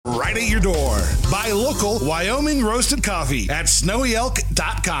right at your door. Buy local Wyoming roasted coffee at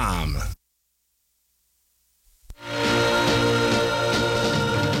snowyelk.com.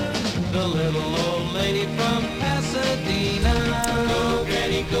 The little old lady from Pasadena. Go,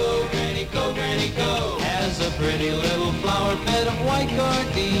 Granny, go, Granny, go, Granny, go. Has a pretty little flower bed of white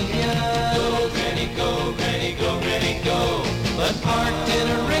gardenia. Go, Granny, go, Granny, go, Granny, go. But parked in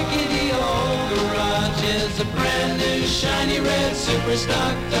a rickety old garage is a brand new shiny red super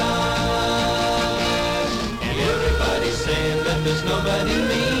stock Dodge. And everybody's saying that there's nobody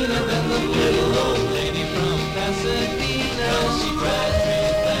meaner than the little old lady from Pasadena. She drives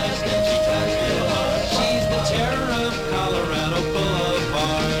real fast and she drives real hard. She's the terror of Colorado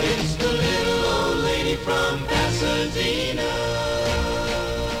Boulevard. It's the little old lady from Pasadena.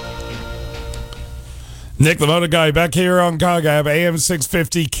 Nick the Motor Guy back here on CarGab, AM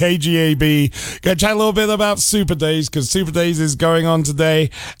 650 KGAB. Gonna chat a little bit about Super Days because Super Days is going on today.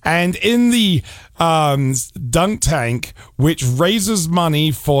 And in the dunk tank, which raises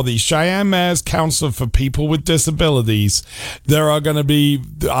money for the Cheyenne Mayor's Council for People with Disabilities, there are going to be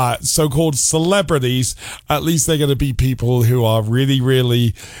so-called celebrities. At least they're going to be people who are really,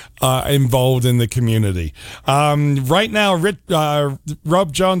 really involved in the community. Right now,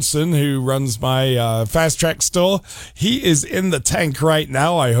 Rob Johnson, who runs my Fast Track store, he is in the tank right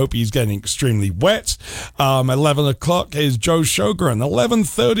now. I hope he's getting extremely wet. 11 o'clock is Joe Shogren.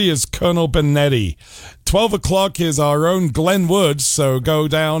 11:30 is Colonel Benetti. 12 o'clock is our own Glenn Woods, so go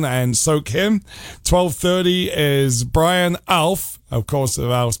down and soak him. 12:30 is Brian Alf, of course,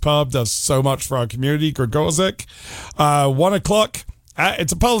 of Alf's Pub, does so much for our community, Gregorzik. 1 o'clock,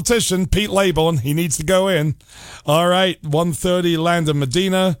 it's a politician, Pete Laybourne, he needs to go in. All right, 1:30, Landon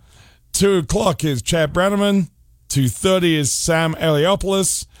Medina. 2 o'clock is Chad Brannaman. 2:30 is Sam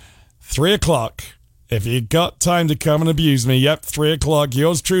Eliopoulos. 3 o'clock, if you got time to come and abuse me, yep, 3 o'clock,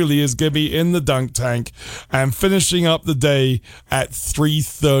 yours truly is going to be in the dunk tank and finishing up the day at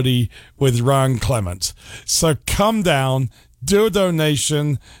 3:30 with Ron Clement. So come down, do a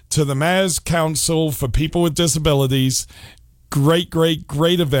donation to the Mayor's Council for People with Disabilities. Great, great,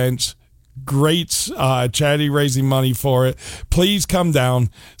 great event. Great charity raising money for it. Please come down,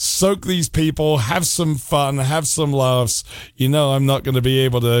 soak these people, have some fun, have some laughs. You know I'm not going to be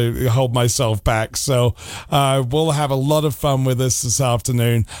able to hold myself back, so we'll have a lot of fun with this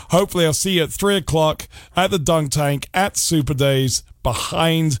afternoon. Hopefully I'll see you at 3 o'clock at the dunk tank at Super Days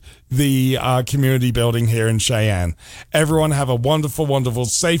behind the community building here in Cheyenne. Everyone have a wonderful, wonderful,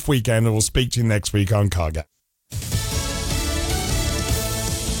 safe weekend, and we'll speak to you next week on CarGab.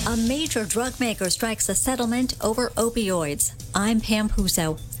 A major drug maker strikes a settlement over opioids. I'm Pam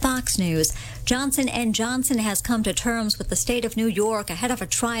Puso, Fox News. Johnson & Johnson has come to terms with the state of New York ahead of a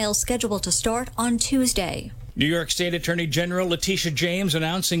trial scheduled to start on Tuesday. New York State Attorney General Letitia James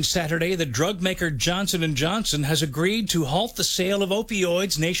announcing Saturday that drug maker Johnson & Johnson has agreed to halt the sale of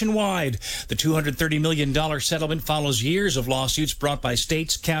opioids nationwide. The $230 million settlement follows years of lawsuits brought by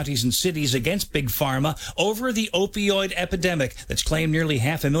states, counties, and cities against Big Pharma over the opioid epidemic that's claimed nearly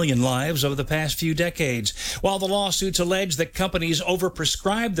 500,000 lives over the past few decades. While the lawsuits allege that companies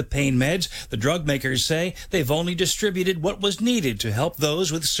overprescribed the pain meds, the drug makers say they've only distributed what was needed to help those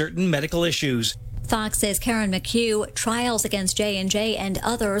with certain medical issues. Fox says Karen McHugh, trials against J&J and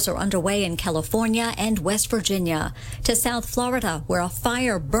others are underway in California and West Virginia. To South Florida, where a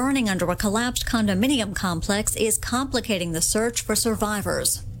fire burning under a collapsed condominium complex is complicating the search for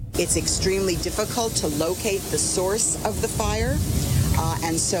survivors. It's extremely difficult to locate the source of the fire,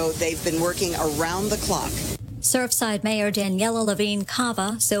 and so they've been working around the clock. Surfside Mayor Daniela Levine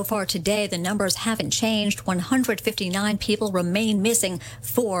Cava. So far today, the numbers haven't changed. 159 people remain missing.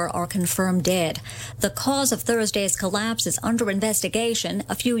 4 are confirmed dead. The cause of Thursday's collapse is under investigation.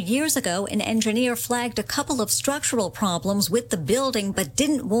 A few years ago, an engineer flagged a couple of structural problems with the building, but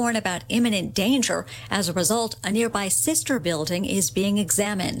didn't warn about imminent danger. As a result, a nearby sister building is being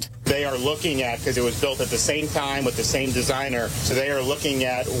examined. They are looking at, because it was built at the same time with the same designer, so they are looking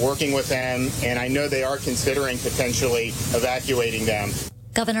at working with them, and I know they are considering potentially evacuating them.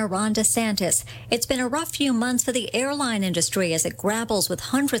 Governor Ron DeSantis. It's been a rough few months for the airline industry as it grapples with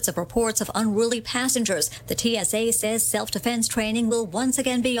hundreds of reports of unruly passengers. The TSA says self-defense training will once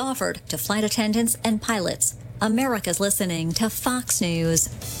again be offered to flight attendants and pilots. America's listening to Fox News.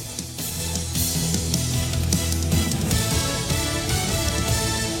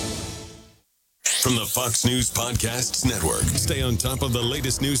 For from the Fox News Podcasts Network. Stay on top of the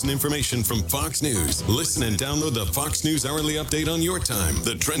latest news and information from Fox News. Listen and download the Fox News Hourly Update on your time.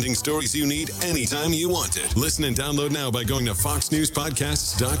 The trending stories you need anytime you want it. Listen and download now by going to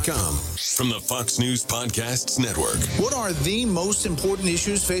foxnewspodcasts.com. From the Fox News Podcasts Network. What are the most important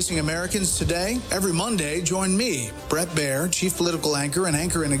issues facing Americans today? Every Monday, join me, Brett Baer, chief political anchor and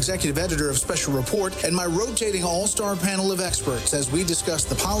executive editor of Special Report, and my rotating all-star panel of experts as we discuss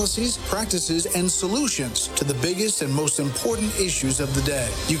the policies, practices, and solutions to the biggest and most important issues of the day.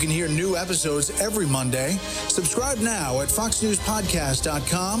 You can hear new episodes every Monday. Subscribe now at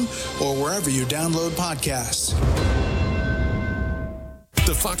foxnewspodcast.com or wherever you download podcasts.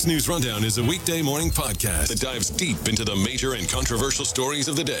 The Fox News Rundown is a weekday morning podcast that dives deep into the major and controversial stories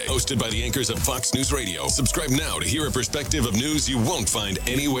of the day. Hosted by the anchors of Fox News Radio. Subscribe now to hear a perspective of news you won't find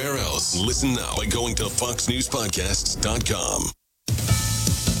anywhere else. Listen now by going to foxnewspodcasts.com.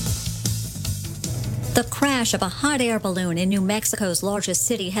 The crash of a hot air balloon in New Mexico's largest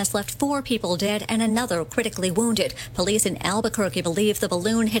city has left 4 people dead and another critically wounded. Police in Albuquerque believe the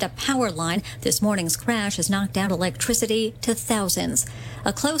balloon hit a power line. This morning's crash has knocked out electricity to thousands.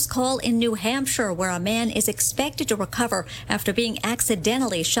 A close call in New Hampshire where a man is expected to recover after being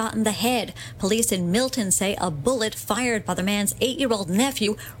accidentally shot in the head. Police in Milton say a bullet fired by the man's 8-year-old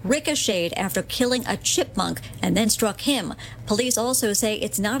nephew ricocheted after killing a chipmunk and then struck him. Police also say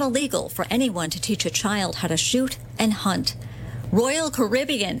it's not illegal for anyone to teach a child how to shoot and hunt. Royal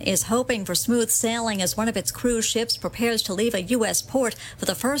Caribbean is hoping for smooth sailing as one of its cruise ships prepares to leave a U.S. port for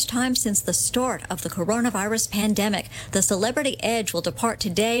the first time since the start of the coronavirus pandemic. The Celebrity Edge will depart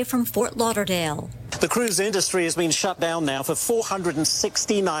today from Fort Lauderdale. The cruise industry has been shut down now for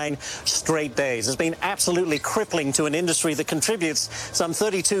 469 straight days. It's been absolutely crippling to an industry that contributes some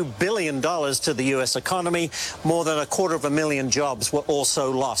 $32 billion to the U.S. economy. More than 250,000 jobs were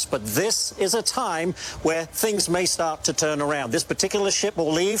also lost. But this is a time where things may start to turn around. This particular ship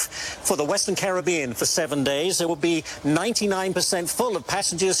will leave for the Western Caribbean for 7 days. It will be 99% full of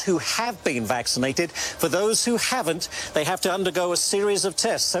passengers who have been vaccinated. For those who haven't, they have to undergo a series of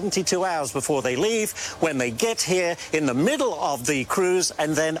tests 72 hours before they leave, when they get here, in the middle of the cruise,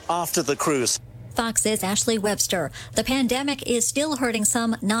 and then after the cruise. Fox's Ashley Webster. The pandemic is still hurting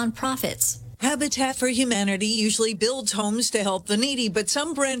some nonprofits. Habitat for Humanity usually builds homes to help the needy, but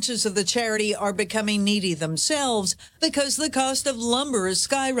some branches of the charity are becoming needy themselves because the cost of lumber is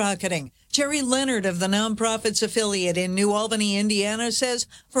skyrocketing. Jerry Leonard of the nonprofit's affiliate in New Albany, Indiana, says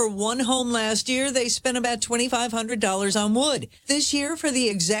for one home last year, they spent about $2,500 on wood. This year, for the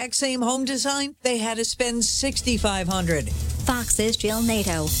exact same home design, they had to spend $6,500. Fox's Jill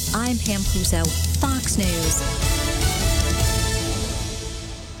Nato. I'm Pam Puzo. Fox News.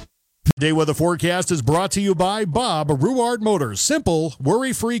 Day weather forecast is brought to you by Bob Ruard Motors. Simple,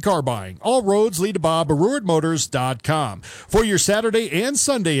 worry-free car buying. All roads lead to BobRuardMotors.com. For your Saturday and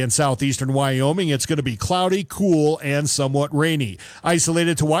Sunday in southeastern Wyoming, it's going to be cloudy, cool, and somewhat rainy.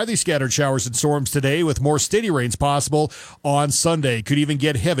 Isolated to widely scattered showers and storms today with more steady rains possible on Sunday. Could even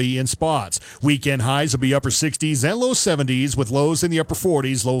get heavy in spots. Weekend highs will be upper 60s and low 70s with lows in the upper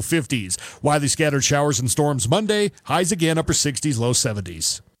 40s, low 50s. Widely scattered showers and storms Monday. Highs again upper 60s, low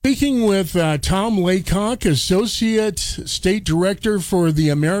 70s. Speaking with Tom Laycock, Associate State Director for the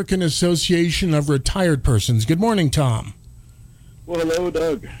American Association of Retired Persons. Good morning, Tom. Well, hello,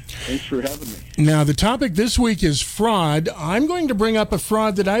 Doug. Thanks for having me. Now, the topic this week is fraud. I'm going to bring up a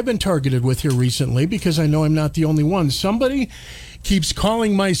fraud that I've been targeted with here recently because I know I'm not the only one. Somebody keeps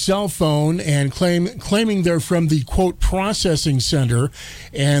calling my cell phone and claiming they're from the, quote, processing center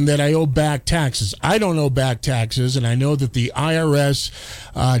and that I owe back taxes. I don't owe back taxes, and I know that the IRS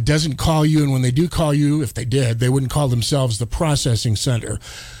doesn't call you, and when they do call you, if they did, they wouldn't call themselves the processing center.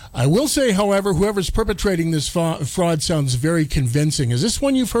 I will say, however, whoever's perpetrating this fraud sounds very convincing. Is this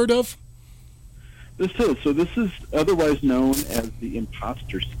one you've heard of? This is. So this is otherwise known as the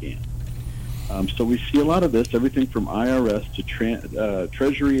imposter scam. So we see a lot of this, everything from IRS to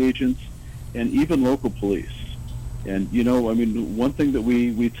Treasury agents and even local police. And, you know, I mean, one thing that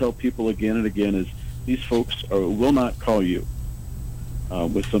we tell people again and again is these folks will not call you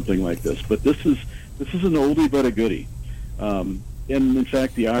with something like this. But this is an oldie but a goodie. And, in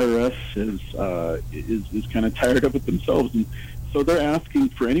fact, the IRS is kind of tired of it themselves. And so they're asking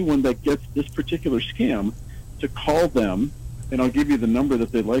for anyone that gets this particular scam to call them. And I'll give you the number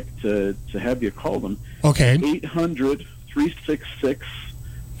that they'd like to have you call them. Okay.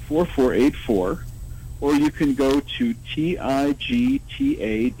 800-366-4484. Or you can go to tigta.gov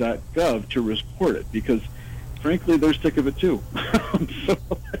to report it, because, frankly, they're sick of it, too. So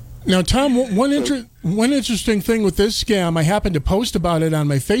Now, Tom, one interesting thing with this scam, I happened to post about it on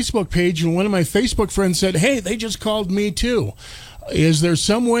my Facebook page, and one of my Facebook friends said, hey, they just called me too. Is there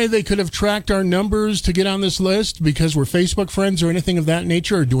some way they could have tracked our numbers to get on this list because we're Facebook friends or anything of that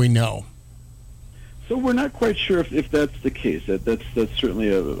nature, or do we know? So we're not quite sure if that's the case. That's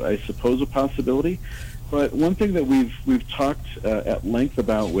certainly, I suppose, a possibility. But one thing that we've talked at length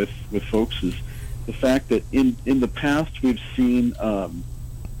about with folks is the fact that in the past we've seen a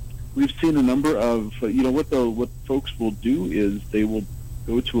number of what folks will do is they will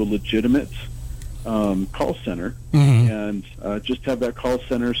go to a legitimate call center and just have that call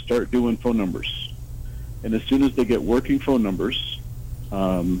center start doing phone numbers, and as soon as they get working phone numbers,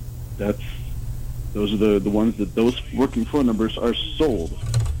 those are the ones that those working phone numbers are sold.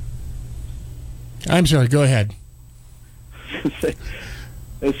 I'm sorry, go ahead.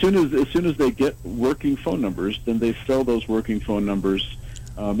 As soon as they get working phone numbers, then they sell those working phone numbers,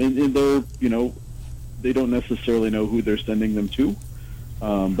 and they're they don't necessarily know who they're sending them to,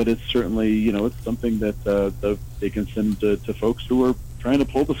 but it's certainly it's something that they can send to folks who are trying to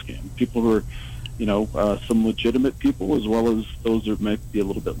pull the scam, people who are some legitimate people as well as those that might be a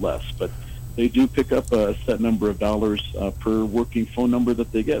little bit less, but they do pick up a set number of dollars per working phone number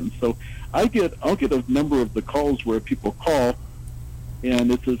that they get, and so I'll get a number of the calls where people call,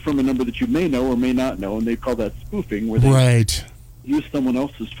 and it's from a number that you may know or may not know, and they call that spoofing, where they use someone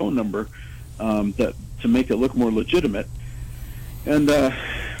else's phone number that to make it look more legitimate. And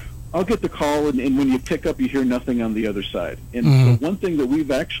I'll get the call, and when you pick up, you hear nothing on the other side. And so one thing that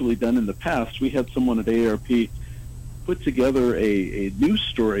we've actually done in the past, we had someone at AARP put together a news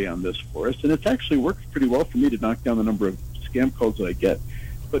story on this for us, and it's actually worked pretty well for me to knock down the number of scam calls that I get.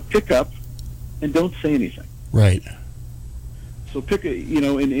 But pick up and don't say anything. Right. So pick and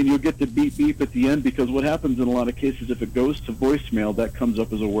you'll get the beep beep at the end, because what happens in a lot of cases, if it goes to voicemail, that comes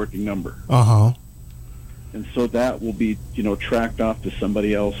up as a working number. And so that will be tracked off to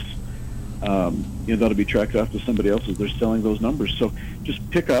somebody else. That'll be tracked off to somebody else as they're selling those numbers. So just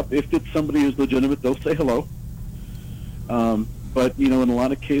pick up. If it's somebody who's legitimate, they'll say hello. But in a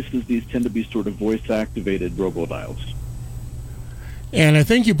lot of cases, these tend to be sort of voice-activated robodials. And I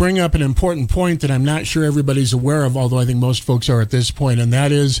think you bring up an important point that I'm not sure everybody's aware of, although I think most folks are at this point, and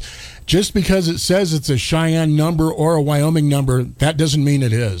that is just because it says it's a Cheyenne number or a Wyoming number, that doesn't mean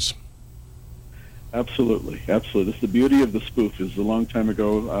it is. Absolutely. That's the beauty of the spoof. Is a long time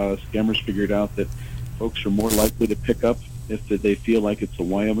ago, scammers figured out that folks are more likely to pick up if they feel like it's a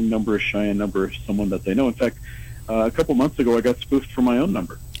Wyoming number, a Cheyenne number, someone that they know. In fact, a couple months ago, I got spoofed for my own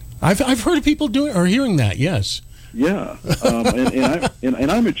number. I've heard of people doing or hearing that. Yes. Yeah,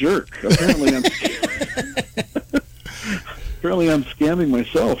 and I'm a jerk. Apparently, I'm scamming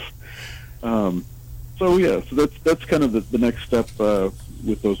myself. So that's kind of the next step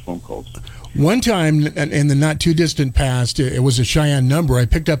with those phone calls. One time in the not too distant past, it was a Cheyenne number. I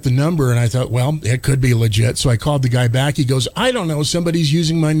picked up the number and I thought, well, it could be legit. So I called the guy back. He goes, I don't know, somebody's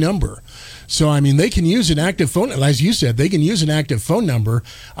using my number. So, I mean, they can use an active phone, as you said, they can use an active phone number.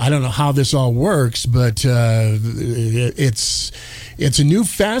 I don't know how this all works, but it's a new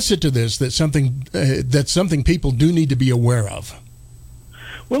facet to this that's something people do need to be aware of.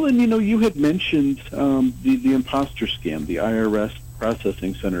 Well, and you had mentioned the imposter scam, the IRS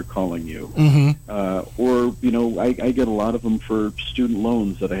processing center calling you, or I get a lot of them for student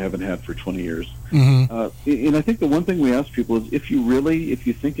loans that I haven't had for 20 years. And I think the one thing we ask people is if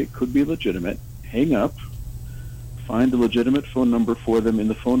you think it could be legitimate, hang up, find a legitimate phone number for them in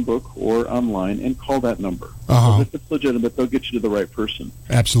the phone book or online, and call that number. If it's legitimate, they'll get you to the right person.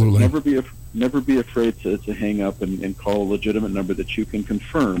 Absolutely. Never be afraid to hang up and call a legitimate number that you can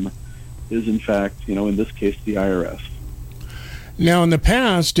confirm is in fact, in this case, the IRS. Now, in the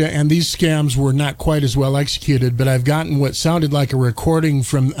past, and these scams were not quite as well executed, but I've gotten what sounded like a recording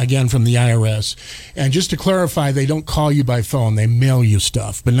from the IRS. And just to clarify, they don't call you by phone. They mail you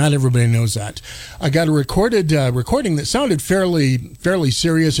stuff, but not everybody knows that. I got a recorded recording that sounded fairly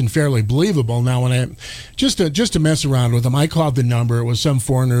serious and fairly believable. Now, when I just to mess around with them, I called the number. It was some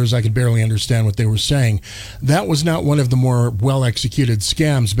foreigners. I could barely understand what they were saying. That was not one of the more well-executed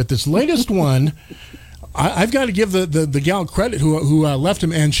scams, but this latest one... I've got to give the gal credit who left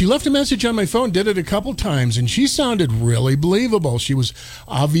him, and she left a message on my phone, did it a couple times, and she sounded really believable. She was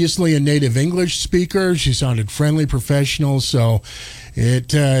obviously a native English speaker. She sounded friendly, professional, so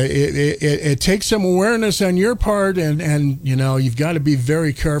it takes some awareness on your part, and you've got to be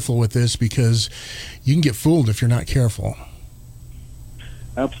very careful with this because you can get fooled if you're not careful.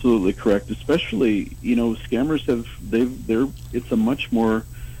 Absolutely correct. Especially, scammers it's a much more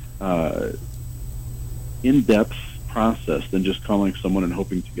in-depth process than just calling someone and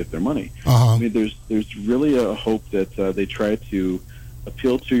hoping to get their money. Uh-huh. I mean, there's really a hope that they try to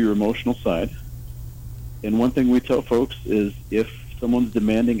appeal to your emotional side. And one thing we tell folks is if someone's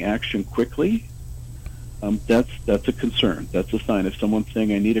demanding action quickly, that's a concern. That's a sign. If someone's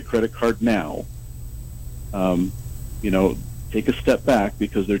saying, I need a credit card now, take a step back,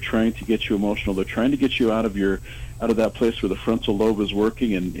 because they're trying to get you emotional. They're trying to get you out of that place where the frontal lobe is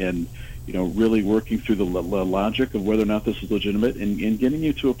working and really working through the logic of whether or not this is legitimate, and getting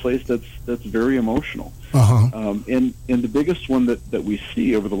you to a place that's very emotional. Uh-huh. And the biggest one that we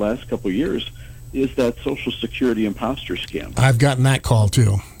see over the last couple of years is that Social Security imposter scam. I've gotten that call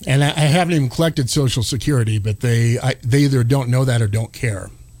too, and I haven't even collected Social Security, but they either don't know that or don't care.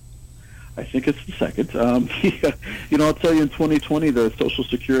 I think it's the second. I'll tell you, in 2020, the Social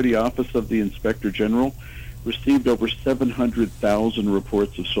Security Office of the Inspector General received over 700,000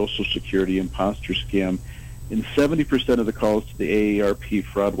 reports of Social Security imposter scam, and 70% of the calls to the AARP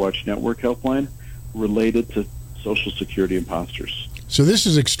Fraud Watch Network helpline related to Social Security imposters. So this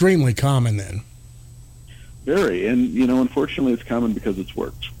is extremely common then. Very, and unfortunately, it's common because it's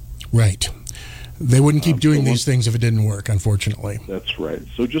worked. Right. They wouldn't keep doing these things if it didn't work, unfortunately. That's right.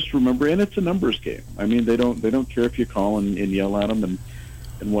 So just remember, and it's a numbers game. I mean, they don't care if you call and yell at them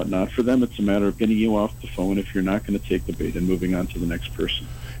and whatnot. For them, it's a matter of getting you off the phone if you're not going to take the bait and moving on to the next person.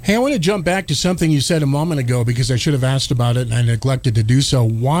 Hey, I want to jump back to something you said a moment ago, because I should have asked about it and I neglected to do so.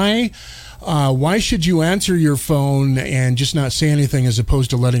 Why should you answer your phone and just not say anything as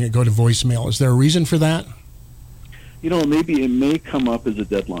opposed to letting it go to voicemail? Is there a reason for that? Maybe it may come up as a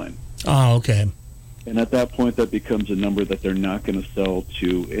deadline. Oh, okay. And at that point, that becomes a number that they're not going to sell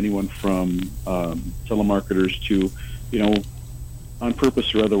to anyone from telemarketers to, on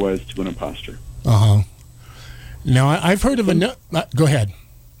purpose or otherwise, to an imposter. Uh-huh. Now, I've heard of go ahead.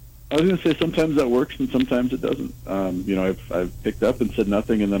 I was going to say sometimes that works and sometimes it doesn't. I've picked up and said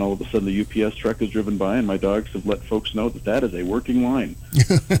nothing, and then all of a sudden the UPS truck is driven by, and my dogs have let folks know that is a working line.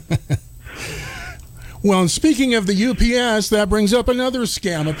 Well, and speaking of the UPS, that brings up another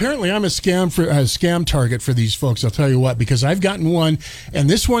scam. Apparently, I'm a scam target for these folks. I'll tell you what, because I've gotten one, and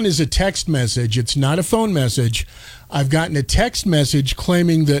this one is a text message. It's not a phone message. I've gotten a text message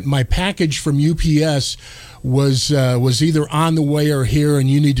claiming that my package from UPS was either on the way or here, and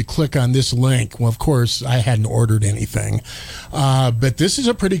you need to click on this link. Well, of course, I hadn't ordered anything. But this is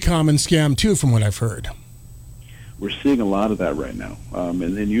a pretty common scam, too, from what I've heard. We're seeing a lot of that right now.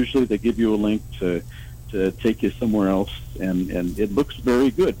 And usually they give you a link to take you somewhere else, and it looks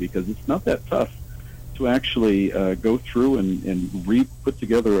very good because it's not that tough to actually go through and put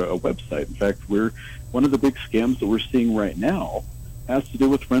together a website. In fact, one of the big scams that we're seeing right now has to do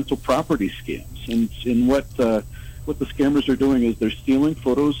with rental property scams. And what the scammers are doing is they're stealing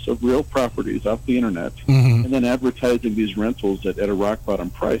photos of real properties off the internet, mm-hmm. and then advertising these rentals at a rock bottom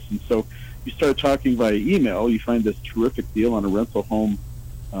price. And so you start talking via email, you find this terrific deal on a rental home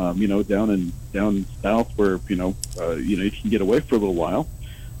down south where you can get away for a little while,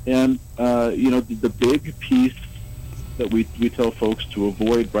 and the big piece that we tell folks to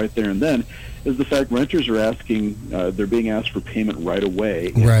avoid right there and then is the fact renters are they're being asked for payment right away,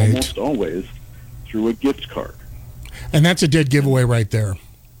 and right. almost always through a gift card. And that's a dead giveaway right there.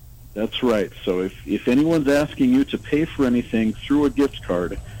 That's right. So if anyone's asking you to pay for anything through a gift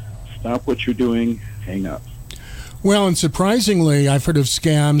card, stop what you're doing, hang up. Well, and surprisingly, I've heard of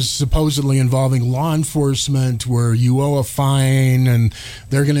scams supposedly involving law enforcement where you owe a fine and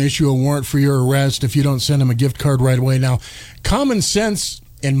they're going to issue a warrant for your arrest if you don't send them a gift card right away. Now, common sense,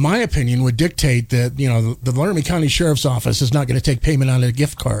 in my opinion, would dictate that, the Laramie County Sheriff's Office is not going to take payment on a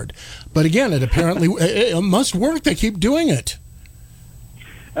gift card. But again, it apparently it must work. They keep doing it.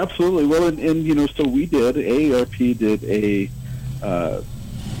 Absolutely. Well, and so we did. AARP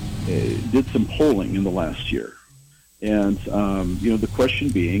did some polling in the last year. And, the question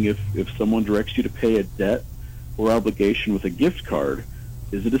being, if someone directs you to pay a debt or obligation with a gift card,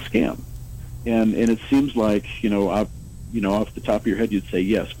 is it a scam? And it seems like, off the top of your head, you'd say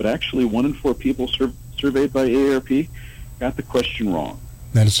yes. But actually, 1 in 4 people surveyed by AARP got the question wrong.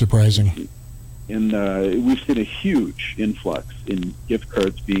 That is surprising. And we've seen a huge influx in gift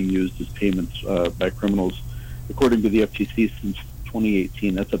cards being used as payments by criminals, according to the FTC, since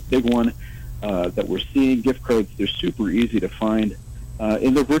 2018. That's a big one. That we're seeing. Gift cards, they're super easy to find,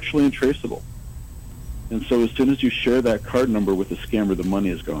 and they're virtually untraceable. And so as soon as you share that card number with the scammer, the money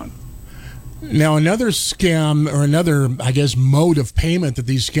is gone. Now, another scam, or another, I guess, mode of payment that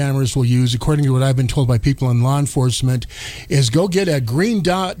these scammers will use, according to what I've been told by people in law enforcement, is go get a green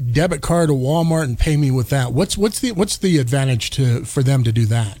dot debit card at Walmart and pay me with that. What's the advantage for them to do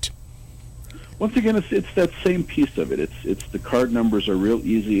that? once again, it's that same piece of it. It's the card numbers are real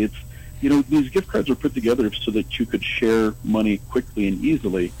easy. It's, these gift cards were put together so that you could share money quickly and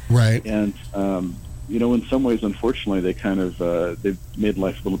easily. Right. And in some ways, unfortunately, they kind of they've made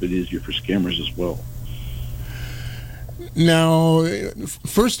life a little bit easier for scammers as well. Now,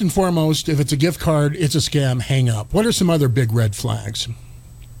 first and foremost, if it's a gift card, it's a scam. Hang up. What are some other big red flags?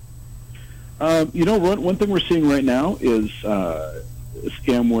 One thing we're seeing right now is a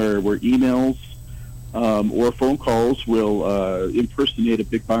scam where emails or phone calls will impersonate a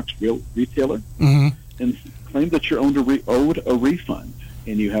big box retailer and claim that you're owed a refund,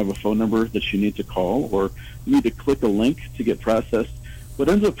 and you have a phone number that you need to call, or you need to click a link to get processed. What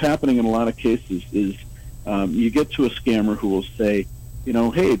ends up happening in a lot of cases is you get to a scammer who will say,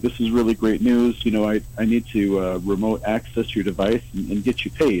 hey, this is really great news. I need to remote access your device and get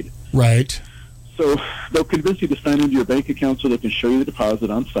you paid. Right. So they'll convince you to sign into your bank account so they can show you the deposit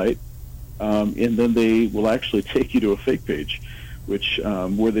on site, and then they will actually take you to a fake page, which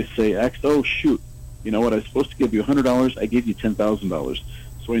where they say, oh, shoot, you know what, I was supposed to give you $100, I gave you $10,000,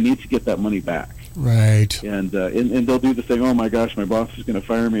 so I need to get that money back. Right. And they'll do the thing, oh my gosh, my boss is going to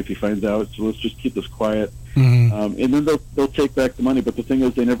fire me if he finds out, so let's just keep this quiet. And then they'll take back the money, but the thing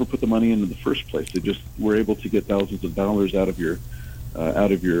is, they never put the money in the first place. They just were able to get thousands of dollars out of your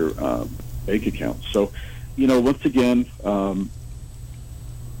bank account. So, once again,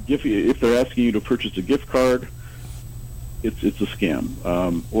 if they're asking you to purchase a gift card, it's a scam.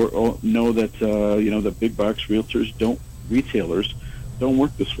 Or know that the big box retailers don't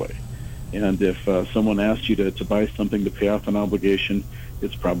work this way. And if someone asks you to buy something to pay off an obligation,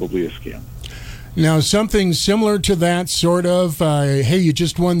 it's probably a scam. Now, something similar to that sort of, hey, you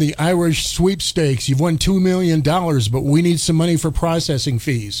just won the Irish sweepstakes. You've won $2 million, but we need some money for processing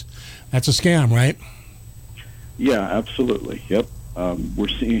fees. That's a scam, right? Yeah, absolutely. Yep. We're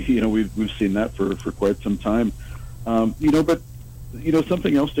seeing, we've seen that for quite some time. But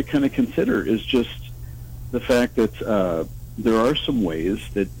something else to kind of consider is just the fact that there are some ways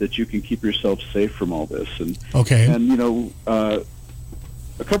that you can keep yourself safe from all this. And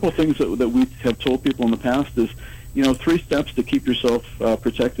a couple of things that we have told people in the past is, 3 steps to keep yourself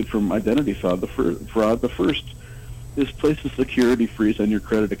protected from identity fraud. The first is place a security freeze on your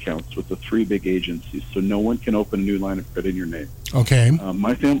credit accounts with the 3 big agencies, so no one can open a new line of credit in your name. Okay.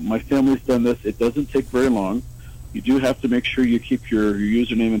 My family's done this. It doesn't take very long. You do have to make sure you keep your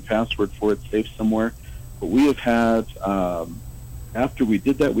username and password for it safe somewhere. But we have had, after we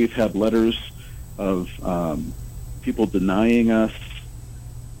did that, we've had letters of people denying us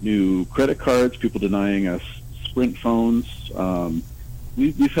new credit cards, people denying us Sprint phones.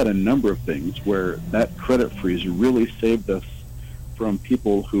 We've had a number of things where that credit freeze really saved us from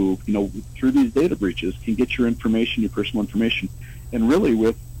people who, through these data breaches, can get your information, your personal information, and really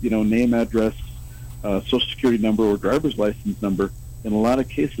with, name, address, social security number, or driver's license number. In a lot of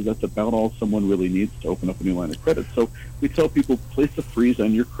cases, that's about all someone really needs to open up a new line of credit. So we tell people, place a freeze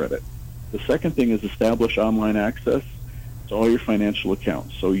on your credit. The second thing is establish online access to all your financial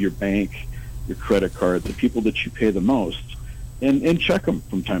accounts, so your bank, your credit card, the people that you pay the most, and check them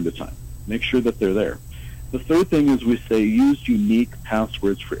from time to time. Make sure that they're there. The third thing is we say use unique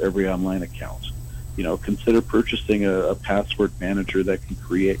passwords for every online account. Consider purchasing a password manager that can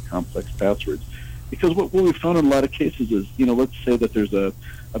create complex passwords. Because what we've found in a lot of cases is, let's say that there's a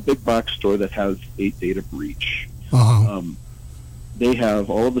big box store that has a data breach. They have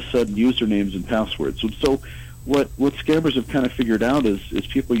all of a sudden usernames and passwords. So what scammers have kind of figured out is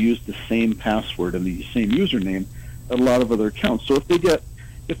people use the same password and the same username at a lot of other accounts. So if they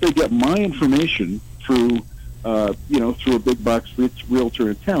get my information through a big box realtor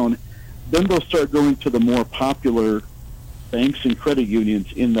in town, then they'll start going to the more popular banks and credit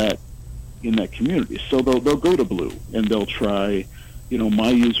unions in that community. So they'll go to Blue and they'll try,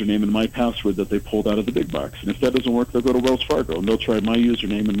 my username and my password that they pulled out of the big box. And if that doesn't work, they'll go to Wells Fargo and they'll try my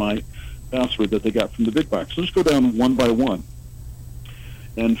username and my password that they got from the big box. So just go down one by one,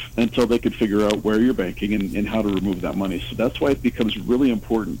 and until they could figure out where you're banking and how to remove that money. So that's why it becomes really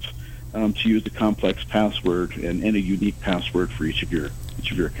important to use a complex password and a unique password for each of your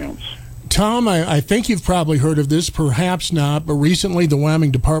accounts. Tom, I think you've probably heard of this, perhaps not, but recently the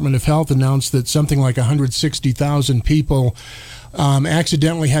Wyoming Department of Health announced that something like 160,000 people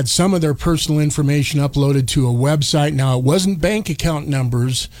accidentally had some of their personal information uploaded to a website. Now, it wasn't bank account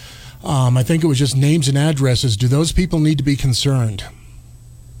numbers. I think it was just names and addresses. Do those people need to be concerned?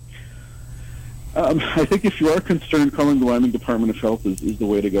 I think if you are concerned, calling the Wyoming Department of Health is the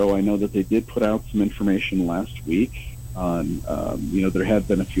way to go. I know that they did put out some information last week on, there had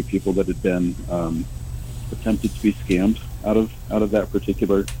been a few people that had been attempted to be scammed out of that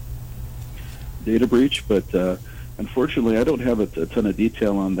particular data breach, but unfortunately, I don't have a ton of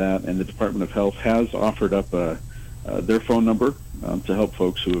detail on that, and the Department of Health has offered up their phone number to help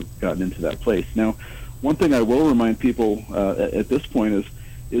folks who have gotten into that place. Now, one thing I will remind people at this point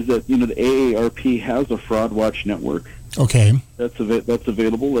is that, you know, the AARP has a Fraud Watch network. Okay. That's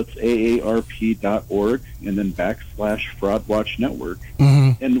available. That's aarp.org and then /Fraud Watch Network.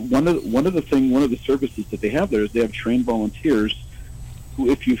 Mm-hmm. And one of the services that they have there is they have trained volunteers who,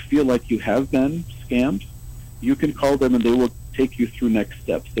 if you feel like you have been scammed, you can call them and they will take you through next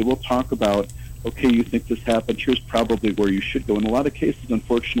steps. They will talk about, okay, you think this happened, here's probably where you should go. In a lot of cases,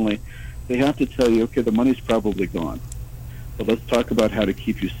 unfortunately, they have to tell you, okay, the money's probably gone, but let's talk about how to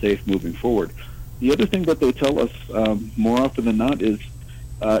keep you safe moving forward. The other thing that they tell us more often than not is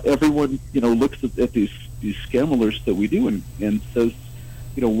everyone, you know, looks at these scam alerts that we do and says,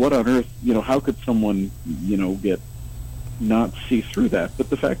 you know, what on earth, you know, how could someone, you know, not see through that? But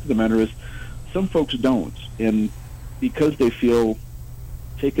the fact of the matter is, some folks don't, and because they feel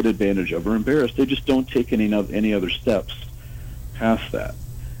taken advantage of or embarrassed, they just don't take any other steps past that.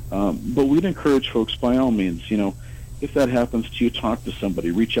 But we'd encourage folks, by all means, you know, if that happens to you, talk to somebody.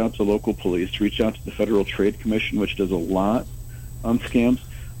 Reach out to local police. Reach out to the Federal Trade Commission, which does a lot on scams,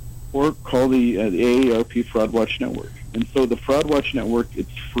 or call the AARP Fraud Watch Network. And so the Fraud Watch Network,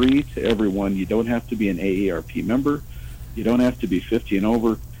 it's free to everyone. You don't have to be an AARP member. You don't have to be 50 and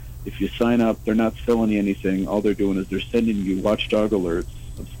over. If you sign up, they're not selling you anything. All they're doing is they're sending you watchdog alerts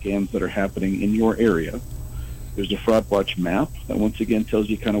of scams that are happening in your area. There's a Fraud Watch map that once again tells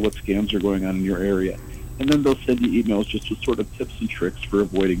you kind of what scams are going on in your area. And then they'll send you emails just with sort of tips and tricks for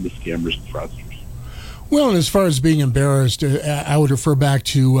avoiding the scammers and fraudsters. Well, and as far as being embarrassed, I would refer back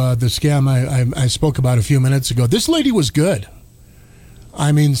to the scam I spoke about a few minutes ago. This lady was good.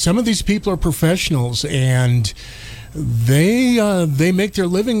 I mean, some of these people are professionals, and they make their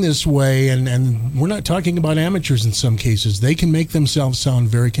living this way, and we're not talking about amateurs in some cases. They can make themselves sound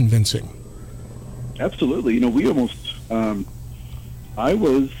very convincing. Absolutely. You know, we almost... I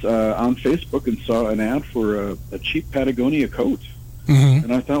was on Facebook and saw an ad for a cheap Patagonia coat. Mm-hmm.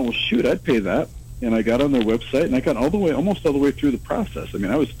 And I thought, well, shoot, I'd pay that. And I got on their website, and I got almost all the way through the process. I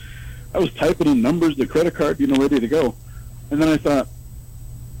mean, I was typing in numbers, the credit card, you know, ready to go. And then I thought,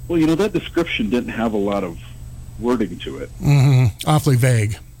 well, you know, that description didn't have a lot of wording to it. Mm-hmm. Awfully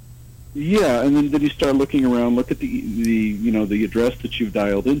vague. Yeah, and then you start looking around, look at the you know, the address that you've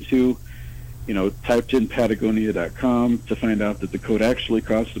dialed into. You know, typed in Patagonia.com to find out that the coat actually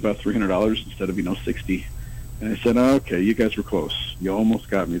costs about $300 instead of, you know, $60. And I said, oh, okay, you guys were close. You almost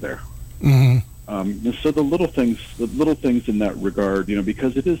got me there. Mm-hmm. And so the little things in that regard, you know,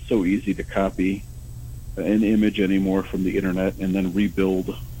 because it is so easy to copy an image anymore from the internet and then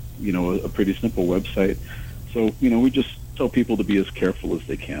rebuild, you know, a pretty simple website. So, you know, we just tell people to be as careful as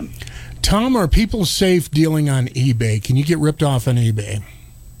they can. Tom, are people safe dealing on eBay? Can you get ripped off on eBay?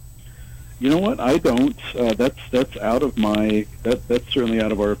 You know what? I don't. That's out of my. That's certainly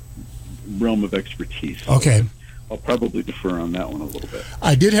out of our realm of expertise. So okay. I'll probably defer on that one a little bit.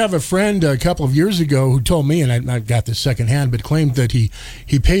 I did have a friend a couple of years ago who told me, and I got this secondhand, but claimed that he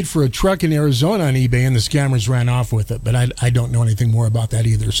paid for a truck in Arizona on eBay and the scammers ran off with it. But I don't know anything more about that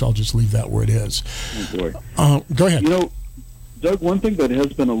either, so I'll just leave that where it is. Oh boy. Go ahead. You know, Doug, one thing that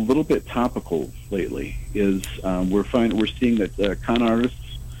has been a little bit topical lately is we're seeing that con artists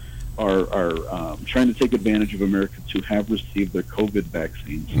are trying to take advantage of Americans who have received their COVID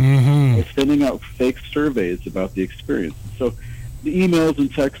vaccines by sending out fake surveys about the experience. So the emails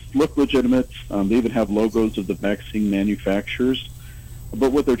and texts look legitimate. They even have logos of the vaccine manufacturers.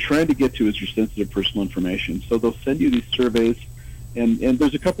 But what they're trying to get to is your sensitive personal information. So they'll send you these surveys, and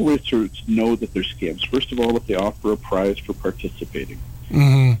there's a couple ways to know that they're scams. First of all, if they offer a prize for participating.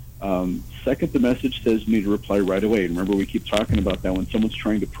 Second, the message says you need to reply right away. And remember, we keep talking about that. When someone's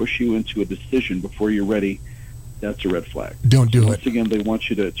trying to push you into a decision before you're ready, that's a red flag. Don't do it. Once again, they want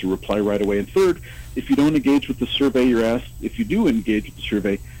you to reply right away. And third, if you don't engage with the survey, if you do engage with the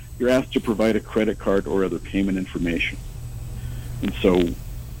survey, you're asked to provide a credit card or other payment information. And so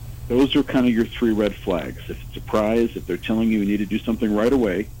those are kind of your three red flags. If it's a prize, if they're telling you need to do something right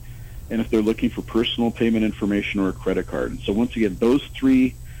away, and if they're looking for personal payment information or a credit card. And so once again, those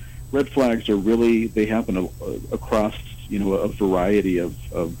three red flags are really, they happen across, you know, a variety of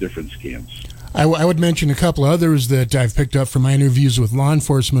different scams. I would mention a couple others that I've picked up from my interviews with law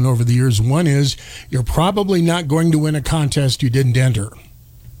enforcement over the years. One is, you're probably not going to win a contest you didn't enter.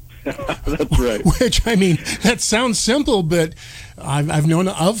 That's right. Which, I mean, that sounds simple, but I've known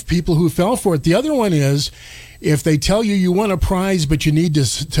of people who fell for it. The other one is, if they tell you you won a prize, but you need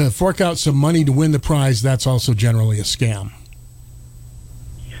to fork out some money to win the prize, that's also generally a scam.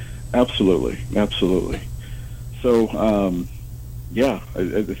 Absolutely. So, I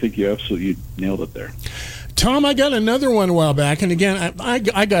think you absolutely nailed it there. Tom, I got another one a while back, and again,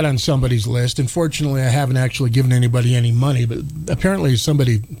 I got on somebody's list. Unfortunately, I haven't actually given anybody any money, but apparently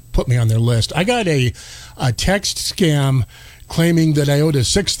somebody put me on their list. I got a text scam claiming that I owed a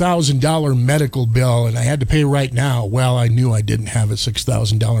 $6,000 medical bill, and I had to pay right now. Well, I knew I didn't have a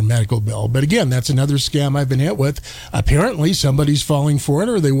 $6,000 medical bill. But again, that's another scam I've been hit with. Apparently, somebody's falling for it,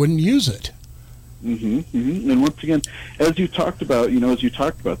 or they wouldn't use it. And once again, as you talked about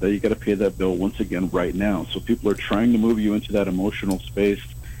that, you got to pay that bill once again right now. So people are trying to move you into that emotional space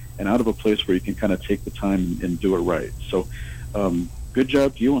and out of a place where you can kind of take the time and do it right. So, good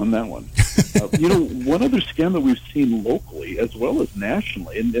job to you on that one. One other scam that we've seen locally as well as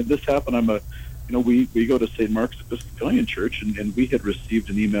nationally, and this happened. We go to St. Mark's Episcopalian Church, and we had received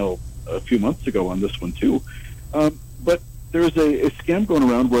an email a few months ago on this one too. But there's a scam going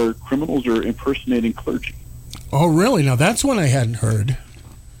around where criminals are impersonating clergy. Oh, really? Now that's one I hadn't heard.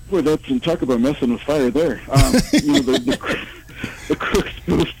 Boy, talk about messing with fire there. The crook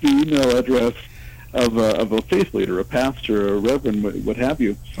spoofed the email address of a faith leader, a pastor, a reverend, what have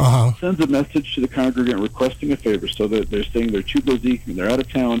you, sends a message to the congregant requesting a favor. So that they're saying they're too busy and they're out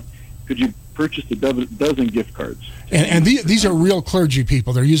of town. Could you purchase a dozen gift cards? And these are real clergy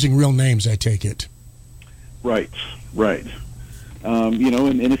people. They're using real names, I take it. Right.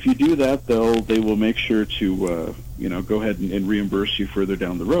 And if you do that, they will make sure to go ahead and reimburse you further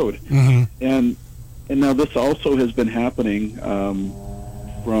down the road. Mm-hmm. And now this also has been happening from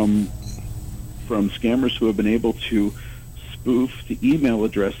scammers who have been able to spoof the email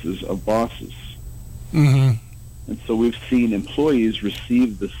addresses of bosses. Mm-hmm. And so we've seen employees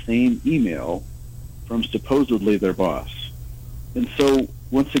receive the same email from supposedly their boss. And so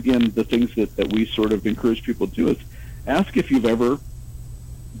once again, the things that we sort of encourage people to do is ask if you've ever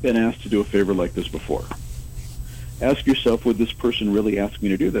been asked to do a favor like this before. Ask yourself, would this person really ask me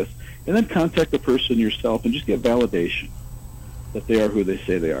to do this? And then contact the person yourself and just get validation that they are who they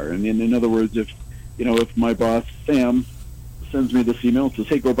say they are. And in other words, if my boss, Sam, sends me this email and says,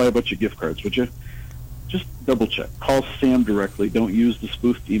 hey, go buy a bunch of gift cards, would you? Just double check. Call Sam directly. Don't use the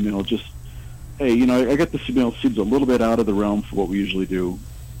spoofed email. Just, hey, I got this email. It seems a little bit out of the realm for what we usually do.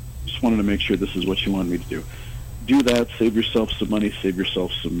 Just wanted to make sure this is what you wanted me to do. Do that, save yourself some money, save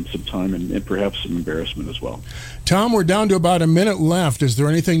yourself some time, and perhaps some embarrassment as well. Tom, we're down to about a minute left. Is there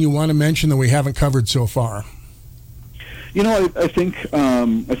anything you want to mention that we haven't covered so far? I think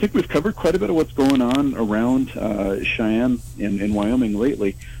we've covered quite a bit of what's going on around Cheyenne and Wyoming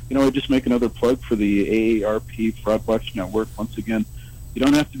lately. I just make another plug for the AARP Fraud Watch Network. Once again, you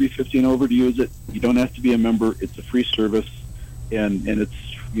don't have to be 50 and over to use it. You don't have to be a member. It's a free service, and it's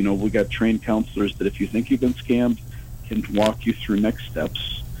we got trained counselors that if you think you've been scammed, can walk you through next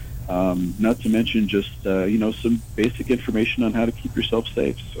steps. Not to mention just some basic information on how to keep yourself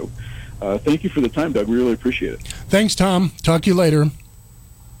safe. So. Thank you for the time, Doug. We really appreciate it. Thanks, Tom. Talk to you later.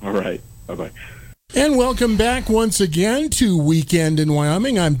 All right. Bye-bye. And welcome back once again to Weekend in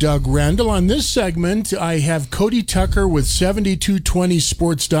Wyoming. I'm Doug Randall. On this segment, I have Cody Tucker with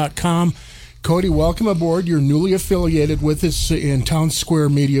 7220sports.com. Cody, welcome aboard. You're newly affiliated with us in Town Square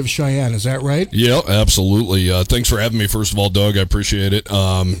Media of Cheyenne. Is that right? Yeah, absolutely. Thanks for having me, first of all, Doug. I appreciate it.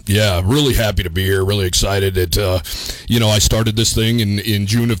 Really happy to be here. Really excited. I started this thing in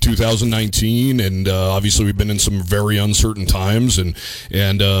June of 2019, and obviously we've been in some very uncertain times, and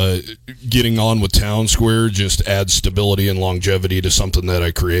getting on with Town Square just adds stability and longevity to something that I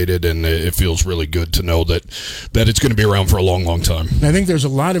created, and it feels really good to know that it's going to be around for a long, long time. I think there's a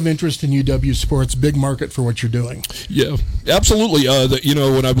lot of interest in UW Sports, big market for what you're doing. Yeah, absolutely.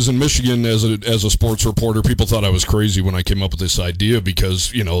 When I was in Michigan as a sports reporter, people thought I was crazy when I came up with this idea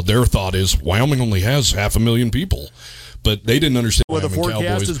because, their thought is Wyoming only has 500,000 people. But they didn't understand whether the forecast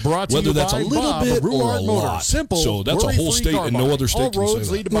Cowboys, is brought to whether you that's by a little Bob bit Ruard or a Motors. lot. Simple, so that's a whole state, and no other state All can roads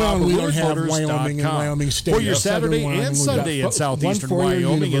say lead that. to Bob we don't have Motors. Wyoming and Wyoming State. For your Southern Saturday Wyoming, and we've Sunday got in southeastern one four-year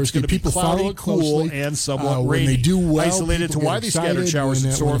Wyoming, it's going to be people cloudy, follow it cool, closely. and somewhat When rainy. they do well, Isolated to people widely get scattered excited. showers and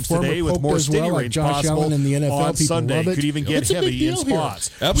When storms former today with Pope more does steady well, like rain Josh possible Allen in the NFL, on people Sunday. love it. Could even get It's a big heavy in deal here.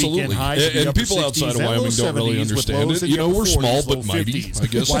 spots. Absolutely. And people outside of Wyoming don't really understand it. We're small but mighty, I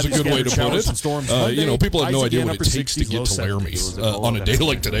guess is a good way to put it. People have no idea what it takes to get to Laramie. On a day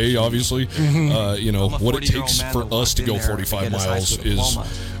like today, obviously, what it takes for us to go 45 miles is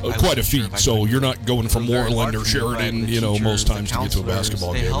quite a feat. So you're not going from Moreland or Sheridan, most times to get to a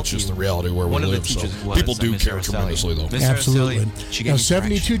basketball game. It's just the reality where we live. So people do care tremendously, though. Absolutely. Now,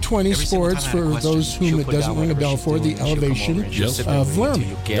 7220 Sports, for those whom it doesn't ring a bell for, the Elevation of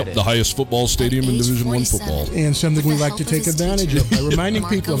Laramie. Yep, the highest football stadium in Division I football. And something we like to take advantage of by reminding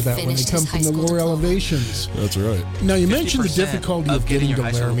people of that when they come from the lower elevations. That's right. Now, you mentioned the difficulty of getting to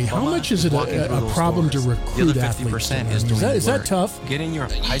Laramie. How much is it a problem to recruit athletes to Laramie? Is that tough?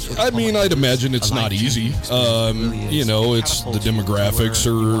 I mean, I'd imagine it's not easy. It's the demographics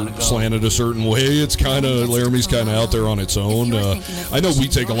are slanted a certain way. It's Laramie's kind of out there on its own. I know we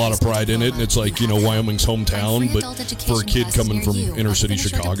take a lot of pride in it, and it's like, Wyoming's hometown, but for a kid coming from inner city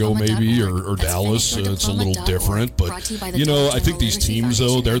Chicago maybe or Dallas, it's a little different. But, I think these teams,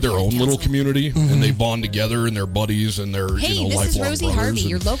 though, they're their own little community, and they bond together, and they're buddies, and they're, lifelong brothers. This is Rosie Harvey,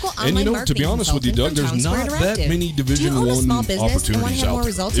 your local online marketing to be honest with you, Doug, there's not that many Division I opportunities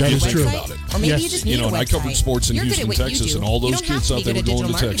out there. If you think about it. Or maybe you just need a website. I covered sports in Houston, Texas, and all those kids thought they were going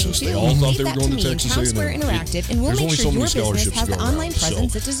to Texas. They all thought they were going to Texas A&M. There's only so many scholarships to go around. So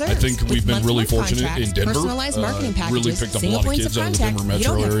I think we've been really fortunate in Denver. Really picked up a lot of kids out of the Denver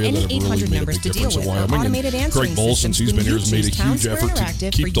metro area that have really made a big difference in Wyoming. And Greg Bull, since he's been here, has made a huge effort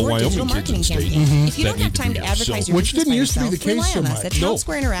to keep the Wyoming kids in the state that need to be here. Which didn't used to be the case so much.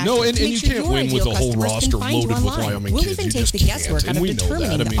 No, and you can't win with a whole roster loaded with Wyoming kids. You just can't, and we know that.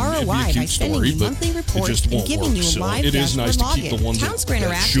 I mean, it'd be a cute story, but it just won't work. So it is nice to keep the ones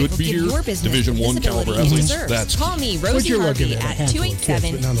that should be here, Division I caliber athletes. That's call me Rosie Harvey at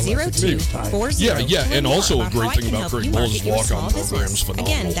 287-0240. Yeah, and also a great thing about Craig Bull's walk-on program is phenomenal.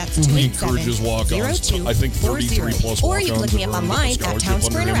 Again, that's he encourages walk-ons. I think 33 plus walk-ons. Or you can look me up online at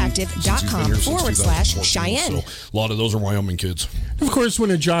townsquareinteractive.com/Cheyenne. So a lot of those are Wyoming kids. Of course, when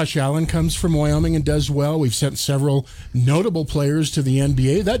a Josh Allen comes from Wyoming and does well, we've sent several notable players to the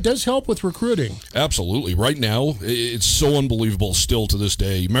NBA. That does help with recruiting. Absolutely. Right now, it's so unbelievable still to this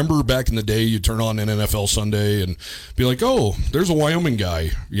day. Remember back in the day, you turn on an NFL Sunday and be like, oh, there's a Wyoming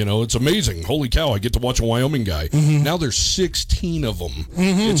guy. It's amazing. Holy cow, I get to watch a Wyoming guy. Now there's 16 of them.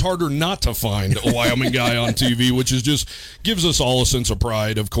 It's harder not to find a Wyoming guy on TV, which is just gives us all a sense of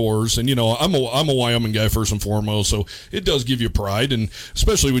pride, of course. And, I'm a Wyoming guy first and foremost, so it does give you pride. And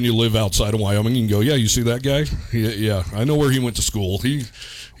especially when you live outside of Wyoming, you can go, yeah, you see that guy? Yeah, I know where he went to school. He's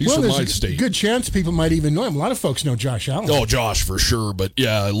from my state. Good chance people might even know him. A lot of folks know Josh Allen. Oh, Josh, for sure. But,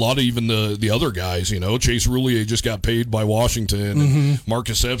 yeah, a lot of even the other guys, Chase Roulier just got paid by Washington. And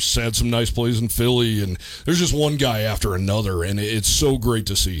Marcus Epps had some nice plays in Philly. And there's just one guy after another, and it's so great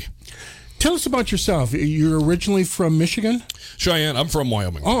to see. Tell us about yourself. You're originally from Michigan? Cheyenne. I'm from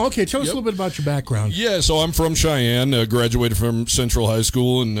Wyoming. Oh, okay. Tell us a little bit about your background. Yeah, so I'm from Cheyenne. Graduated from Central High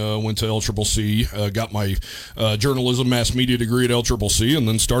School and went to LCCC. Got my journalism mass media degree at LCCC and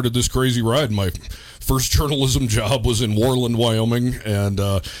then started this crazy ride. My first journalism job was in Warland, Wyoming, and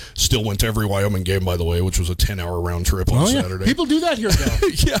still went to every Wyoming game, by the way, which was a 10-hour round trip on Saturday. People do that here, though.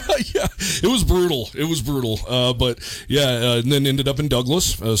 Yeah. It was brutal. But, and then ended up in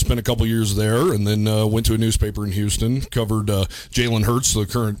Douglas. Spent a couple years there, and then went to a newspaper in Houston. Covered Jalen Hurts, the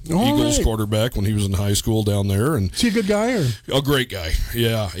current Eagles quarterback, when he was in high school down there. And is he a good guy? Or? A great guy.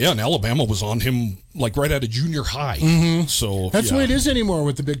 Yeah. And Alabama was on him like right out of junior high. So that's the way it is anymore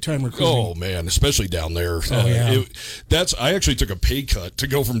with the big time recruiting. Oh man, especially down there. I actually took a pay cut to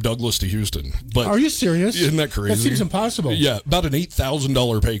go from Douglas to Houston. But are you serious? Isn't that crazy? That seems impossible. Yeah, about an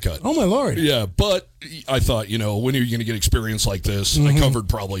 $8,000 pay cut. Oh my Lord. Yeah, but I thought, when are you going to get experience like this? I covered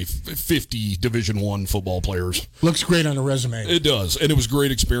probably 50 Division I football players. Looks great on a resume. It does, and it was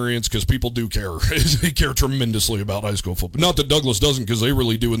great experience because people do care. They care tremendously about high school football. Not that Douglas doesn't, because they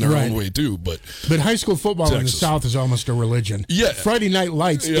really do in their own way too. But high school football in the South is almost a religion. Yeah, Friday Night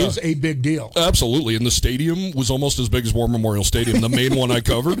Lights is a big deal. Absolutely, and the stadium was almost as big as War Memorial Stadium, the main one I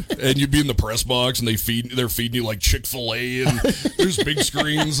covered. And you'd be in the press box, and they're feeding you like Chick-fil-A, and there's big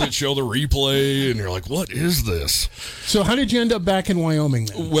screens that show the replay, and you're like, what is this? So how did you end up back in Wyoming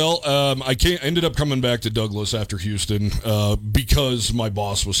then? Well, I ended up coming back to Douglas after Houston because my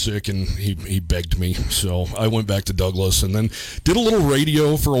boss was sick, and he begged me. So I went back to Douglas, and then did a little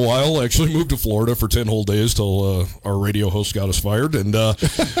radio for a while. I actually moved to Florida for 10 whole days till our radio host got us fired, and back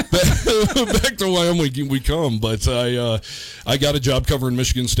to Wyoming we come. But I got a job covering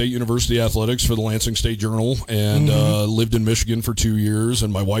Michigan State University athletics for the Lansing State Journal, and lived in Michigan for 2 years,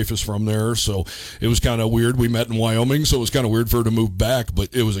 and my wife is from there, so it was kind of weird. We met in Wyoming, so it was kind of weird for her to move back,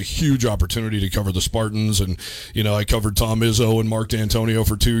 but it was a huge opportunity to cover the Spartans, and I covered Tom Izzo and Mark D'Antonio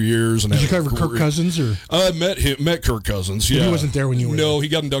for 2 years. And did you cover Kirk Cousins? Or met Kirk Cousins? Yeah, he wasn't there when you were No, he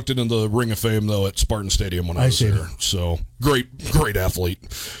got inducted in the Ring of Fame though at Spartan Stadium when I was there. So great athlete.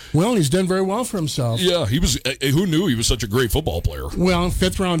 Well, he's done very well for himself. Yeah, he was. Who knew he was such a great football player? Well,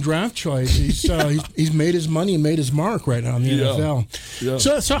 5th round draft choice. He's made his money and made his mark right now in the NFL.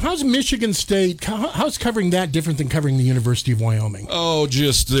 Yeah. So how's Michigan State? How's covering that different than covering the University of Wyoming? Oh,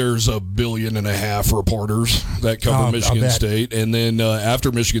 just there's 1.5 billion reporters that cover Michigan State, and then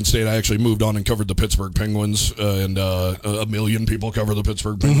after Michigan State, I actually moved on and covered the Pittsburgh Penguins, and 1 million people cover the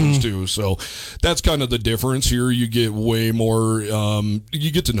Pittsburgh Penguins too. So that's kind of the difference here. You get way more.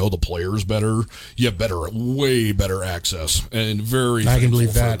 You get to know the players better. You have way better access, and very I can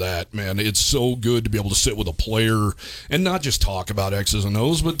believe for that, man. It's so good to be able to sit with a player and not just talk about X's and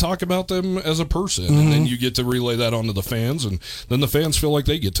O's, but talk about them as a person, and then you get to relay that onto the fans, and then the fans feel like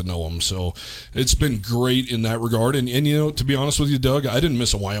they get to know them. So it's been great in that regard. And you know, to be honest with you, Doug, I didn't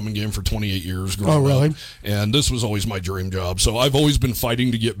miss a Wyoming game for 28 years growing up, and this was always my dream job. So I've always been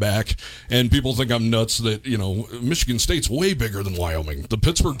fighting to get back, and people think I'm nuts that, you know, Michigan State's way bigger than Wyoming. The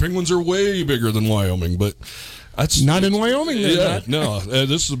Pittsburgh Penguins are way bigger than Wyoming, but that's not in Wyoming.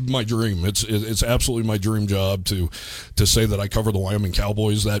 This is my dream. It's absolutely my dream job to say that I cover the Wyoming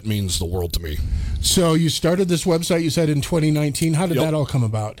Cowboys. That means the world to me. So you started this website, you said, in 2019. How did that all come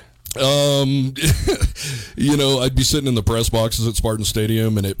about? You know, I'd be sitting in the press boxes at Spartan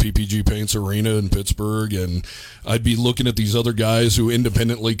Stadium and at PPG Paints Arena in Pittsburgh, and I'd be looking at these other guys who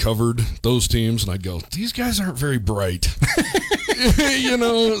independently covered those teams, and I'd go, these guys aren't very bright. You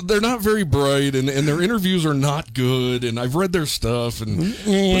know, they're not very bright, and their interviews are not good, and I've read their stuff,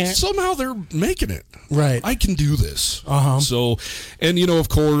 but somehow they're making it. Right. I can do this. So, and, you know, of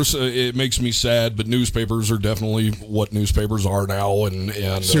course, it makes me sad, but newspapers are definitely what newspapers are now,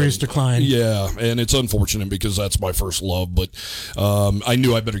 and serious decline. Yeah, and it's unfortunate because that's my first love, but I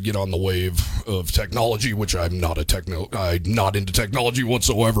knew I better get on the wave of technology, which I'm not not into technology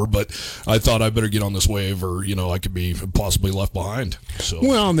whatsoever, but I thought I better get on this wave, or, you know, I could be possibly left behind. So,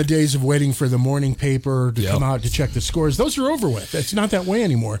 well, in the days of waiting for the morning paper to come out to check the scores, those are over with. It's not that way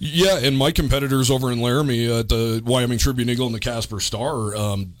anymore. Yeah, and my competitors over in Laramie at the Wyoming Tribune Eagle and the Casper Star,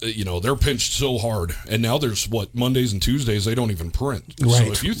 you know, they're pinched so hard, and now there's Mondays and Tuesdays they don't even print. Right.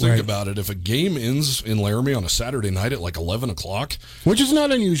 So if you think about it, if a game ends in Laramie on a Saturday night at like 11 o'clock, which is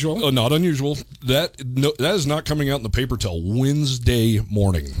not unusual, that is not coming out in the paper till Wednesday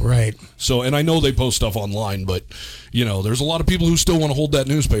morning. Right. So, and I know they post stuff online, but, you know, there's a lot of people who still want to hold that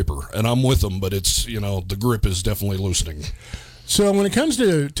newspaper, and I'm with them, but it's, you know, the grip is definitely loosening. So when it comes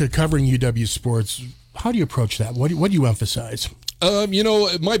to covering UW sports, how do you approach that? What do you emphasize? You know,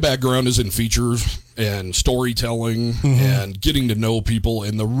 my background is in features and storytelling and getting to know people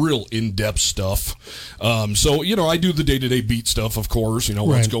and the real in-depth stuff. So, you know, I do the day-to-day beat stuff, of course, you know,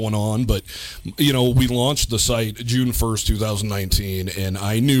 what's going on. But, you know, we launched the site June 1st, 2019, and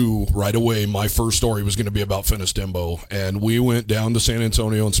I knew right away my first story was going to be about Finis Dembo. And we went down to San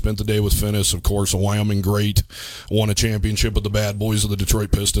Antonio and spent the day with Finis, of course, a Wyoming great, won a championship with the bad boys of the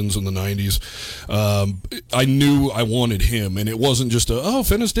Detroit Pistons in the 90s. I knew I wanted him, and it wasn't just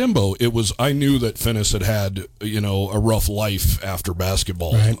Finis Dembo. It was, I knew that Finis had, you know, a rough life after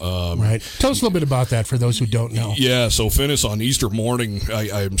basketball. Right. Tell us a little bit about that for those who don't know. Yeah, so Finis on Easter morning,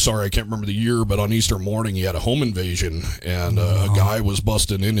 I'm sorry, I can't remember the year, but on Easter morning he had a home invasion, and a guy was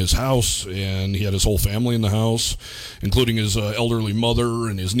busting in his house, and he had his whole family in the house, including his elderly mother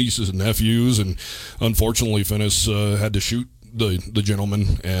and his nieces and nephews, and unfortunately Finis had to shoot the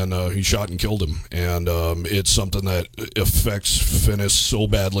gentleman, and he shot and killed him, and it's something that affects Finis so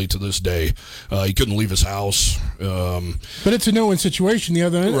badly to this day. He couldn't leave his house. But it's a no-win situation. The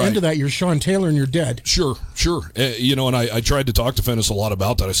other end of that, you're Sean Taylor and you're dead. Sure. You know, and I tried to talk to Finis a lot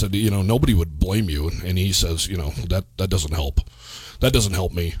about that. I said, you know, nobody would blame you, and he says, you know, that doesn't help. That doesn't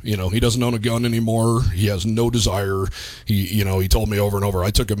help me. You know, he doesn't own a gun anymore. He has no desire. He told me over and over,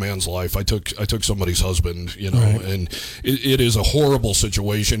 I took a man's life. I took somebody's husband, you know, and it is a horrible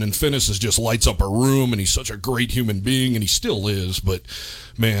situation. And Finis just lights up a room, and he's such a great human being, and he still is. But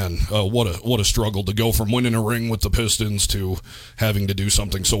man, what a struggle to go from winning a ring with the Pistons to having to do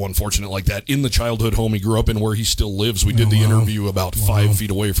something so unfortunate like that in the childhood home he grew up in, where he still lives. We did the interview about 5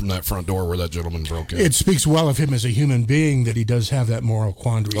 feet away from that front door where that gentleman broke in. It speaks well of him as a human being that he does have that moral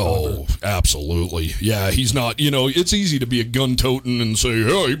quandary. Oh, absolutely. Yeah, he's not, you know, it's easy to be a gun-toting and say,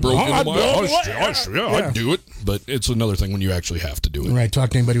 oh, he broke into my house. Yeah, I'd do it. But it's another thing when you you actually have to do it. Right.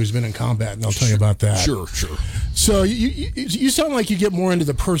 Talk to anybody who's been in combat, and they'll tell you about that. Sure. So you sound like you get more into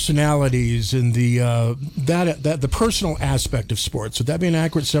the personalities and the the personal aspect of sports. Would that be an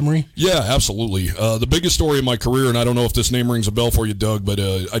accurate summary? Yeah, absolutely. The biggest story in my career, and I don't know if this name rings a bell for you, Doug, but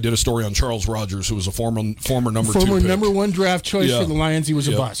I did a story on Charles Rogers, who was a former number 2 pick. Number 1 draft choice for the Lions. He was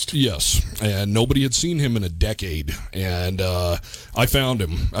a bust. Yes, and nobody had seen him in a decade. And I found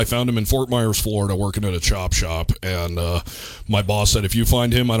him. I found him in Fort Myers, Florida, working at a chop shop. And my boss said, if you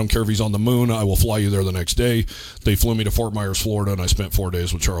find him, I don't care if he's on the moon, I will fly you there the next day. They flew me to Fort Myers, Florida, and I spent 4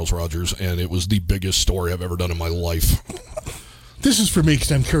 days with Charles Rogers, and it was the biggest story I've ever done in my life. This is for me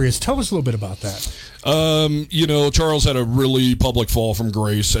because I'm curious. Tell us a little bit about that. Charles had a really public fall from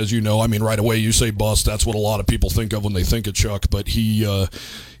grace, as you know. I mean, right away you say bust. That's what a lot of people think of when they think of Chuck. But he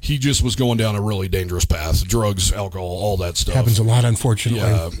just was going down a really dangerous path. Drugs, alcohol, all that stuff. Happens a lot, unfortunately.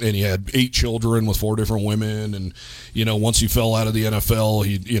 Yeah, and he had 8 children with 4 different women. And, once he fell out of the NFL,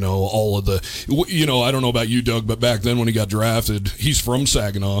 I don't know about you, Doug, but back then when he got drafted, he's from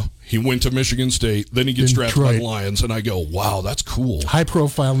Saginaw. He went to Michigan State. Then he gets drafted by the Lions. And I go, wow, that's cool. High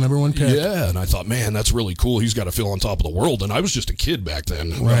profile, number 1 pick. Yeah, and I thought, man, that's really cool. He's got to feel on top of the world. And I was just a kid back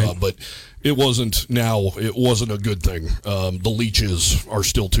then. Right. But it wasn't a good thing. The leeches are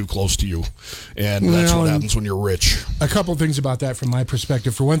still too close to you. And that's what happens when you're rich. A couple things about that from my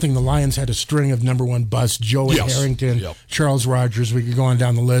perspective. For one thing, the Lions had a string of number 1 busts. Joey Harrington, Charles Rogers. We could go on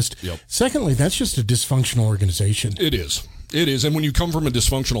down the list. Yep. Secondly, that's just a dysfunctional organization. It is. It is, and when you come from a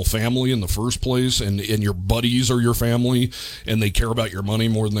dysfunctional family in the first place, and your buddies are your family, and they care about your money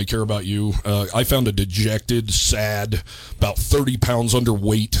more than they care about you, I found a dejected, sad, about 30 pounds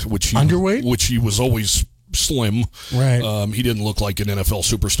underweight, which he was always slim. Right. He didn't look like an NFL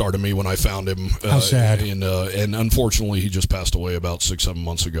superstar to me when I found him. How sad. And unfortunately, he just passed away about 6-7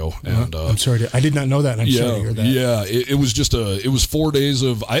 months ago. And I'm sorry. I did not know that. And I'm sorry to hear that. Yeah. It was just it was 4 days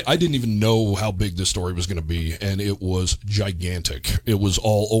of. I didn't even know how big this story was going to be, and it was gigantic. It was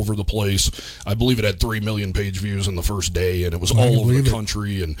all over the place. I believe it had 3 million page views in the first day, and it was all over the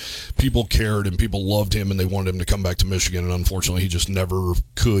country. And people cared, and people loved him, and they wanted him to come back to Michigan. And unfortunately, he just never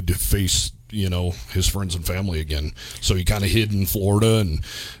could face his friends and family again. So he kind of hid in Florida,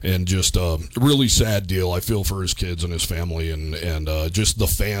 and just a really sad deal. I feel for his kids and his family, and just the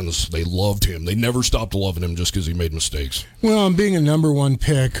fans. They loved him. They never stopped loving him just because he made mistakes. Well, being a number 1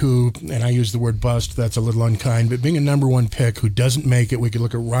 pick and I use the word bust, that's a little unkind, but being a number 1 pick who doesn't make it, we could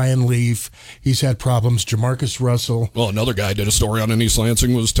look at Ryan Leaf. He's had problems. Jamarcus Russell. Well, another guy I did a story on in East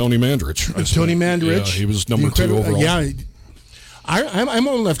Lansing was Tony Mandrich. Tony Mandrich. Yeah, he was number 2 overall. Yeah. I'm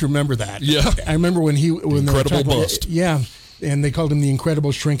old enough to remember that. Yeah, I remember when incredible bust. And they called him the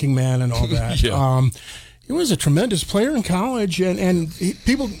Incredible Shrinking Man and all that. Yeah. He was a tremendous player in college, and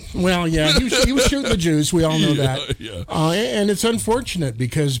people. Well, yeah, he was shooting the juice. We all know that. Yeah. And it's unfortunate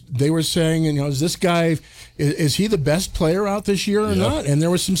because they were saying, is this guy? Is he the best player out this year or not? And there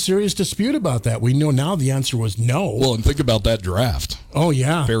was some serious dispute about that. We know now the answer was no. Well, and think about that draft. Oh,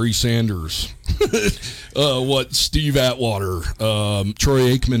 yeah. Barry Sanders. Steve Atwater. Troy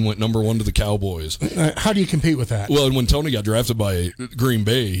Aikman went number 1 to the Cowboys. How do you compete with that? Well, and when Tony got drafted by Green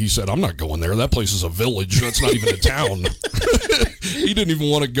Bay, he said, I'm not going there. That place is a village. That's not even a town. He didn't even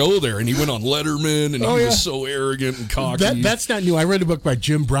want to go there. And he went on Letterman, and he was so arrogant and cocky. That's not new. I read a book by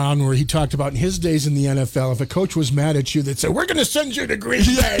Jim Brown where he talked about in his days in the NFL, if a coach was mad at you, they'd say, we're going to send you to Green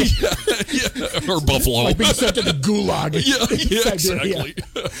Bay. Or Buffalo. Like being sent to the gulag. Exactly.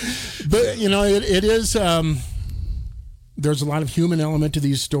 But, it is, there's a lot of human element to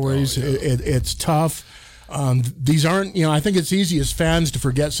these stories. It's tough. These aren't, I think it's easy as fans to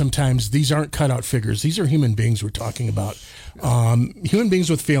forget sometimes these aren't cutout figures. These are human beings we're talking about. Human beings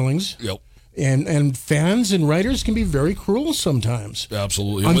with feelings. Yep. And fans and writers can be very cruel sometimes.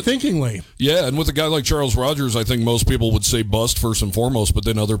 Absolutely. Unthinkingly. And with a guy like Charles Rogers, I think most people would say bust first and foremost, but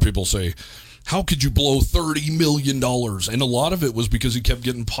then other people say, how could you blow $30 million? And a lot of it was because he kept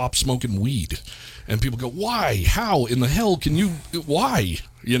getting pop smoking weed. And people go, why? How in the hell can you? Why?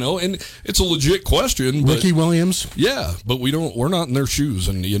 And it's a legit question. But, Ricky Williams. Yeah, but we're not in their shoes,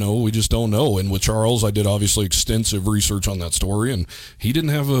 and we just don't know. And with Charles, I did obviously extensive research on that story, and he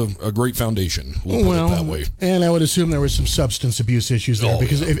didn't have a great foundation. We'll put it that way. And I would assume there was some substance abuse issues there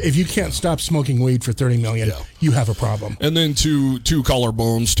because if you can't stop smoking weed for $30 million, you have a problem. And then two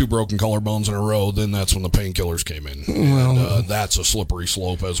broken collarbones in a row. Then that's when the painkillers came in. And, that's a slippery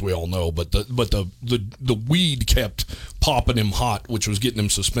slope, as we all know. But the weed kept popping him hot, which was getting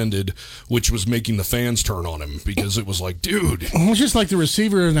him suspended, which was making the fans turn on him because it was like, dude. Well, just like the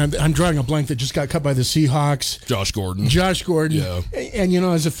receiver, and I'm drawing a blank, that just got cut by the Seahawks. Josh Gordon. Yeah. And,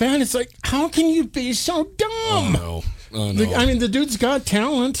 as a fan, it's like, how can you be so dumb? Oh, no. I mean, the dude's got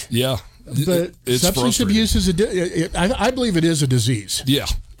talent. Yeah. But It's substance frustrating. abuse is I believe it is a disease. Yeah.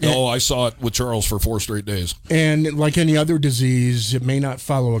 Oh, I saw it with Charles for 4 straight days. And like any other disease, it may not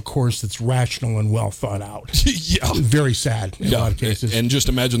follow a course that's rational and well thought out. Yeah. Very sad in a lot of cases. And just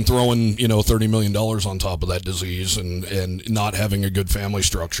imagine throwing, $30 million on top of that disease and not having a good family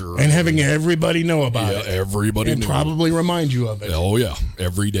structure. And having everybody know about it. Everybody and knew. probably remind you of it. Oh, yeah.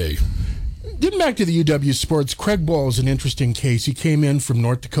 Every day. Getting back to the UW sports, Craig Ball is an interesting case. He came in from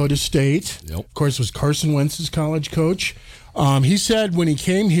North Dakota State. Yep. Of course, was Carson Wentz's college coach. He said when he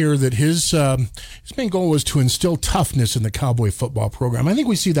came here that his main goal was to instill toughness in the Cowboy football program. I think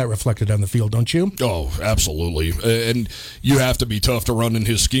we see that reflected on the field, don't you? Oh, absolutely. And you have to be tough to run in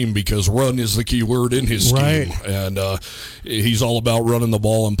his scheme because run is the key word in his scheme. Right. And he's all about running the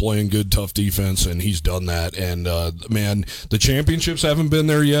ball and playing good, tough defense, and he's done that. And, man, the championships haven't been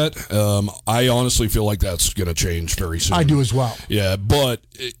there yet. I honestly feel like that's going to change very soon. I do as well. Yeah, but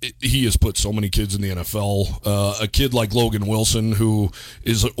he has put so many kids in the NFL. A kid like Logan Wilson, who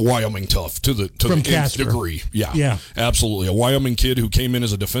is Wyoming tough to the nth Casper. degree. Yeah, absolutely. A Wyoming kid who came in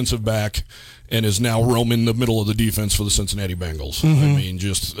as a defensive back and is now roaming the middle of the defense for the Cincinnati Bengals. Mm-hmm. I mean,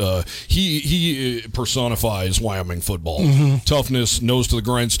 just he personifies Wyoming football. Mm-hmm. Toughness, nose to the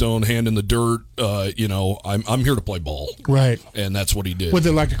grindstone, hand in the dirt. I'm here to play ball. Right. And that's what he did. What they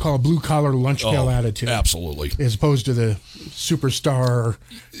like to call a blue-collar lunch-pail attitude. Absolutely. As opposed to the superstar.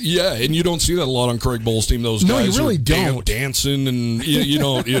 Yeah, and you don't see that a lot on Craig Bowles' team. Those No, guys you really are don't. dancing, and you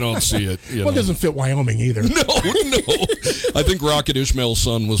don't see it. Well, it doesn't fit Wyoming either. No. I think Rocket Ishmael's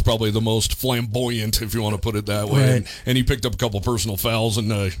son was probably the most flamboyant, if you want to put it that way. Right. And he picked up a couple personal fouls,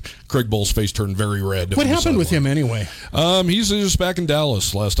 and Craig Bowles' face turned very red. What happened with him anyway? He's just back in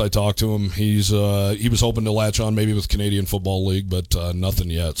Dallas. Last I talked to him, he was hoping to latch on maybe with Canadian Football League, but nothing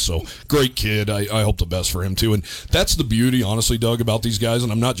yet. So great kid. I hope the best for him too. And that's the beauty, honestly, Doug, about these guys.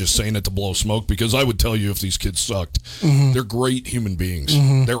 And I'm not just saying it to blow smoke because I would tell you if these kids sucked. Mm-hmm. They're great human beings.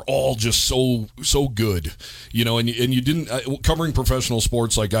 Mm-hmm. They're all just so good, and you didn't covering professional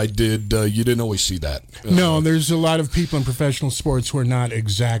sports like I did. You didn't always see that. No, there's a lot of people in professional sports who are not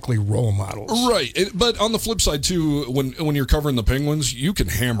exactly role models. Right, but on the flip side too, when you're covering the Penguins, you can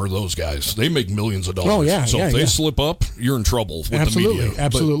hammer those guys. They make millions of dollars. Oh yeah, so if they slip up, you're in trouble with the media.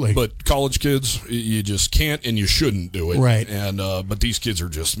 Absolutely. But college kids, you just can't and you shouldn't do it. Right. And but these kids are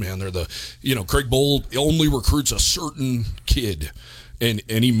just, man, they're Craig Bowl only recruits a certain kid. And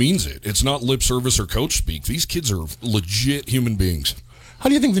he means it. It's not lip service or coach speak. These kids are legit human beings. How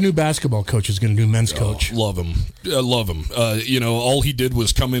do you think the new basketball coach is going to do, men's coach? Love him. Love him. All he did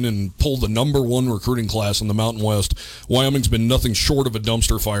was come in and pull the #1 recruiting class in the Mountain West. Wyoming's been nothing short of a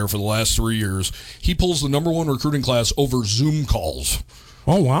dumpster fire for the last 3 years. He pulls the #1 recruiting class over Zoom calls.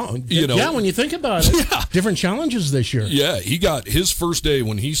 Oh, wow. Yeah, when you think about it. Yeah. Different challenges this year. Yeah, he got his first day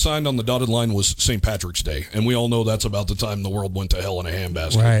when he signed on the dotted line was St. Patrick's Day. And we all know that's about the time the world went to hell in a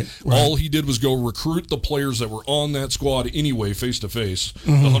handbasket. Right. All he did was go recruit the players that were on that squad anyway, face-to-face.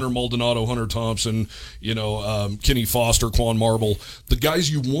 Mm-hmm. The Hunter Maldonado, Hunter Thompson, Kenny Foster, Quan Marble. The guys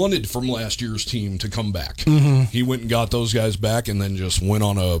you wanted from last year's team to come back. Mm-hmm. He went and got those guys back and then just went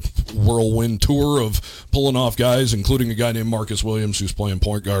on a whirlwind tour of pulling off guys, including a guy named Marcus Williams who's playing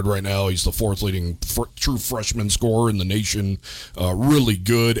point guard right now. He's the 4th leading true freshman scorer in the nation. Really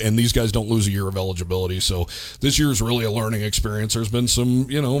good, and these guys don't lose a year of eligibility. So this year is really a learning experience. There's been some,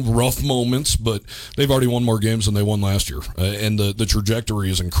 rough moments, but they've already won more games than they won last year. And the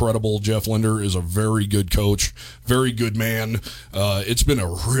trajectory is incredible. Jeff Linder is a very good coach, very good man. It's been a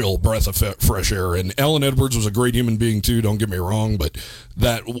real breath of fresh air. And Alan Edwards was a great human being too, don't get me wrong, but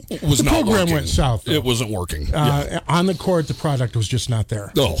that was not working. The program went south, though. It wasn't working. On the court, the product was just not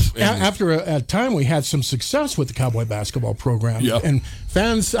there. Oh, after a time, we had some success with the Cowboy basketball program. Yeah. And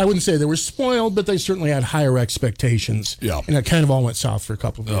fans, I wouldn't say they were spoiled, but they certainly had higher expectations. Yeah. And it kind of all went south for a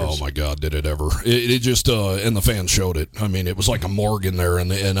couple of years. Oh, my God, did it ever. It just, and the fans showed it. I mean, it was like a morgue in there,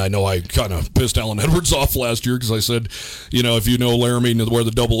 and I know I kind of pissed Alan Edwards off last year because I said, if you know Laramie, where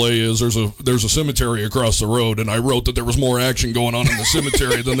the AA is, there's a cemetery across the road, and I wrote that there was more action going on in the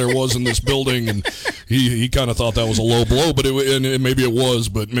cemetery than there was in this building, and he kind of thought that was a low blow, but maybe it was,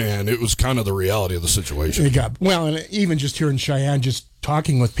 but man, it was kind of the reality of the situation. And even just here in Cheyenne, just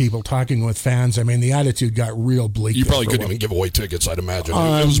talking with people, talking with fans. I mean, the attitude got real bleak. You probably couldn't even give away tickets, I'd imagine.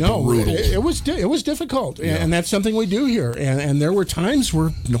 It was no, brutal. It was difficult, and that's something we do here. And there were times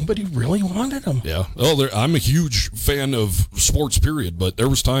where nobody really wanted them. Yeah. Well, I'm a huge fan of sports, period. But there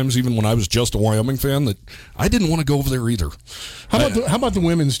was times, even when I was just a Wyoming fan, that I didn't want to go over there either. How about the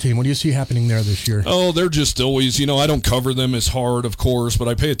women's team? What do you see happening there this year? Oh, they're just always, I don't cover them as hard, of course, but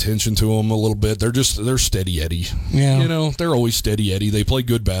I pay attention to them a little bit. They're steady Eddie. Yeah. They're always steady Eddie. They play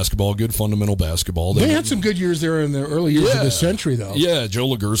good basketball, good fundamental basketball. They had some good years there in the early years of the century, though. Yeah, Joe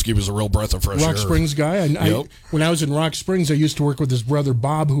Legursky was a real breath of fresh air. Rock Springs guy. When I was in Rock Springs, I used to work with his brother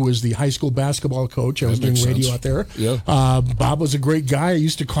Bob, who was the high school basketball coach. I was doing radio out there. Yeah. Bob was a great guy. I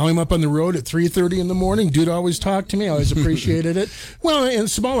used to call him up on the road at 3:30 in the morning. Dude always talked to me. I always appreciated it. Well, in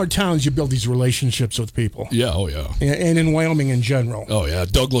smaller towns, you build these relationships with people. Yeah, oh yeah. And in Wyoming in general. Oh yeah,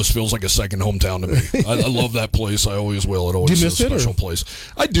 Douglas feels like a second hometown to me. I love that place. I always will. It always is a special place.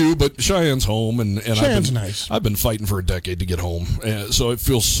 I do, but Cheyenne's home, and Cheyenne's nice. I've been fighting for a decade to get home, so it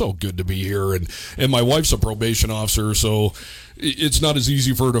feels so good to be here. And my wife's a probation officer, so it's not as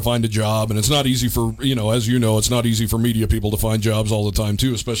easy for her to find a job, and it's not easy for, as you know, it's not easy for media people to find jobs all the time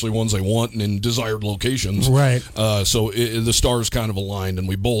too, especially ones they want and in desired locations. Right. So the stars kind of aligned, and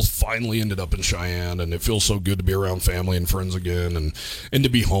we both finally ended up in Cheyenne, and it feels so good to be around family and friends again, and to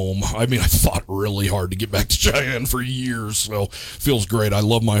be home. I mean, I fought really hard to get back to Cheyenne for years, so it feels great. I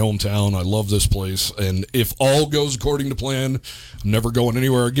love my hometown. I love this place, and if all goes according to plan, I'm never going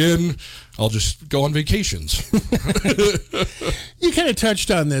anywhere again. I'll just go on vacations. You kind of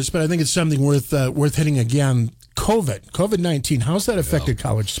touched on this, but I think it's something worth hitting again. COVID-19, how's that affected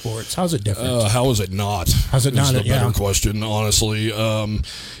college sports? How's it different? How is it not? How's it not? That's the better question, honestly.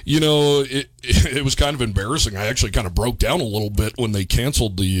 It was kind of embarrassing. I actually kind of broke down a little bit when they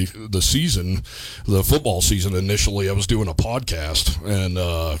canceled the season, the football season initially. I was doing a podcast, and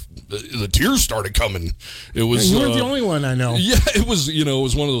the tears started coming. It was you weren't the only one I know. Yeah, it was. It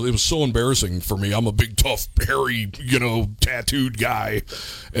was one of those. It was so embarrassing for me. I'm a big, tough, hairy, tattooed guy,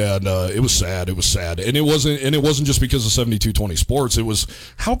 and it was sad. It was sad, and it wasn't just because of 72-20 sports. It was,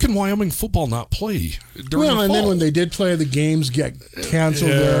 how can Wyoming football not play during the fall? Then when they did play, the games get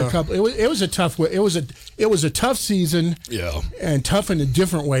canceled there a couple. It was a tough way. It was a tough season. Yeah, and tough in a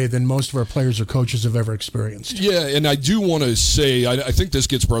different way than most of our players or coaches have ever experienced. Yeah, and I do want to say, I think this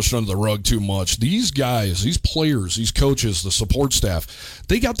gets brushed under the rug too much. These guys, these players, these coaches, the support staff,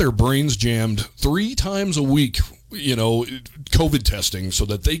 they got their brains jammed 3 times a week, COVID testing so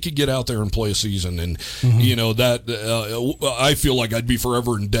that they could get out there and play a season. And, I feel like I'd be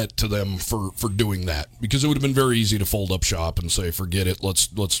forever in debt to them for doing that, because it would have been very easy to fold up shop and say, forget it, let's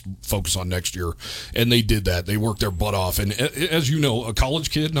focus on next year. And they did that. They worked their butt off. And as you know, a college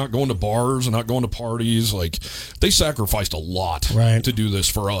kid not going to bars and not going to parties, like, they sacrificed a lot to do this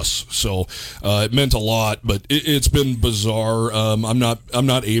for us. So it meant a lot, but it's been bizarre. I'm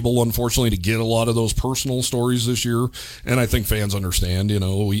not able, unfortunately, to get a lot of those personal stories this year, and I think fans understand.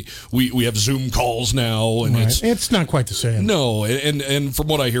 We have Zoom calls now, and it's not quite the same. No, and from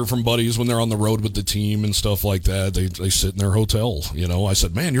what I hear from buddies when they're on the road with the team and stuff like that, they sit in their hotel. I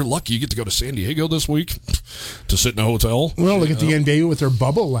said, man, you're lucky you get to go to San Diego this week to sit in a hotel. Well, look at the NBA with their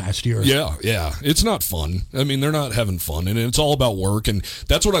bubble last year. Yeah, it's not fun. I mean, they're not having fun, and it's all about work, and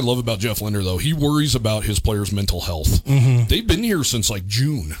that's what I love about Jeff Linder, though. He worries about his players' mental health. Mm-hmm. They've been here since like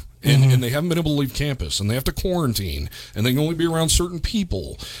June. And they haven't been able to leave campus, and they have to quarantine, and they can only be around certain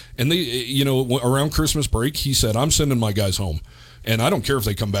people. And they, around Christmas break, he said, I'm sending my guys home. And I don't care if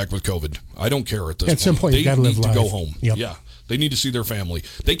they come back with COVID. I don't care at this point. At some point, you got to live life. They need to go home. Yep. Yeah. They need to see their family.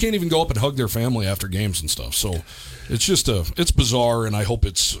 They can't even go up and hug their family after games and stuff. So it's just it's bizarre, and I hope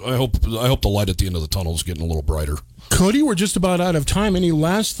the light at the end of the tunnel is getting a little brighter. Cody, we're just about out of time. Any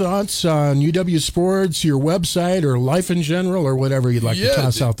last thoughts on UW Sports, your website, or life in general, or whatever you'd like to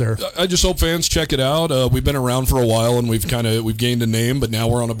toss out there? I just hope fans check it out. We've been around for a while, and we've gained a name, but now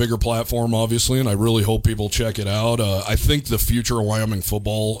we're on a bigger platform, obviously, and I really hope people check it out. I think the future of Wyoming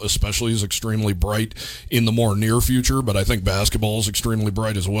football, especially, is extremely bright in the more near future, but I think basketball is extremely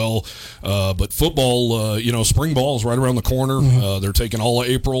bright as well. But football, spring ball is right around the corner. Mm-hmm. They're taking all of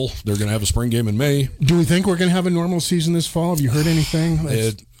April. They're going to have a spring game in May. Do we think we're going to have a normal season this fall? Have you heard anything?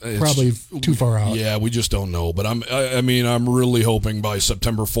 It's probably too far out. Yeah, we just don't know. But I'm really hoping by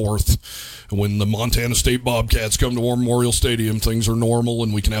September 4th when the Montana State Bobcats come to War Memorial Stadium, things are normal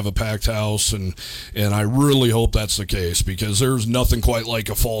and we can have a packed house. And I really hope that's the case, because there's nothing quite like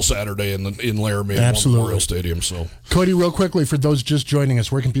a fall Saturday in Laramie at War Memorial Stadium. So, Cody, real quickly, for those just joining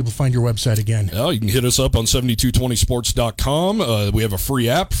us, where can people find your website again? You can hit us up on 7220sports.com. We have a free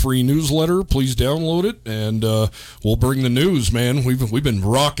app, free newsletter. Please download it, and we'll bring the news, man. We've been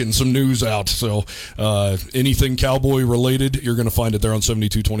rocking some news out. So anything Cowboy related, you're going to find it there on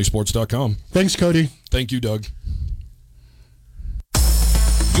 7220sports.com. Thanks, Cody. Thank you, Doug.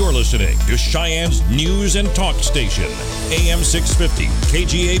 You're listening to Cheyenne's News and Talk Station, AM 650,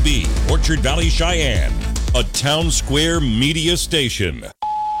 KGAB, Orchard Valley, Cheyenne, a town square media station.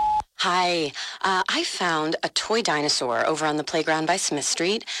 Hi, I found a toy dinosaur over on the playground by Smith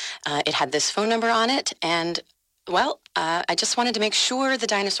Street. It had this phone number on it, and, well, I just wanted to make sure the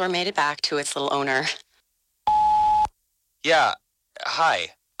dinosaur made it back to its little owner. Yeah, hi.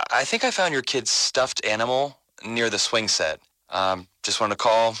 I think I found your kid's stuffed animal near the swing set. Just wanted to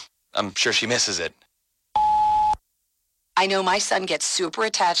call. I'm sure she misses it. I know my son gets super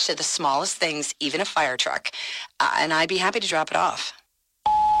attached to the smallest things, even a fire truck, and I'd be happy to drop it off.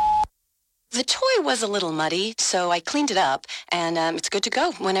 The toy was a little muddy, so I cleaned it up, and it's good to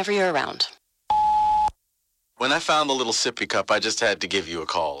go whenever you're around. When I found the little sippy cup, I just had to give you a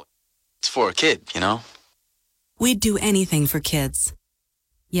call. It's for a kid, you know? We'd do anything for kids.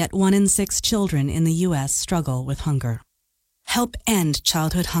 Yet 1 in 6 children in the U.S. struggle with hunger. Help end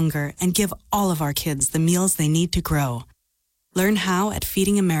childhood hunger and give all of our kids the meals they need to grow. Learn how at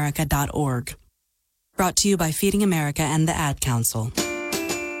feedingamerica.org. Brought to you by Feeding America and the Ad Council.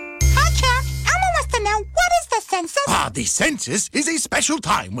 Hi, Chuck. Elmo wants to know, what is the census? The census is a special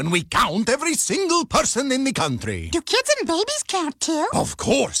time when we count every single person in the country. Do kids and babies count too? Of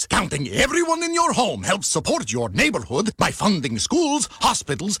course. Counting everyone in your home helps support your neighborhood by funding schools,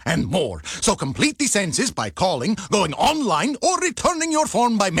 hospitals, and more. So complete the census by calling, going online, or returning your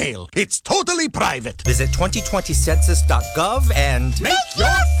form by mail. It's totally private. Visit 2020census.gov and make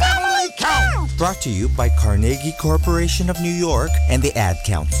your family count! Brought to you by Carnegie Corporation of New York and the Ad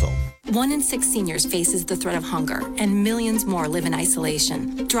Council. 1 in 6 seniors faces the threat of hunger, and millions more live in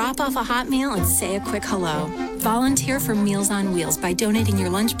isolation. Drop off a hot meal and say a quick hello. Volunteer for Meals on Wheels by donating your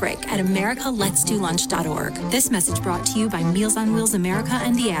lunch break at americaletsdolunch.org. This message brought to you by Meals on Wheels America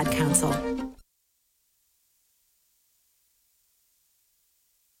and the Ad Council.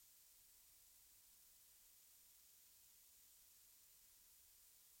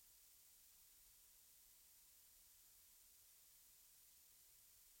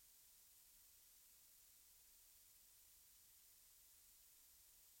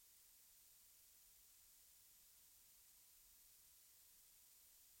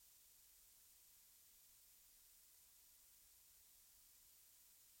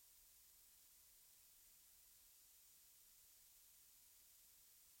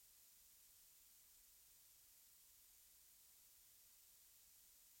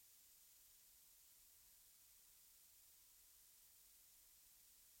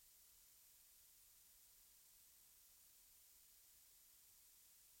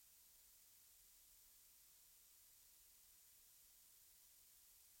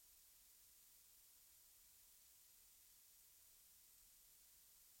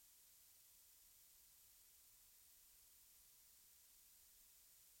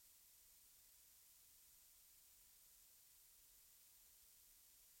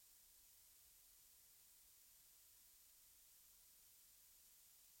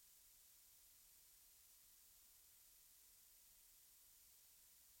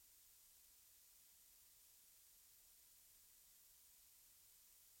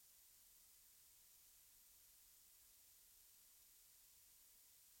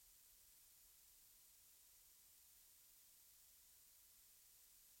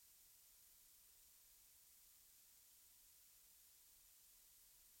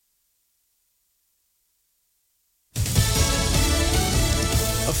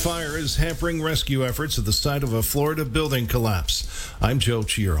 A fire is hampering rescue efforts at the site of a Florida building collapse. I'm Joe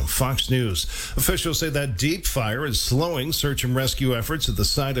Chiro, Fox News. Officials say that deep fire is slowing search and rescue efforts at the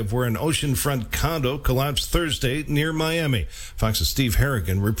site of where an oceanfront condo collapsed Thursday near Miami. Fox's Steve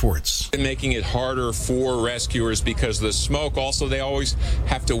Harrigan reports. Making it harder for rescuers because the smoke, also they always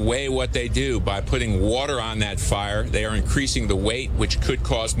have to weigh what they do. By putting water on that fire, they are increasing the weight, which could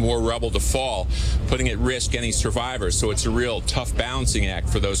cause more rubble to fall, putting at risk any survivors. So it's a real tough balancing act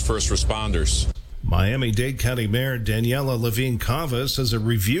for those first responders. Miami-Dade County Mayor Daniela Levine Cava says a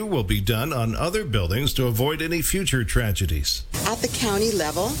review will be done on other buildings to avoid any future tragedies. At the county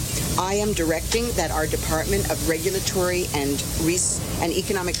level, I am directing that our Department of Regulatory and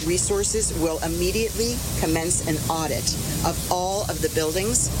Economic Resources will immediately commence an audit of all of the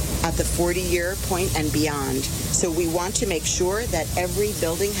buildings at the 40-year point and beyond. So we want to make sure that every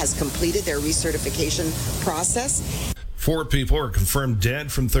building has completed their recertification process. 4 people are confirmed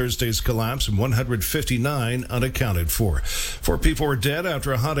dead from Thursday's collapse and 159 unaccounted for. 4 people were dead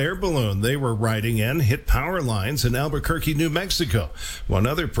after a hot air balloon they were riding in hit power lines in Albuquerque, New Mexico. 1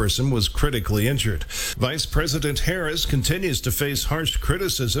 other person was critically injured. Vice President Harris continues to face harsh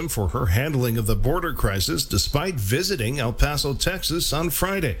criticism for her handling of the border crisis despite visiting El Paso, Texas on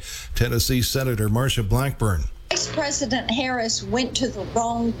Friday. Tennessee Senator Marsha Blackburn. Vice President Harris went to the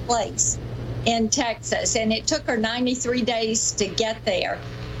wrong place in Texas, and it took her 93 days to get there.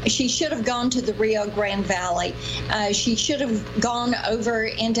 She should have gone to the Rio Grande Valley. She should have gone over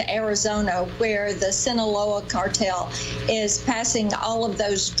into Arizona, where the Sinaloa cartel is passing all of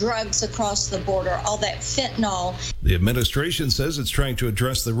those drugs across the border, all that fentanyl. The administration says it's trying to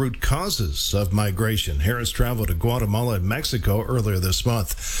address the root causes of migration. Harris traveled to Guatemala and Mexico earlier this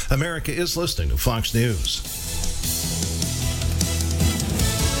month. America is listening to Fox News.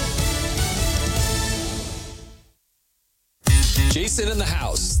 Jason in the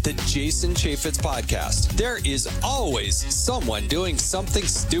House, the Jason Chaffetz podcast. There is always someone doing something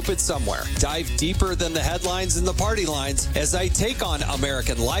stupid somewhere. Dive deeper than the headlines and the party lines as I take on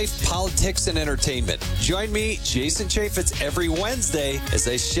American life, politics, and entertainment. Join me, Jason Chaffetz, every Wednesday as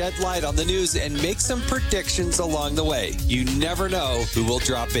I shed light on the news and make some predictions along the way. You never know who will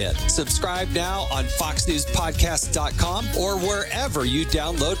drop in. Subscribe now on FoxNewsPodcast.com or wherever you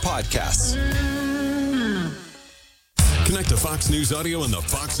download podcasts. Connect to Fox News Audio and the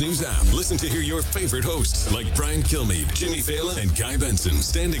Fox News app. Listen to hear your favorite hosts like Brian Kilmeade, Jimmy Fallon, and Guy Benson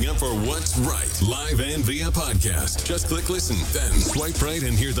standing up for what's right, live and via podcast. Just click listen, then swipe right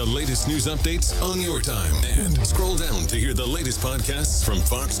and hear the latest news updates on your time. And scroll down to hear the latest podcasts from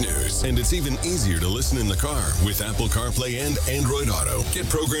Fox News. And it's even easier to listen in the car with Apple CarPlay and Android Auto. Get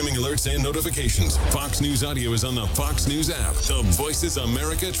programming alerts and notifications. Fox News Audio is on the Fox News app. The voices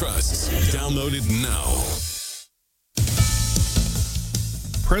America trusts. Download it now.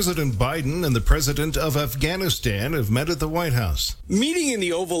 President Biden and the president of Afghanistan have met at the White House. Meeting in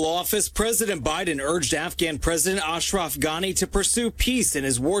the Oval Office, President Biden urged Afghan President Ashraf Ghani to pursue peace in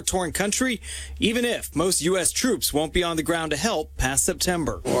his war-torn country, even if most U.S. troops won't be on the ground to help past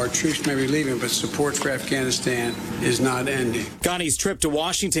September. Our troops may be leaving, but support for Afghanistan is not ending. Ghani's trip to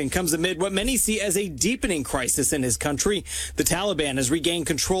Washington comes amid what many see as a deepening crisis in his country. The Taliban has regained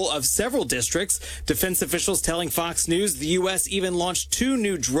control of several districts. Defense officials telling Fox News the U.S. even launched 2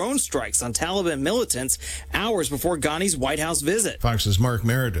 new drone strikes on Taliban militants hours before Ghani's White House visit. Fox's Mark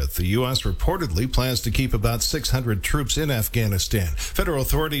Meredith. The U.S. reportedly plans to keep about 600 troops in Afghanistan. Federal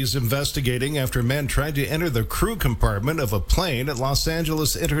authorities investigating after men tried to enter the crew compartment of a plane at Los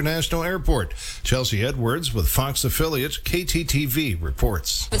Angeles International Airport. Chelsea Edwards with Fox affiliate KTTV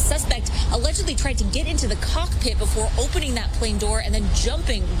reports. The suspect allegedly tried to get into the cockpit before opening that plane door and then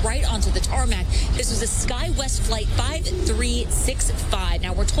jumping right onto the tarmac. This was a SkyWest flight 5365.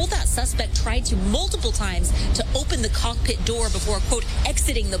 Now, we're told that suspect tried to multiple times to open the cockpit door before, quote,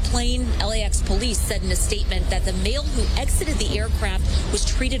 exiting the plane. LAX police said in a statement that the male who exited the aircraft was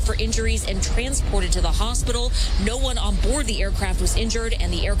treated for injuries and transported to the hospital. No one on board the aircraft was injured,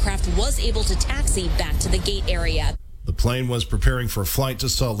 and the aircraft was able to taxi back to the gate area. The plane was preparing for a flight to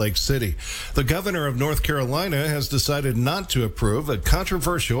Salt Lake City. The governor of North Carolina has decided not to approve a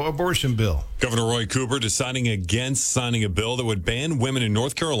controversial abortion bill. Governor Roy Cooper deciding against signing a bill that would ban women in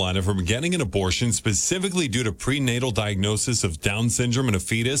North Carolina from getting an abortion specifically due to prenatal diagnosis of Down syndrome in a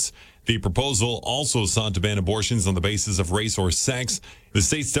fetus. The proposal also sought to ban abortions on the basis of race or sex. The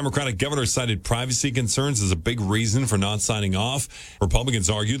state's Democratic governor cited privacy concerns as a big reason for not signing off. Republicans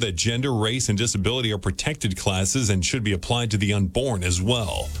argue that gender, race, and disability are protected classes and should be applied to the unborn as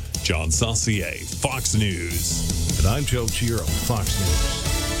well. John Saucier, Fox News. And I'm Joe Chiro, Fox News.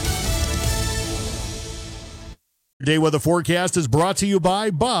 Day weather forecast is brought to you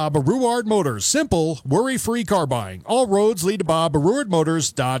by Bob Ruard Motors. Simple, worry-free car buying. All roads lead to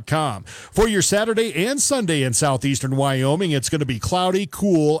BobRuardMotors.com. For your Saturday and Sunday in southeastern Wyoming, it's going to be cloudy,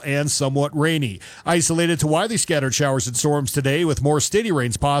 cool, and somewhat rainy. Isolated to widely scattered showers and storms today with more steady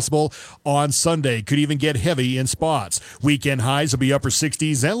rains possible on Sunday. Could even get heavy in spots. Weekend highs will be upper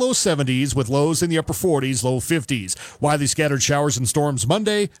 60s and low 70s with lows in the upper 40s, low 50s. Widely scattered showers and storms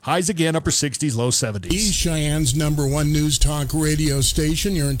Monday. Highs again upper 60s, low 70s. Cheyenne's number number one news talk radio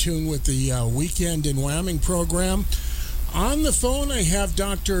station. You're in tune with the Weekend in Wyoming program. On the phone, I have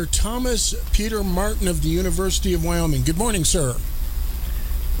Dr. Thomas Peter Martin of the University of Wyoming. Good morning, sir.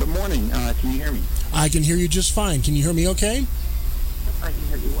 Good morning. Can you hear me? I can hear you just fine. Can you hear me okay? I can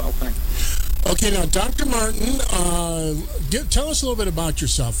hear you well, thanks. Okay, now, Dr. Martin, tell us a little bit about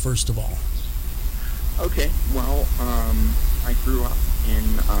yourself, first of all. Okay, well, I grew up in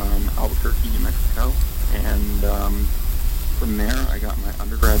Albuquerque, New Mexico, and from there I got my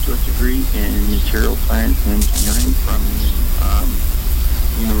undergraduate degree in material science and engineering from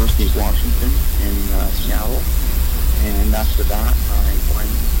the University of Washington in Seattle. And after that, I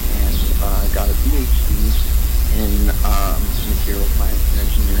went and got a PhD in material science and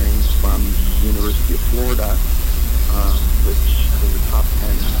engineering from the University of Florida, which is a top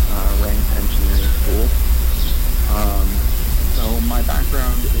 10 ranked engineering school. So my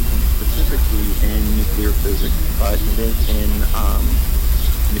background isn't specifically in nuclear physics, but it is in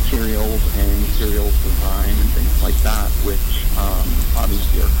materials and materials design and things like that, which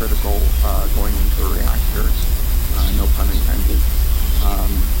obviously are critical going into a reactor. No pun intended.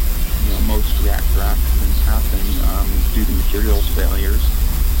 Most reactor accidents happen due to materials failures.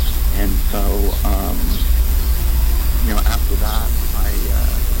 And so, after that,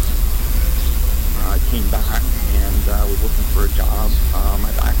 I came back and was looking for a job.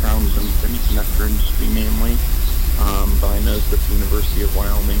 My background was in the semiconductor industry mainly, but I noticed that the University of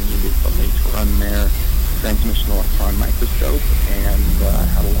Wyoming needed somebody to run their transmission electron microscope, and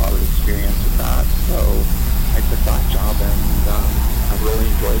had a lot of experience with that. So I took that job, and I really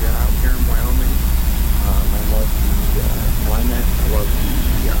enjoyed it out here in Wyoming. I love the climate. I love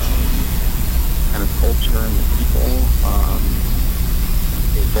the kind of culture and the people.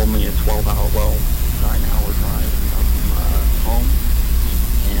 It's only a 12-hour, 9-hour drive from home.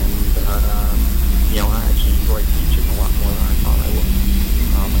 And, I actually enjoy teaching a lot more than I thought I would.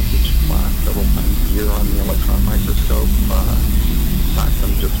 I teach class several times a year on the electron microscope. In fact,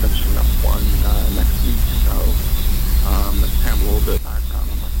 I'm just finishing up one next week. So that's kind of a little bit of background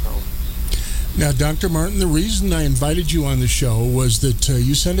on myself. Now, Dr. Martin, the reason I invited you on the show was that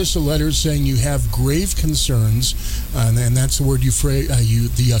you sent us a letter saying you have grave concerns, and that's the word the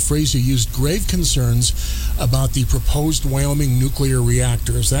phrase you used, grave concerns about the proposed Wyoming nuclear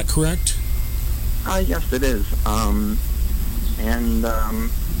reactor. Is that correct? Yes, it is. And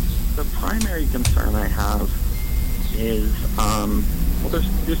the primary concern I have is,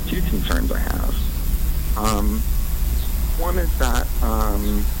 there's two concerns I have. One is that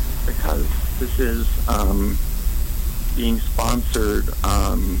because this is being sponsored,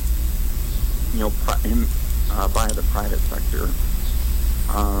 by the private sector,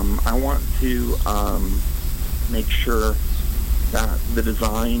 I want to make sure that the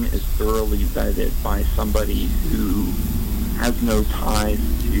design is thoroughly vetted by somebody who has no ties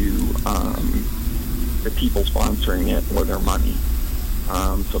to the people sponsoring it or their money.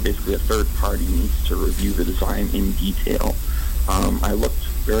 So basically a third party needs to review the design in detail. I looked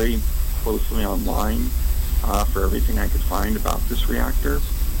very closely online for everything I could find about this reactor,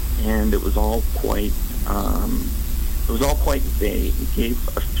 and it was all quite vague. It gave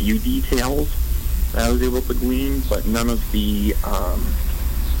a few details that I was able to glean, but none of the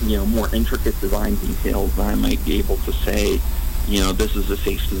more intricate design details that I might be able to say, this is a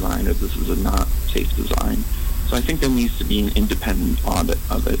safe design or this is a not safe design. So I think there needs to be an independent audit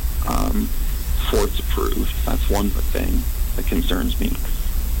of it before it's approved. That's one thing that concerns me.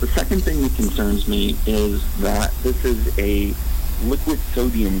 The second thing that concerns me is that this is a liquid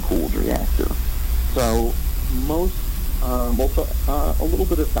sodium-cooled reactor. So a little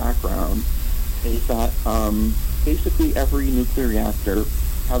bit of background is that basically every nuclear reactor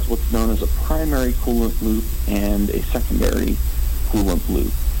has what's known as a primary coolant loop and a secondary coolant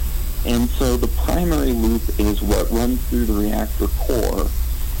loop. And so the primary loop is what runs through the reactor core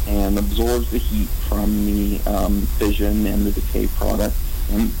and absorbs the heat from the fission and the decay products,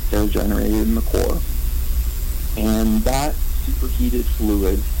 and they're generated in the core. And that superheated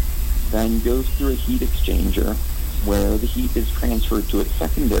fluid then goes through a heat exchanger where the heat is transferred to its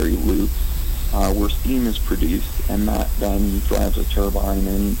secondary loop where steam is produced, and that then drives a turbine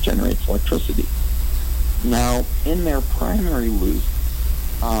and generates electricity. Now, in their primary loop,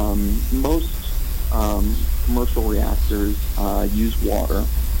 most commercial reactors use water,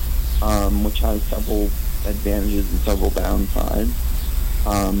 which has several advantages and several downsides.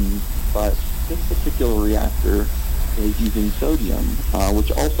 But this particular reactor is using sodium,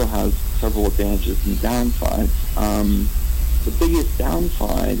 which also has several advantages and downsides. The biggest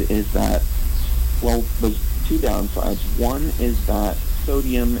downside is that, there's two downsides. One is that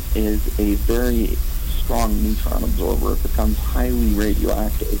sodium is a very strong neutron absorber. It becomes highly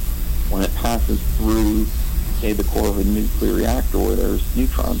radioactive when it passes through, say, the core of a nuclear reactor where there's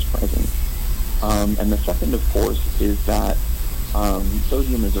neutrons present. And the second, of course, is that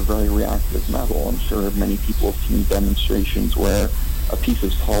sodium is a very reactive metal. I'm sure many people have seen demonstrations where a piece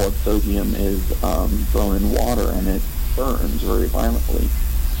of solid sodium is thrown in water and it burns very violently.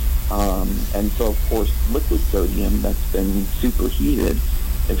 And so, of course, liquid sodium that's been superheated,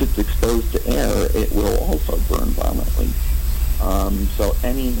 if it's exposed to air, it will also burn violently. So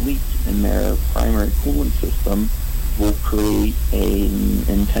any leak in their primary coolant system will create an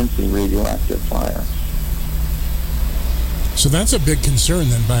intensely radioactive fire. So that's a big concern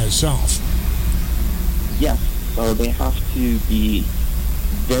then by itself. Yes. So they have to be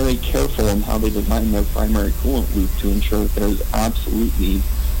very careful in how they design their primary coolant loop to ensure that there's absolutely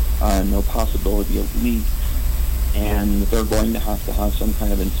no possibility of leaks. And they're going to have some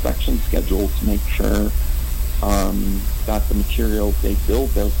kind of inspection schedule to make sure that the materials they build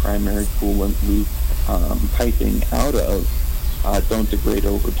their primary coolant loop piping out of don't degrade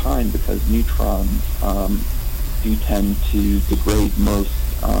over time, because neutrons do tend to degrade most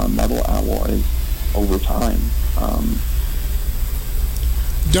metal alloys over time.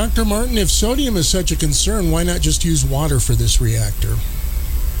 Dr. Martin, if sodium is such a concern, why not just use water for this reactor?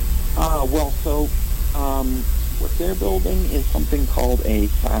 What they're building is something called a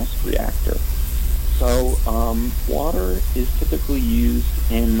fast reactor. So water is typically used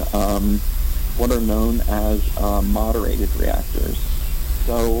in what are known as moderated reactors.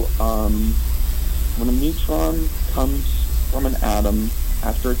 So when a neutron comes from an atom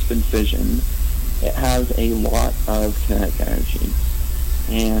after it's been fissioned, it has a lot of kinetic energy.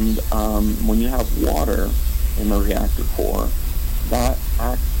 And when you have water in the reactor core, that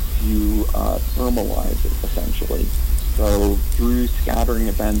acts to thermalize it, essentially. So through scattering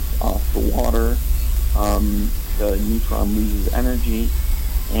events off the water, the neutron loses energy,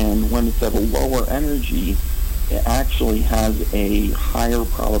 and when it's at a lower energy, it actually has a higher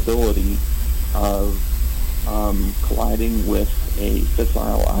probability of colliding with a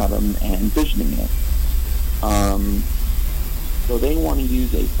fissile atom and fissioning it. So they want to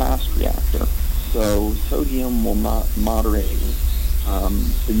use a fast reactor. So sodium will not moderate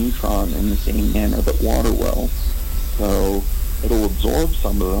the neutron in the same manner that water will. So it'll absorb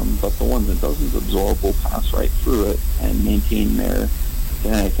some of them, but the one that doesn't absorb will pass right through it and maintain their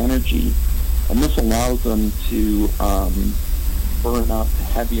kinetic energy. And this allows them to burn up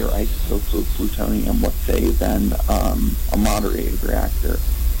heavier isotopes of plutonium, let's say, than a moderated reactor.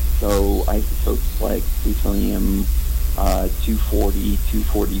 So isotopes like plutonium 240,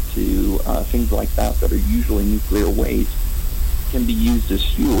 242, things like that are usually nuclear waste, can be used as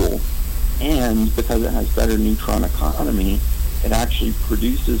fuel. And because it has better neutron economy, it actually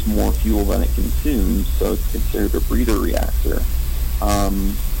produces more fuel than it consumes, so it's considered a breeder reactor.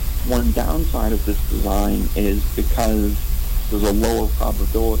 One downside of this design is because there's a lower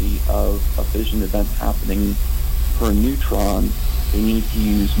probability of a fission event happening per neutron, they need to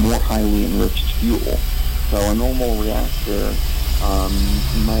use more highly enriched fuel. So a normal reactor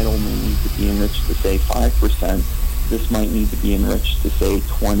might only need to be enriched to, say, 5%. This might need to be enriched to, say,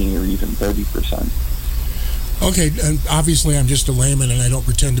 20 or even 30%. Okay, and obviously I'm just a layman and I don't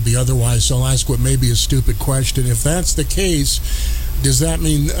pretend to be otherwise, so I'll ask what may be a stupid question. If that's the case, does that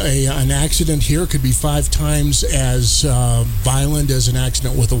mean an accident here could be 5 times as violent as an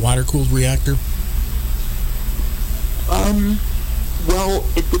accident with a water-cooled reactor? Well,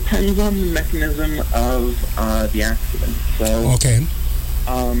 it depends on the mechanism of the accident. So, okay.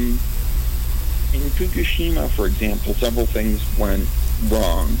 In Fukushima, for example, several things went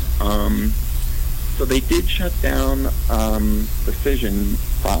wrong. So they did shut down the fission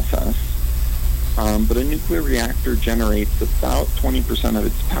process, but a nuclear reactor generates about 20% of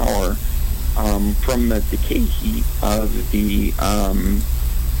its power from the decay heat of the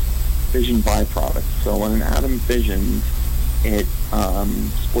fission byproduct. So when an atom fissions, it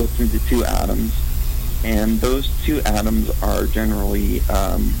splits into 2 atoms, and those 2 atoms are generally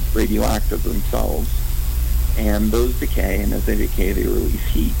radioactive themselves, and those decay, and as they decay, they release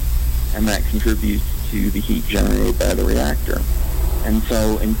heat, and that contributes to the heat generated by the reactor. And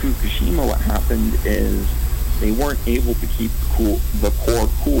so in Fukushima, what happened is they weren't able to keep the core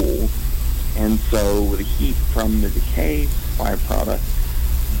cool, and so the heat from the decay byproduct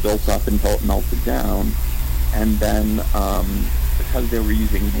built up until it melted down, and then because they were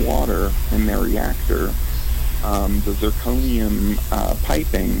using water in their reactor, the zirconium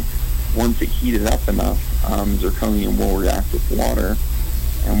piping, once it heated up enough, zirconium will react with water,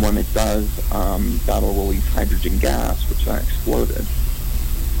 and when it does, that'll release hydrogen gas, which then exploded.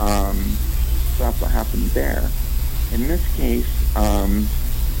 So that's what happened there. In this case,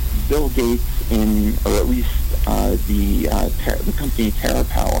 Bill Gates, or at least the company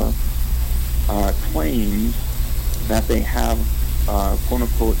TerraPower, claims that they have, quote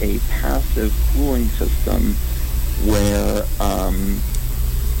unquote, a passive cooling system where,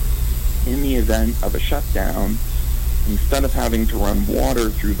 in the event of a shutdown, instead of having to run water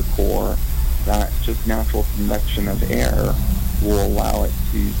through the core, that just natural convection of air will allow it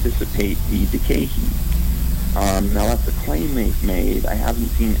to dissipate the decay heat. Now that's a claim they've made. I haven't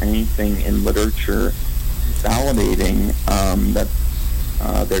seen anything in literature validating that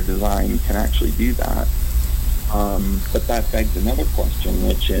their design can actually do that. But that begs another question,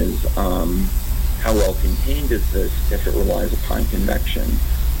 which is how well contained is this if it relies upon convection?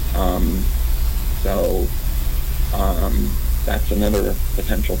 That's another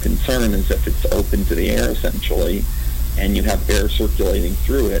potential concern, is if it's open to the air essentially, and you have air circulating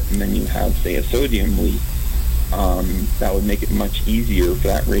through it, and then you have, say, a sodium leak, that would make it much easier for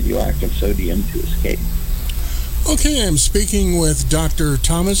that radioactive sodium to escape. Okay, I'm speaking with Dr.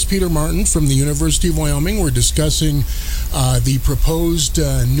 Thomas Peter Martin from the University of Wyoming. We're discussing the proposed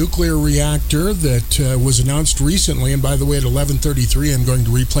nuclear reactor that was announced recently. And by the way, at 11:33, I'm going to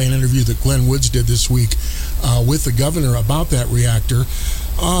replay an interview that Glenn Woods did this week with the governor about that reactor.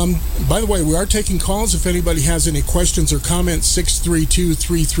 By the way, we are taking calls. If anybody has any questions or comments,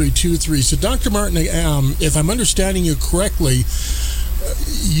 632-3323. So, Dr. Martin, if I'm understanding you correctly,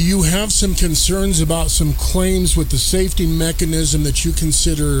 you have some concerns about some claims with the safety mechanism that you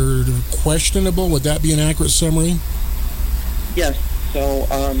consider questionable. Would that be an accurate summary? Yes. So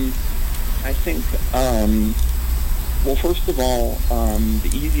I think, well, first of all, the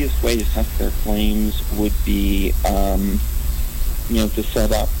easiest way to test their claims would be, to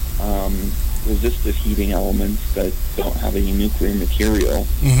set up resistive heating elements that don't have any nuclear material.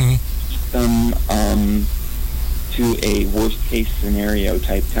 To a worst-case scenario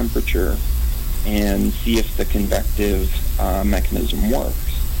type temperature and see if the convective mechanism works.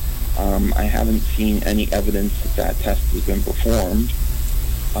 I haven't seen any evidence that test has been performed.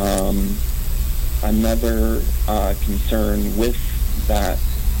 Another concern with that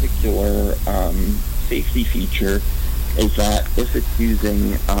particular safety feature is that if it's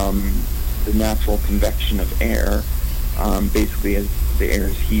using the natural convection of air, basically as the air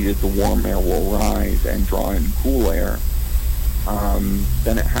is heated, the warm air will rise and draw in cool air.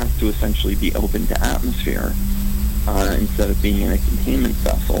 Then it has to essentially be open to atmosphere instead of being in a containment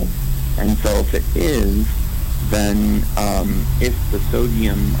vessel. And so if it is, then if the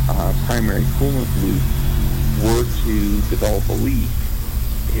sodium primary coolant loop were to develop a leak,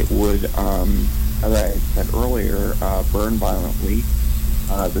 it would, as I said earlier, burn violently.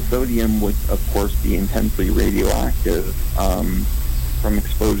 The sodium would, of course, be intensely radioactive from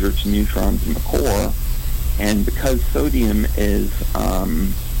exposure to neutrons in the core. And because sodium is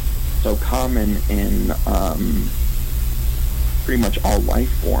so common in pretty much all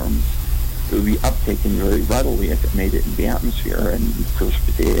life forms, it would be uptaken very readily if it made it in the atmosphere and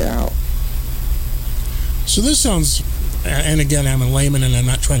precipitated out. So this sounds, and again, I'm a layman and I'm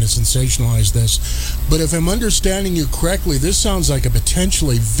not trying to sensationalize this, but if I'm understanding you correctly, this sounds like a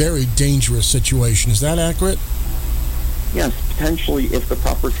potentially very dangerous situation. Is that accurate? Yes, potentially, if the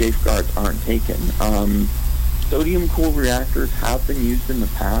proper safeguards aren't taken. Sodium-cooled reactors have been used in the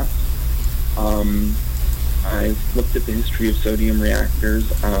past. I've looked at the history of sodium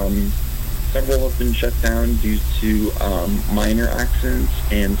reactors. Several have been shut down due to minor accidents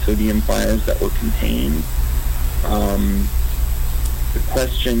and sodium fires that were contained. The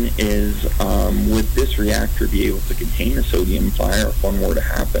question is, would this reactor be able to contain a sodium fire if one were to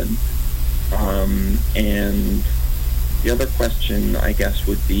happen? And the other question, I guess,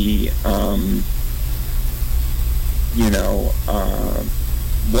 would be,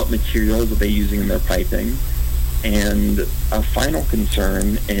 what materials are they using in their piping? And a final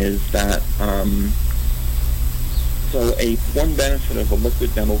concern is that, one benefit of a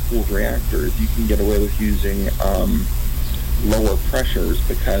liquid metal-cooled reactor is you can get away with using lower pressures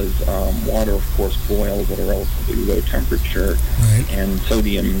because water, of course, boils at a relatively low temperature, right, and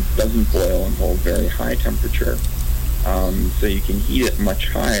sodium doesn't boil until a very high temperature. So you can heat it much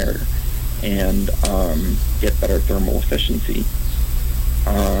higher and get better thermal efficiency.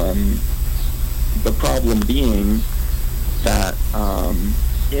 The problem being that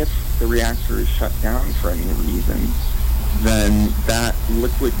if the reactor is shut down for any reason, then that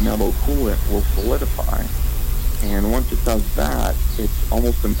liquid metal coolant will solidify. And once it does that, it's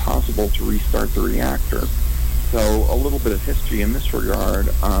almost impossible to restart the reactor. So a little bit of history in this regard.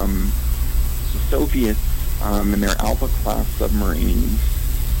 The Soviets in their Alpha-class submarines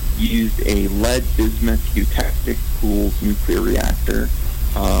used a lead bismuth eutectic cooled nuclear reactor.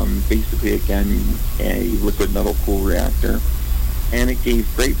 Basically, again, a liquid metal cool reactor. And it gave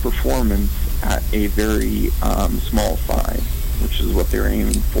great performance at a very small size, which is what they were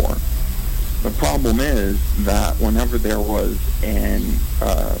aiming for. The problem is that whenever there was an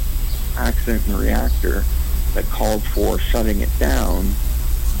accident in the reactor that called for shutting it down,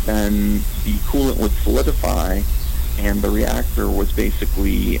 then the coolant would solidify and the reactor was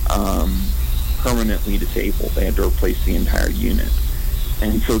basically permanently disabled. They had to replace the entire unit.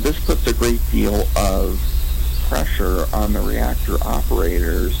 And so this puts a great deal of pressure on the reactor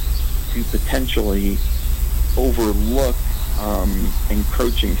operators to potentially overlook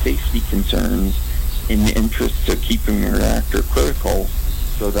encroaching safety concerns in the interest of keeping the reactor critical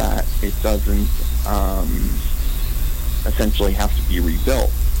so that it doesn't essentially have to be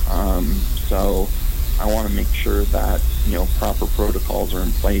rebuilt. So I want to make sure that, proper protocols are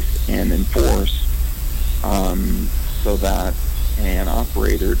in place and enforced so that an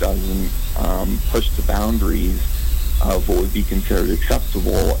operator doesn't push the boundaries of what would be considered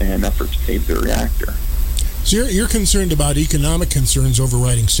acceptable in an effort to save the reactor. So you're concerned about economic concerns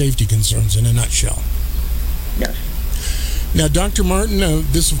overriding safety concerns in a nutshell. Yes. Now, Dr. Martin,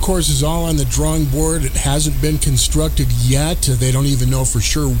 this, of course, is all on the drawing board. It hasn't been constructed yet. They don't even know for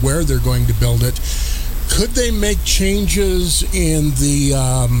sure where they're going to build it. Could they make changes in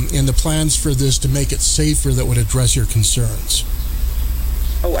the plans for this to make it safer that would address your concerns?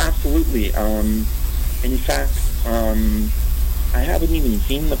 Oh, absolutely. In fact, I haven't even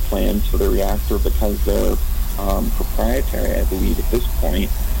seen the plans for the reactor because they're proprietary, I believe, at this point.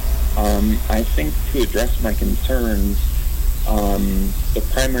 I think to address my concerns, the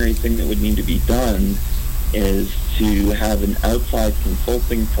primary thing that would need to be done is to have an outside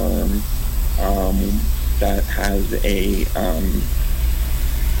consulting firm that has a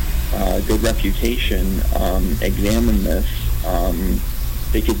good reputation examine this.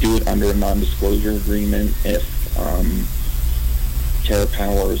 They could do it under a non-disclosure agreement if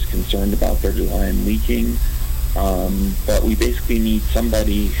TerraPower is concerned about their design leaking. But we basically need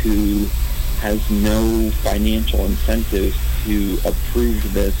somebody who has no financial incentive to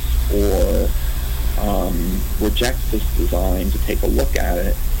approve this or reject this design, to take a look at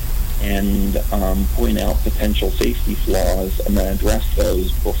it and point out potential safety flaws and then address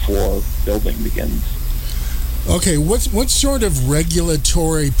those before building begins. Okay, what sort of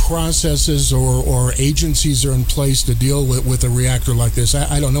regulatory processes or agencies are in place to deal with a reactor like this?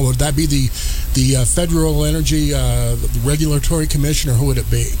 I don't know. Would that be the Federal Energy Regulatory Commission, or who would it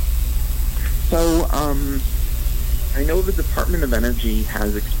be? So, I know the Department of Energy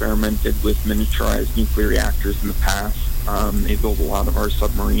has experimented with miniaturized nuclear reactors in the past. They build a lot of our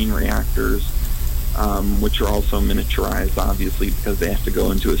submarine reactors, which are also miniaturized, obviously, because they have to go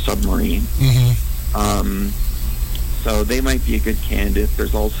into a submarine. Mm-hmm. So they might be a good candidate.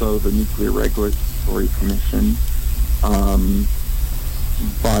 There's also the Nuclear Regulatory Commission.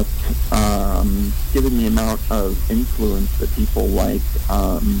 But given the amount of influence that people like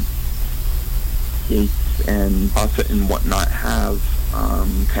Gates and Buffett and whatnot have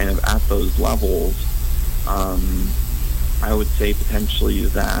kind of at those levels, I would say potentially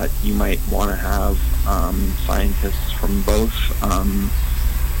that you might want to have scientists from both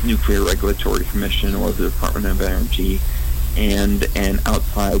Nuclear Regulatory Commission or the Department of Energy and an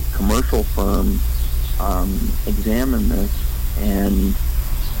outside commercial firm examine this. And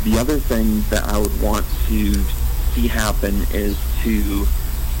the other thing that I would want to see happen is to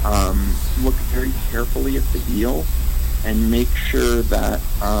look very carefully at the deal and make sure that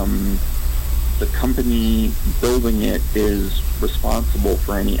the company building it is responsible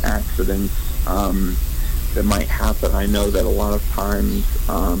for any accidents that might happen. I know that a lot of times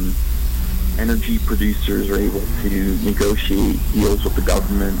energy producers are able to negotiate deals with the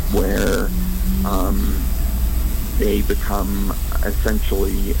government where they become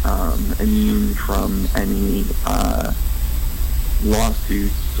essentially immune from any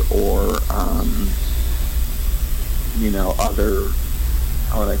lawsuits or other,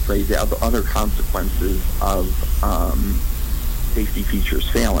 how would I phrase it, other consequences of safety features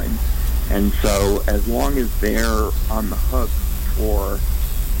failing. And so as long as they're on the hook for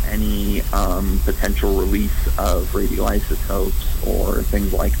any potential release of radioisotopes or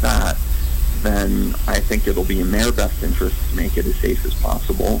things like that, then I think it'll be in their best interest to make it as safe as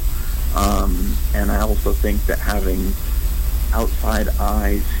possible. And I also think that having outside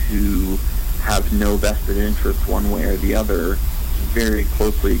eyes who have no vested interest one way or the other very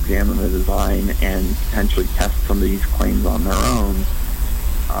closely examine the design and potentially test some of these claims on their own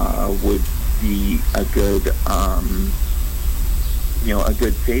would be a good a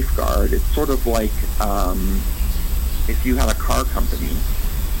good safeguard. It's sort of like if you had a car company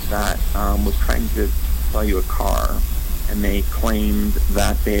that was trying to sell you a car, and they claimed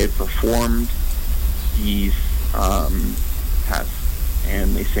that they had performed these tests,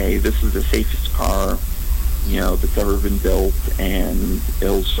 and they say this is the safest car that's ever been built, and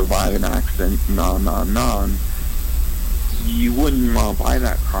it'll survive an accident, non. You wouldn't want to buy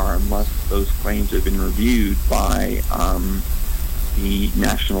that car unless those claims have been reviewed by the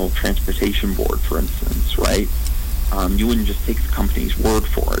National Transportation Board, for instance, right? You wouldn't just take the company's word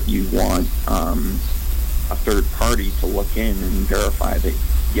for it. You want a third party to look in and verify that,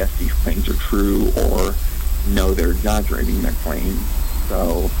 yes, these claims are true, or no, they're exaggerating their claims.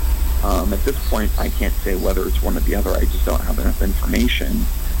 So at this point, I can't say whether it's one or the other. I just don't have enough information.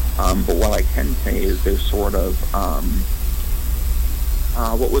 But what I can say is there's sort of,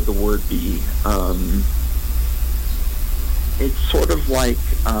 what would the word be? It's sort of like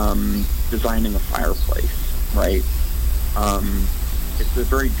designing a fireplace, right? It's a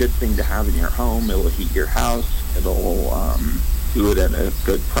very good thing to have in your home. It'll heat your house. It'll do it at a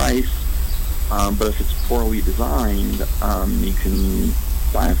good price. But if it's poorly designed, you can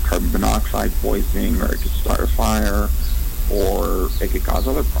die of carbon monoxide poisoning, or it could start a fire, or it could cause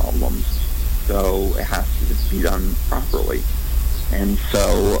other problems. So it has to be done properly. And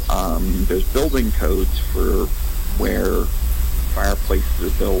so there's building codes for where fireplaces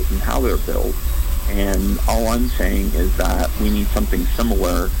are built and how they're built. And all I'm saying is that we need something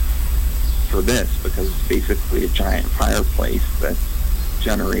similar for this, because it's basically a giant fireplace that's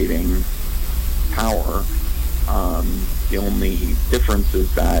generating power. The only difference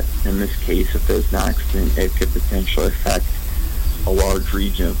is that in this case, if there's an accident, it could potentially affect a large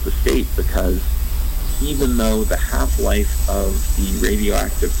region of the state, because even though the half-life of the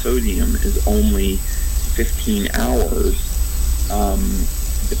radioactive sodium is only 15 hours,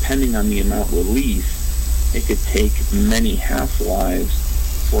 depending on the amount released, it could take many half-lives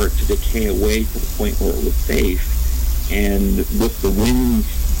for it to decay away to the point where it was safe. And with the winds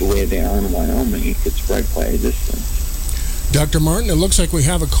the way they are in Wyoming, it could spread quite a distance. Dr. Martin, it looks like we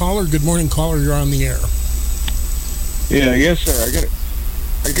have a caller. Good morning, caller. You're on the air. Yeah, yes, sir.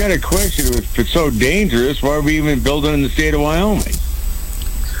 I got a question. If it's so dangerous, why are we even building in the state of Wyoming?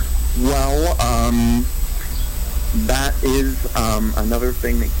 Well, that is another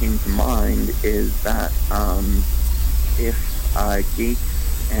thing that came to mind, is that if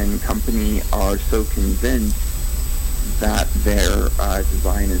Gates and company are so convinced that their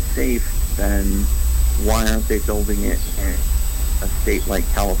design is safe, then why aren't they building it in a state like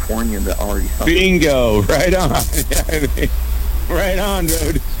California that already... Bingo! Right on. Right on,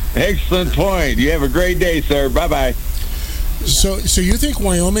 dude. Excellent point. You have a great day, sir. Bye-bye. So you think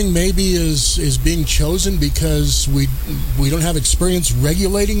Wyoming maybe is being chosen because we don't have experience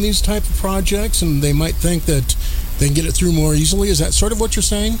regulating these type of projects, and they might think that they can get it through more easily? Is that sort of what you're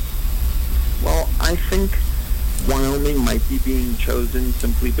saying? Well, I think Wyoming might be being chosen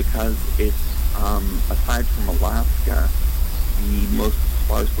simply because it's, aside from Alaska, the most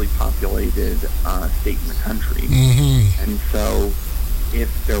sparsely populated state in the country. Mm-hmm. And so if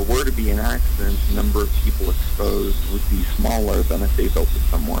there were to be an accident, the number of people exposed would be smaller than if they built it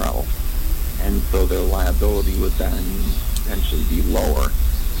somewhere else. And so their liability would then potentially be lower.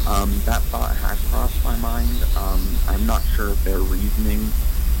 That thought had crossed my mind. I'm not sure if their reasoning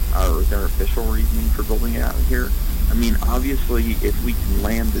or their official reasoning for building it out here. I mean, obviously, if we can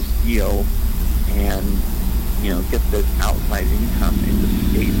land this deal and, get this outside income into the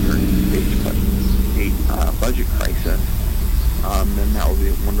state during the state budget crisis, then that would be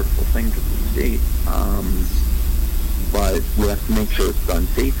a wonderful thing for the state. But we have to make sure it's done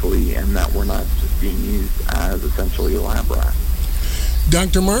safely and that we're not just being used as essentially a lab rat.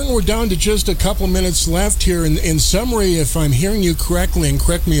 Dr. Martin, we're down to just a couple minutes left here. In summary, if I'm hearing you correctly, and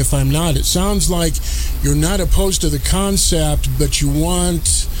correct me if I'm not, it sounds like you're not opposed to the concept, but you want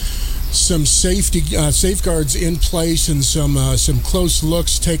some safeguards in place and some close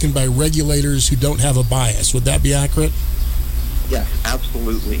looks taken by regulators who don't have a bias. Would that be accurate? Yes,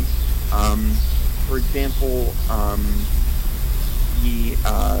 absolutely. For example,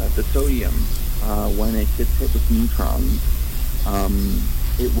 the sodium, when it gets hit with neutrons,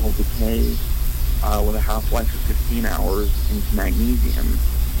 it will decay with a half-life of 15 hours into magnesium.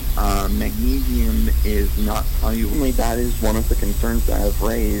 Magnesium is not soluble. That is one of the concerns that I've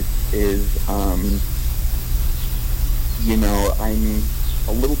raised is, I'm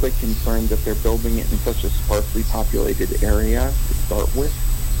a little bit concerned that they're building it in such a sparsely populated area to start with.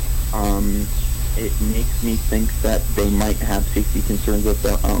 It makes me think that they might have safety concerns of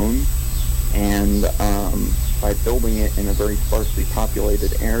their own, and by building it in a very sparsely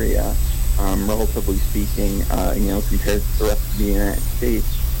populated area, relatively speaking, compared to the rest of the United States,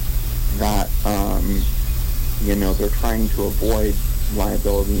 that, they're trying to avoid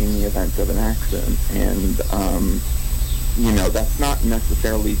liability in the event of an accident. And, that's not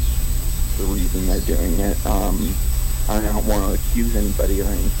necessarily the reason they're doing it. I don't want to accuse anybody or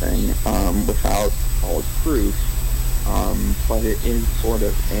anything without solid proof, but it is sort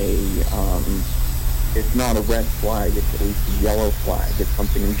of it's not a red flag, it's at least a yellow flag. It's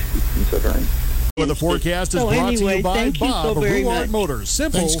something we should be considering. Well, the forecast is brought to you by Bob of Ruard Motors.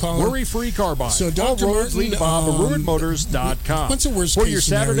 Simple, worry-free car buying. So, all Dr. roads lead to Bob of RuardMotors.com. What's the worst For case your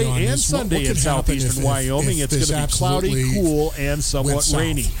Saturday scenario on and this? Sunday in southeastern Wyoming, it's going to be cloudy, cool, and somewhat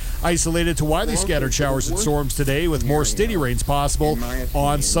rainy. Isolated to widely scattered showers and storms today with more steady rains possible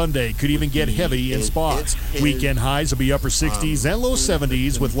on Sunday. Could even get heavy in spots. Weekend highs will be upper 60s and low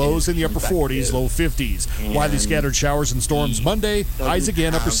 70s with lows in the upper 40s, low 50s. Widely scattered showers and storms Monday. Highs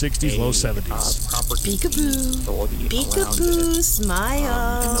again upper 60s, low 70s. Peekaboo. Peekaboo.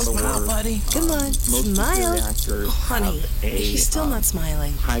 Smile. Smile, buddy. Come on. Smile. Oh, honey, he's still not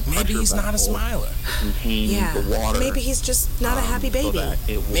smiling. Maybe he's not a smiler. Yeah. Maybe he's just not a happy baby.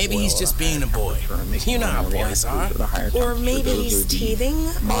 Maybe he's just being a boy. You know how boys are. Or maybe he's teething.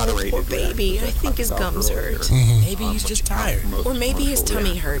 Oh, poor baby. I think his gums hurt. Maybe he's just tired. Or maybe his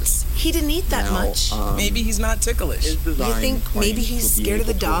tummy hurts. He didn't eat that much. Maybe he's not ticklish. You think maybe he's scared of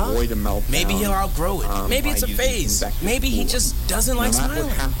the dog? Maybe he'll outgrow it. Maybe it's a phase. Maybe he just doesn't like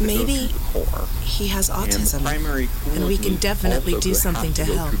smiling. Maybe he has autism. And we can definitely do something to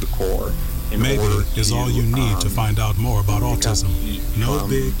help. Maybe is all you need to find out more about autism. No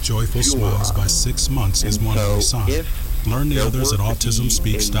big, joyful smiles by 6 months is one early sign. Learn the others at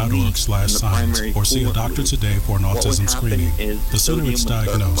autismspeaks.org/signs or see a doctor today for an autism screening. The sooner it's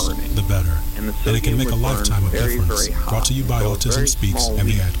diagnosed, the better. And it can make a lifetime of difference. Brought to you by Autism Speaks and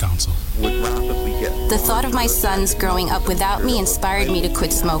the Ad Council. The thought of my sons growing up without me inspired me to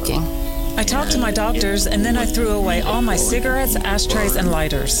quit smoking. I talked to my doctors, and then I threw away all my cigarettes, ashtrays, and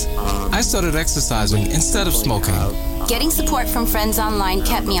lighters. I started exercising instead of smoking. Getting support from friends online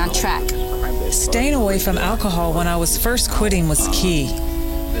kept me on track. Staying away from alcohol when I was first quitting was key.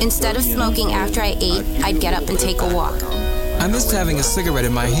 Instead of smoking after I ate, I'd get up and take a walk. I missed having a cigarette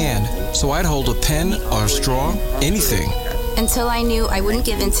in my hand, so I'd hold a pen or a straw, anything. Until I knew I wouldn't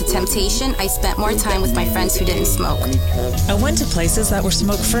give in to temptation, I spent more time with my friends who didn't smoke. I went to places that were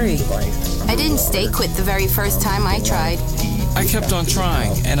smoke-free. I didn't stay quit the very first time I tried. I kept on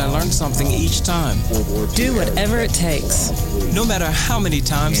trying, and I learned something each time. Do whatever it takes. No matter how many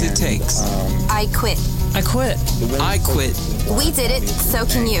times it takes. I quit. I quit. I quit. We did it, so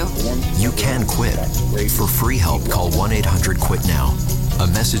can you. You can quit. For free help, call 1-800-QUIT-NOW. A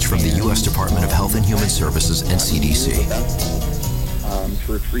message from the U.S. Department of Health and Human Services and CDC.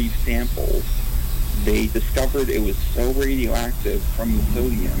 To retrieve samples, they discovered it was so radioactive from the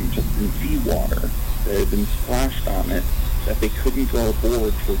sodium just in seawater that had been splashed on it that they couldn't go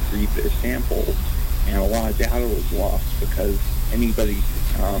aboard to retrieve their samples. And a lot of data was lost because anybody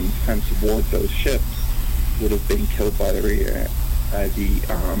sent aboard those ships would have been killed by the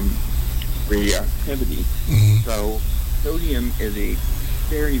radioactivity. So sodium is a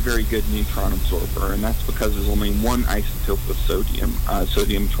very, very good neutron absorber, and that's because there's only one isotope of sodium,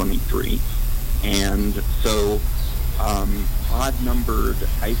 sodium-23. And so odd-numbered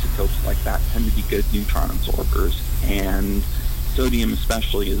isotopes like that tend to be good neutron absorbers, and sodium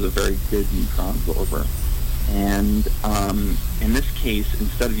especially is a very good neutron absorber. And in this case,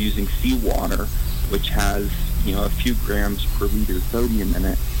 instead of using seawater, which has a few grams per liter sodium in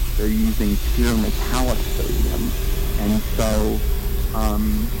it, they're using pure metallic sodium. And so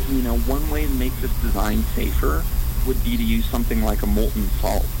one way to make this design safer would be to use something like a molten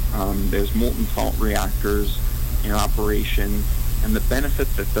salt. There's molten salt reactors in operation, and the benefit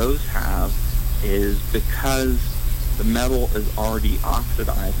that those have is because the metal is already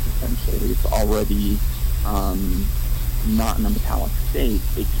oxidized, essentially, it's already not in a metallic state,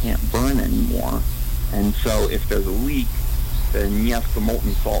 it can't burn anymore. And so if there's a leak, then yes, the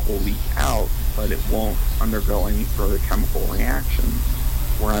molten salt will leak out, but it won't undergo any further chemical reactions.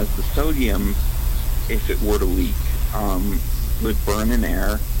 Whereas the sodium, if it were to leak, would burn in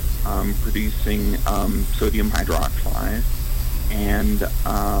air, producing sodium hydroxide, and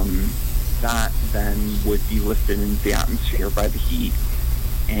that then would be lifted into the atmosphere by the heat,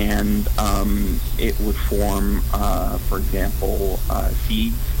 and it would form, for example,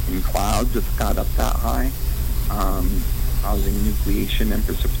 seeds in clouds if it got up that high, causing nucleation and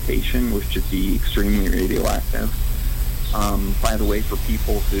precipitation, which would be extremely radioactive. by the way, for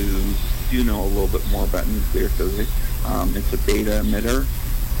people who do know a little bit more about nuclear physics, it's a beta emitter,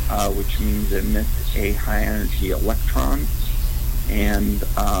 which means it emits a high-energy electron, and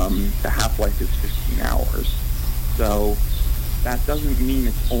the half-life is 15 hours. So that doesn't mean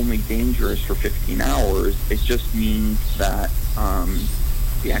it's only dangerous for 15 hours. It just means that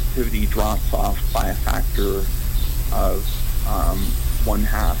the activity drops off by a factor of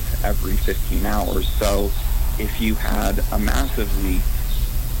 1/2 every 15 hours. So if you had a massive leak,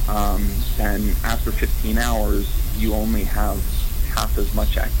 then after 15 hours, you only have half as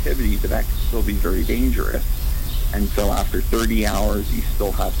much activity, but that can still be very dangerous. And so after 30 hours, you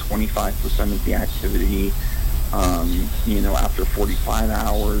still have 25% of the activity. After 45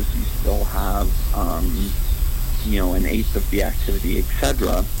 hours, you still have, 1/8 of the activity,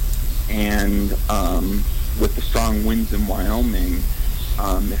 etc. And with the strong winds in Wyoming,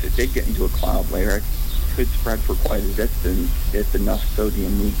 if it did get into a cloud layer, it could spread for quite a distance if enough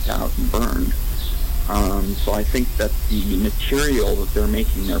sodium leaked out and burned. So I think that the material that they're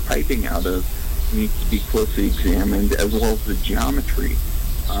making their piping out of needs to be closely examined, as well as the geometry.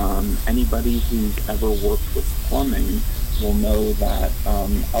 Anybody who's ever worked with plumbing will know that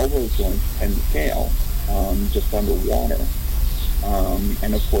elbow joints tend to fail just underwater.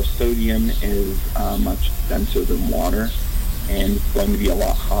 And of course, sodium is much denser than water, and it's going to be a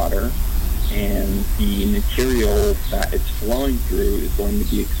lot hotter. And the material that it's flowing through is going to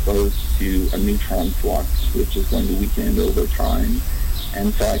be exposed to a neutron flux, which is going to weaken it over time.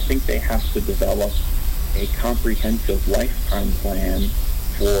 And so I think they have to develop a comprehensive lifetime plan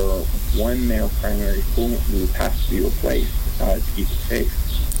for when their primary coolant loop has to be replaced to keep it safe.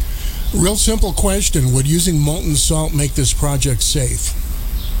 Real simple question. Would using molten salt make this project safe?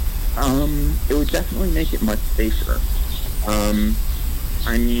 It would definitely make it much safer.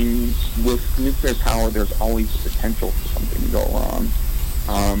 With nuclear power, there's always the potential for something to go wrong.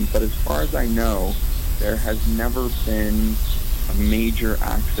 But as far as I know, there has never been a major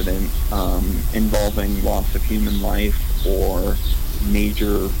accident involving loss of human life or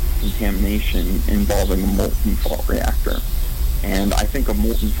major contamination involving a molten salt reactor. And I think a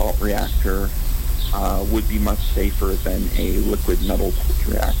molten salt reactor would be much safer than a liquid metal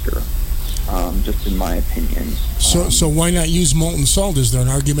reactor, just in my opinion. So why not use molten salt? Is there an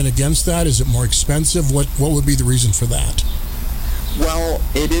argument against that? Is it more expensive? What would be the reason for that? Well,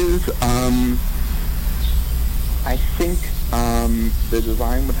 it is. I think the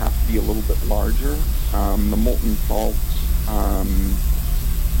design would have to be a little bit larger. The molten salt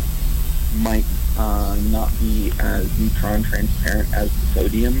might not be as neutron transparent as the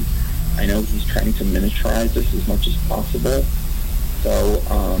sodium. I know he's trying to miniaturize this as much as possible. So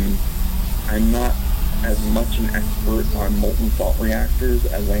I'm not as much an expert on molten salt reactors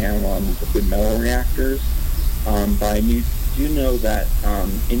as I am on liquid metal reactors. But I do know that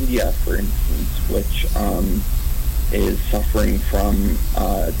India, for instance, which is suffering from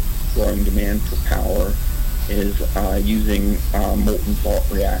growing demand for power, is using molten salt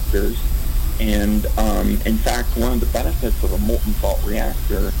reactors. And in fact, one of the benefits of a molten salt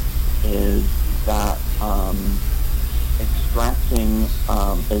reactor is that extracting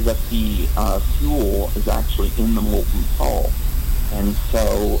is that the fuel is actually in the molten salt. And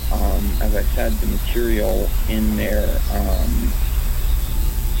so, as I said, the material in their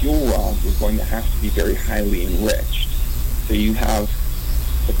fuel rods is going to have to be very highly enriched. So you have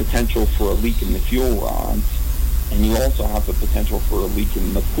the potential for a leak in the fuel rods, and you also have the potential for a leak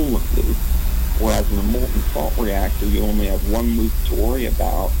in the coolant loop. Whereas in a molten salt reactor, you only have one loop to worry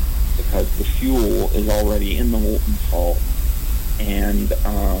about because the fuel is already in the molten salt, and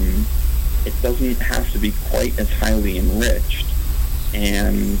it doesn't have to be quite as highly enriched.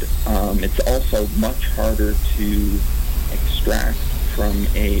 And it's also much harder to extract from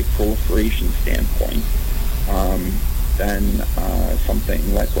a proliferation standpoint than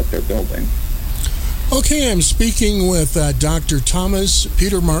something like what they're building. Okay, I'm speaking with Dr. Thomas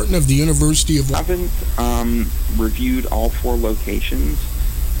Peter Martin of the University of... I haven't reviewed all 4 locations.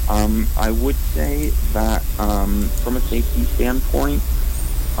 I would say that from a safety standpoint,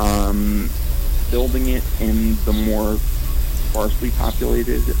 building it in the more sparsely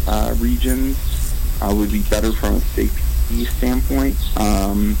populated regions would be better from a safety standpoint.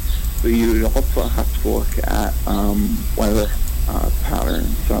 But you would also have to look at weather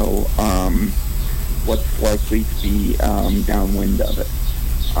patterns. So what's likely to be downwind of it.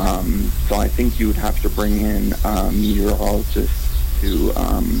 So I think you would have to bring in meteorologists to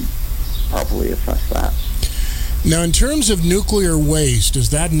properly assess that. Now, in terms of nuclear waste, is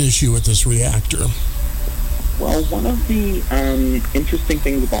that an issue at this reactor? Well, one of the interesting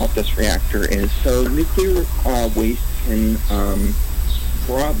things about this reactor is, so nuclear waste can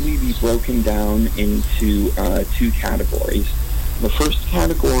broadly be broken down into two categories. The first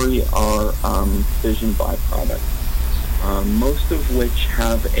category are fission byproducts, most of which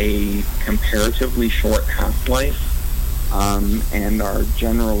have a comparatively short half-life and are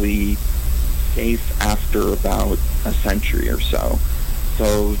generally safe after about a century or so.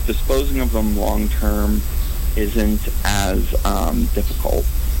 So disposing of them long-term isn't as difficult.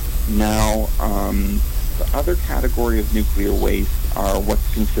 Now, the other category of nuclear waste are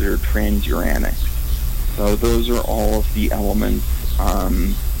what's considered transuranics. So those are all of the elements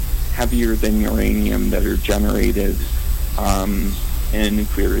heavier than uranium that are generated in a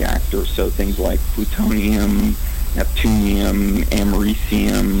nuclear reactor. So things like plutonium, neptunium,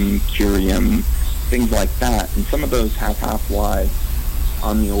 americium, curium, things like that. And some of those have half-lives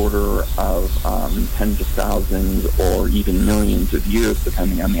on the order of tens of thousands or even millions of years,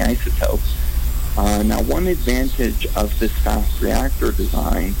 depending on the isotope. Now, one advantage of this fast reactor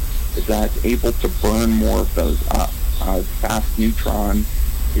design is that it's able to burn more of those up. The fast neutron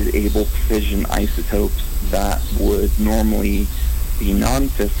is able to fission isotopes that would normally be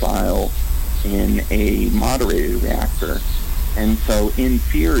non-fissile in a moderated reactor. And so, in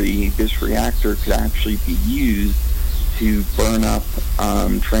theory, this reactor could actually be used to burn up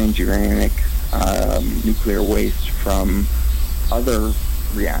transuranic nuclear waste from other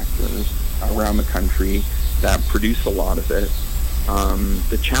reactors around the country that produce a lot of it.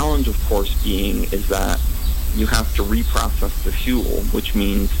 The challenge, of course, being is that you have to reprocess the fuel, which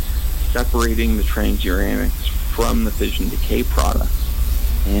means separating the transuranics from the fission decay product.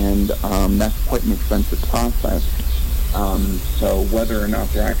 And that's quite an expensive process. So whether or not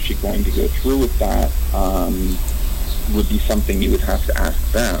they're actually going to go through with that would be something you would have to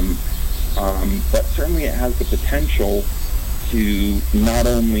ask them. But certainly it has the potential to not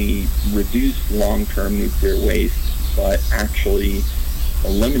only reduce long-term nuclear waste, but actually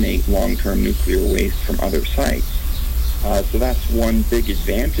eliminate long-term nuclear waste from other sites. So that's one big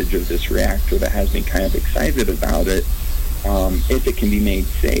advantage of this reactor that has me kind of excited about it, if it can be made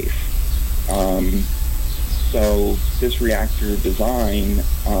safe. So this reactor design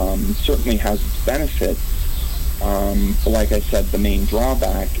certainly has its benefits, but like I said, the main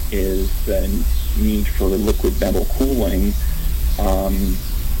drawback is the need for liquid metal cooling,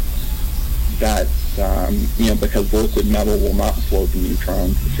 because liquid metal will not flow the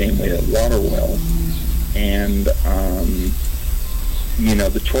neutrons the same way that water will. And,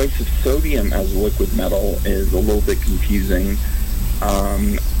 the choice of sodium as a liquid metal is a little bit confusing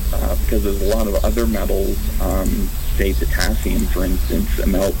because there's a lot of other metals, say potassium, for instance, that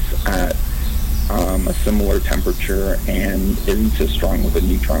melts at a similar temperature and isn't so strong with a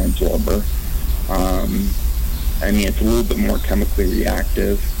neutron absorber. It's a little bit more chemically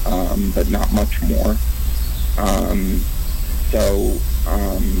reactive, but not much more.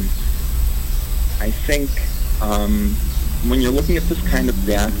 I think when you're looking at this kind of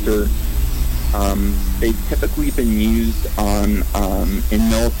reactor, they've typically been used in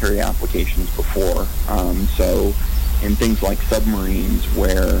military applications before. So in things like submarines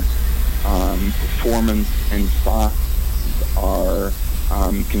where performance and size are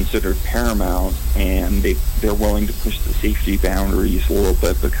considered paramount, and they're willing to push the safety boundaries a little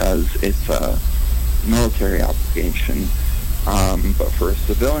bit because it's a military application. But for a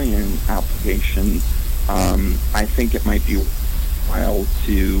civilian application, I think it might be worthwhile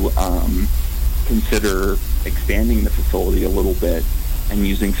to consider expanding the facility a little bit and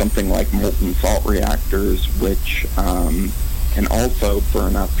using something like molten salt reactors, which can also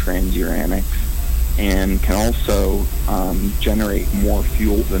burn up transuranics and can also generate more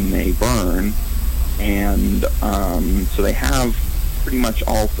fuel than they burn. And so they have pretty much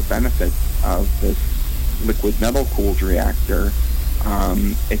all of the benefits of this liquid metal cooled reactor,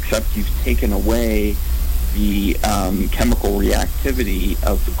 except you've taken away the chemical reactivity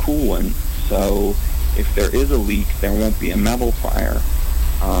of the coolant. So if there is a leak, there won't be a metal fire.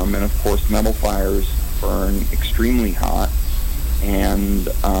 And of course, metal fires burn extremely hot. And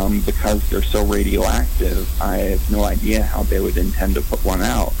because they're so radioactive, I have no idea how they would intend to put one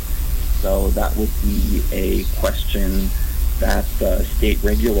out. So that would be a question that the state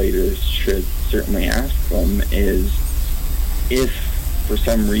regulators should certainly ask them, is if for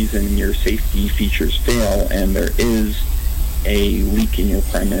some reason your safety features fail and there is a leak in your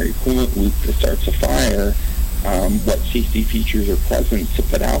primary coolant loop that starts a fire, what safety features are present to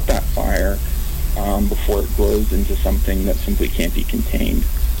put out that fire before it grows into something that simply can't be contained.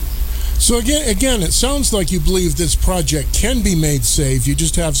 So again, it sounds like you believe this project can be made safe. You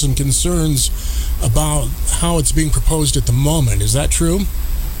just have some concerns about how it's being proposed at the moment. Is that true?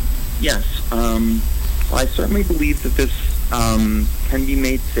 Yes. Well, I certainly believe that this can be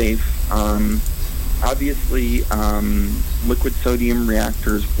made safe. Obviously, liquid sodium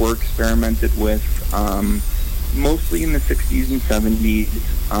reactors were experimented with mostly in the 60s and 70s.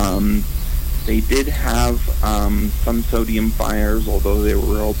 They did have some sodium fires, although they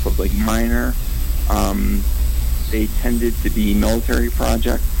were relatively minor. They tended to be military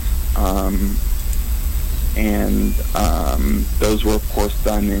projects, and those were, of course,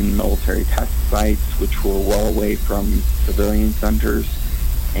 done in military test sites, which were well away from civilian centers,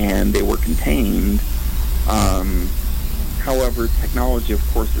 and they were contained. However, technology, of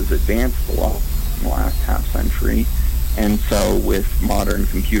course, has advanced a lot in the last half century, and so with modern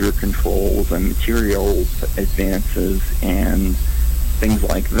computer controls and materials advances and things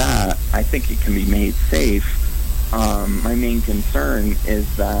like that, I think it can be made safe. My main concern is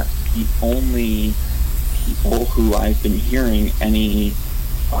that the only people who I've been hearing any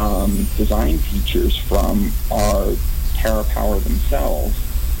design features from are TerraPower themselves.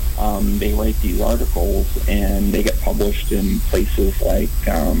 They write these articles and they get published in places like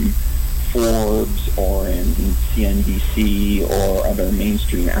Forbes or in CNBC or other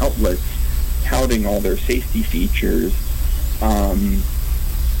mainstream outlets touting all their safety features.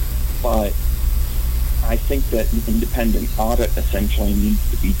 But I think that an independent audit essentially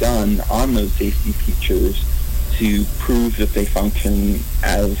needs to be done on those safety features to prove that they function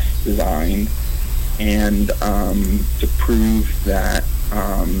as designed, and to prove that,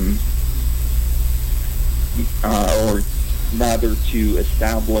 or rather to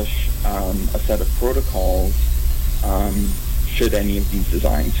establish a set of protocols should any of these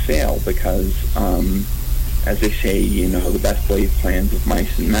designs fail, because as they say, you know, the best laid plans of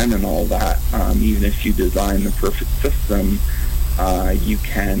mice and men and all that, even if you design the perfect system, you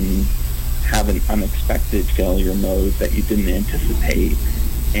can have an unexpected failure mode that you didn't anticipate.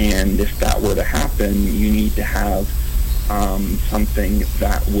 And if that were to happen, you need to have something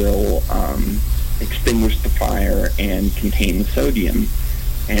that will extinguish the fire and contain the sodium.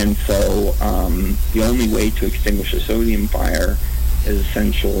 And so the only way to extinguish a sodium fire is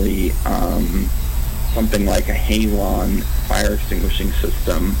essentially something like a halon fire extinguishing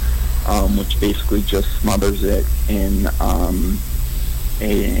system, which basically just smothers it in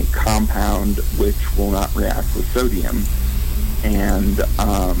a compound which will not react with sodium. And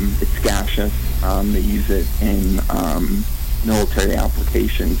it's gaseous. They use it in military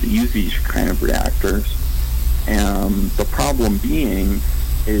applications. They use these kind of reactors. The problem being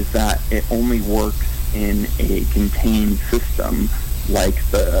is that it only works in a contained system, like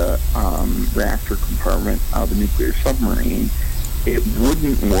the reactor compartment of a nuclear submarine. It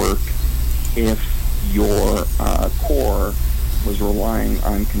wouldn't work if your core was relying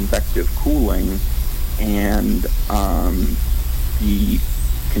on convective cooling, and the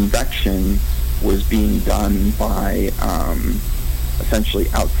convection was being done by essentially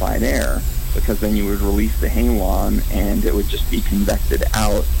outside air, because then you would release the halon and it would just be convected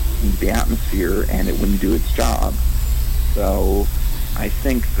out into the atmosphere and it wouldn't do its job. So I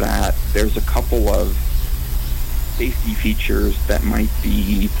think that there's a couple of safety features that might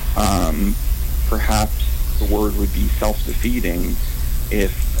be, perhaps the word would be self-defeating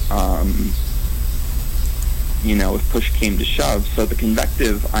if, if push came to shove. So the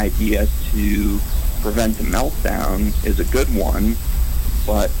convective idea to prevent a meltdown is a good one,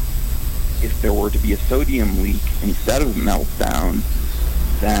 but if there were to be a sodium leak instead of a meltdown,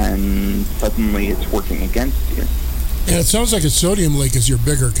 then suddenly it's working against you. Yeah, it sounds like a sodium leak is your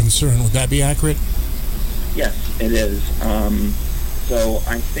bigger concern. Would that be accurate? Yes, it is. So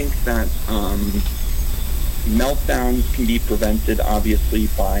I think that meltdowns can be prevented, obviously,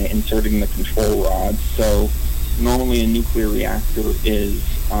 by inserting the control rods. So normally a nuclear reactor is,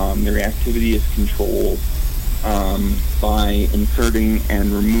 the reactivity is controlled by inserting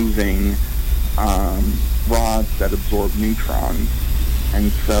and removing rods that absorb neutrons.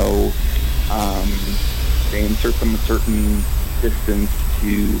 And so they insert them a certain distance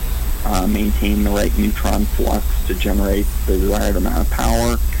to maintain the right neutron flux to generate the desired amount of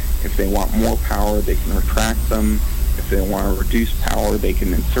power. If they want more power, they can retract them. If they want to reduce power, they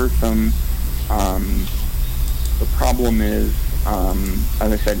can insert them. The problem is,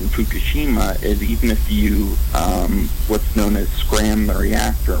 as I said in Fukushima, is even if you, what's known as scram the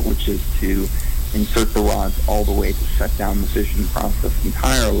reactor, which is to insert the rods all the way to shut down the fission process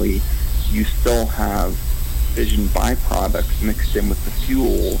entirely, you still have fission byproducts mixed in with the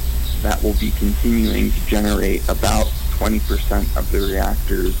fuel that will be continuing to generate about 20% of the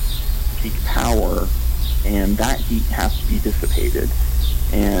reactor's peak power, and that heat has to be dissipated.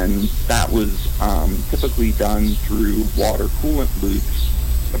 And that was typically done through water coolant loops,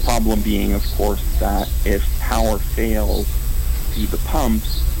 The problem being, of course, that if power fails through the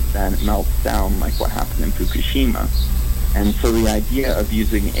pumps, then it melts down like what happened in Fukushima. And so the idea of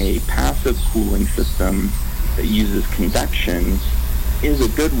using a passive cooling system that uses convection is a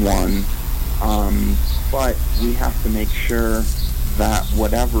good one, but we have to make sure that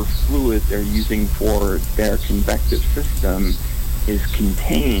whatever fluid they're using for their convective system is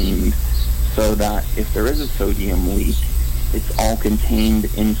contained so that if there is a sodium leak, it's all contained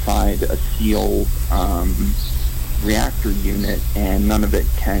inside a sealed reactor unit and none of it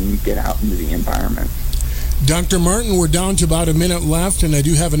can get out into the environment. Dr. Martin, we're down to about a minute left, and I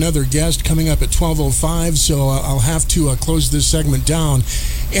do have another guest coming up at 12:05, so I'll have to close this segment down.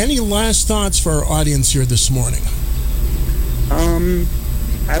 Any last thoughts for our audience here this morning?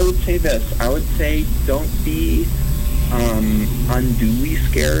 I would say this. I would say don't be unduly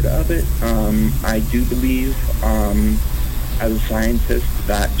scared of it. I do believe, as a scientist,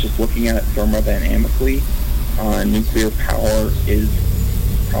 that just looking at it thermodynamically, nuclear power is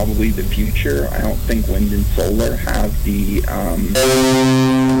probably the future. I don't think wind and solar have the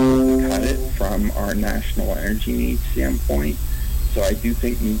cut it from our national energy needs standpoint. So I do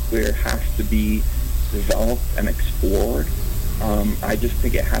think nuclear has to be developed and explored. I just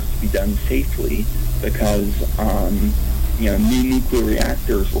think it has to be done safely because new nuclear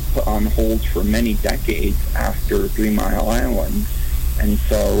reactors were put on hold for many decades after 3 Mile Island, and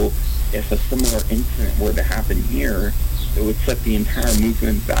so if a similar incident were to happen here, it would set the entire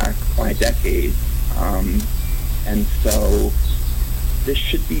movement back by decades. And so this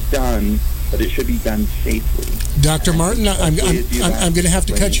should be done, but it should be done safely. Dr. Martin, I'm going to have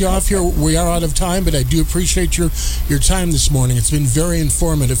to cut you off here. We are out of time, but I do appreciate your time this morning. It's been very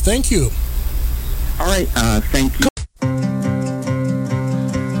informative. Thank you. All right. Thank you.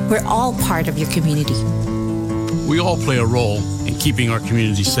 We're all part of your community. We all play a role in keeping our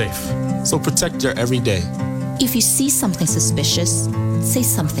community safe. So protect her every day. If you see something suspicious, say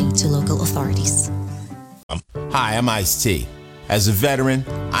something to local authorities. Hi, I'm Ice-T. As a veteran,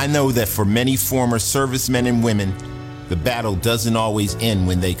 I know that for many former servicemen and women, the battle doesn't always end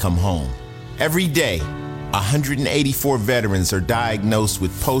when they come home. Every day, 184 veterans are diagnosed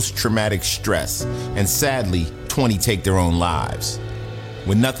with post-traumatic stress, and sadly, 20 take their own lives.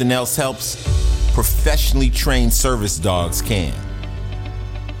 When nothing else helps, professionally trained service dogs can.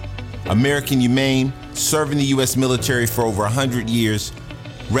 American Humane, serving the U.S. military for over 100 years,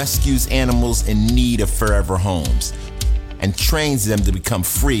 rescues animals in need of forever homes and trains them to become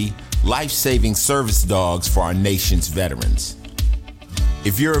free, life-saving service dogs for our nation's veterans.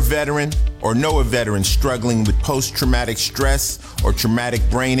 If you're a veteran or know a veteran struggling with post-traumatic stress or traumatic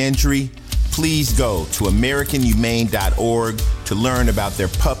brain injury, please go to AmericanHumane.org to learn about their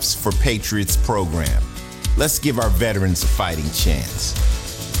Pups for Patriots program. Let's give our veterans a fighting chance.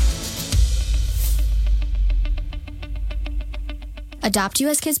 Adopt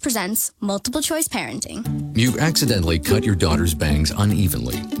US Kids presents Multiple Choice Parenting. You accidentally cut your daughter's bangs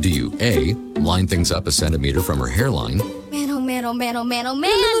unevenly. Do you A, line things up a centimeter from her hairline? Man, oh man, oh man, oh man, oh man.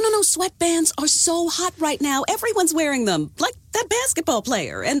 No. Sweatbands are so hot right now. Everyone's wearing them. Like that basketball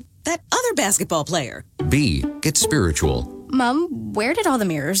player and that other basketball player. B, get spiritual. Mom, where did all the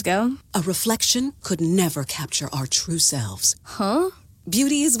mirrors go? A reflection could never capture our true selves. Huh?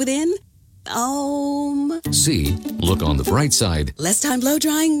 Beauty is within. C, look on the bright side. Less time blow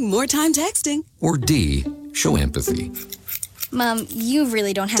drying, more time texting. Or D, show empathy. Mom, you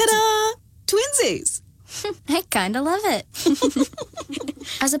really don't have Ta-da! Twinsies! I kinda love it.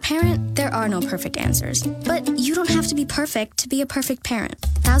 As a parent, there are no perfect answers. But you don't have to be perfect to be a perfect parent.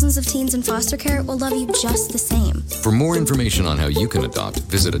 Thousands of teens in foster care will love you just the same. For more information on how you can adopt,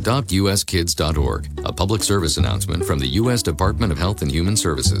 visit adoptuskids.org. A public service announcement from the U.S. Department of Health and Human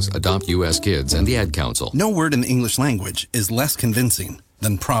Services, Adopt U.S. Kids, and the Ad Council. No word in the English language is less convincing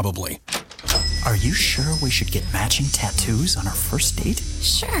than probably. Are you sure we should get matching tattoos on our first date?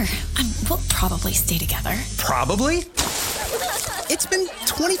 Sure. We'll probably stay together. Probably? It's been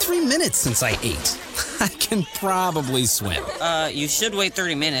 23 minutes since I ate. I can probably swim. You should wait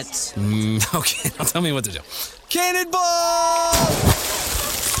 30 minutes. Okay, now tell me what to do. Cannonball!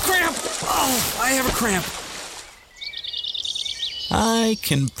 Cramp! Oh, I have a cramp. I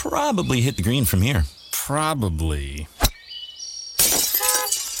can probably hit the green from here. Probably.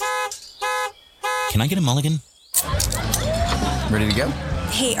 Can I get a mulligan? Ready to go?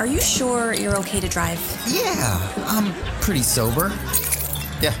 Hey, are you sure you're okay to drive? Yeah, I'm pretty sober.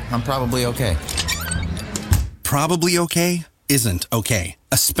 Yeah, I'm probably okay. Probably okay isn't okay,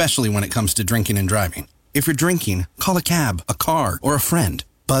 especially when it comes to drinking and driving. If you're drinking, call a cab, a car, or a friend.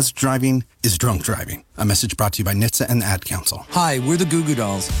 Buzzed driving is drunk driving. A message brought to you by NHTSA and the Ad Council. Hi, we're the Goo Goo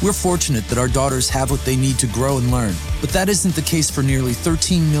Dolls. We're fortunate that our daughters have what they need to grow and learn. But that isn't the case for nearly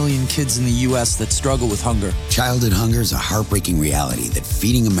 13 million kids in the U.S. that struggle with hunger. Childhood hunger is a heartbreaking reality that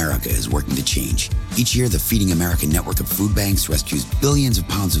Feeding America is working to change. Each year, the Feeding America network of food banks rescues billions of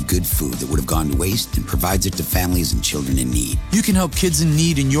pounds of good food that would have gone to waste and provides it to families and children in need. You can help kids in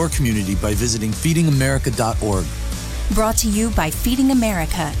need in your community by visiting feedingamerica.org. Brought to you by Feeding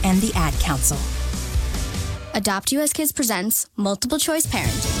America and the Ad Council. Adopt US Kids presents Multiple Choice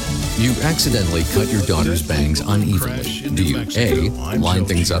Parenting. You accidentally cut your daughter's bangs unevenly. Do you A, line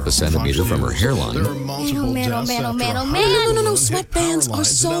things up a centimeter from her hairline? No, sweatbands are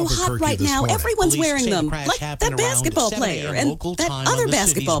so hot right now. Everyone's wearing them. Like that basketball player and that other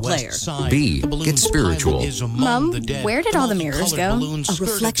basketball player. B, get spiritual. Mom, where did all the mirrors go? A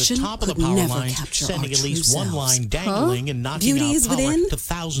reflection could never capture our true selves. Beauty is within.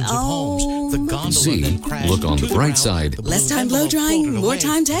 C, look on the bright side. Less time blow drying, more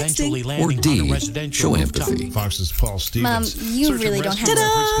time texting. Or D, show empathy. Fox's Paul Stevens. Mom, you really don't have to.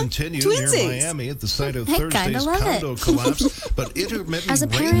 I kind of love it. As a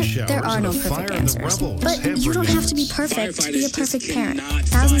parent, there are no perfect answers. But you don't have to be perfect to be a perfect parent.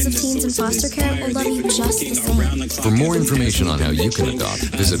 Thousands of teens in foster care will love you just the same. For more information on how you can adopt,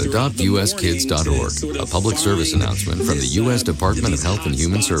 visit adoptuskids.org. A public service announcement from the U.S. Department of Health and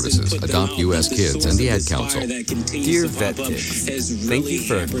Human Services, Adopt U.S. Kids, and the Ad Council. Dear VetTix, thank you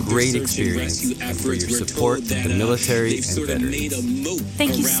for a great experience and for your support of the military and veterans.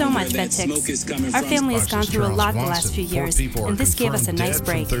 Thank you so much, VetTix. Our family has gone through a lot the last few years, and this gave us a nice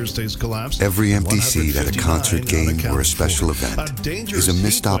break. Every empty seat at a concert game or a special event is a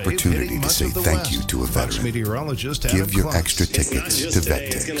missed opportunity to say thank you to a veteran. Give your extra tickets to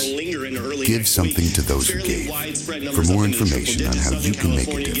VetTix. Give something to those who gave. For more information on how you can make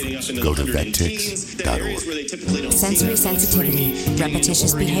a difference, go to vettix.org. Sensory sensitivity,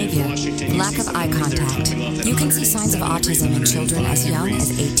 repetitious behavior, lack of eye contact. You can see signs of autism in children as young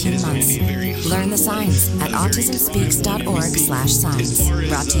as 18 months. Learn the signs at autismspeaks.org/signs.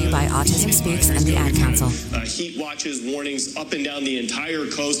 Brought to you by Autism Speaks and the Ad Council. Heat watches, warnings up and down the entire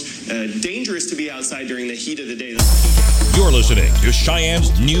coast. Dangerous to be outside during the heat of the day. You're listening to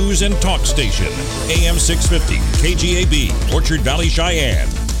Cheyenne's News and Talk Station, AM 650, KGAB, Orchard Valley, Cheyenne,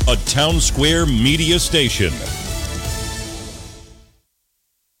 a town square media station.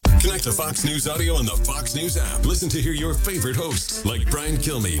 Connect to Fox News Audio on the Fox News app. Listen to hear your favorite hosts like Brian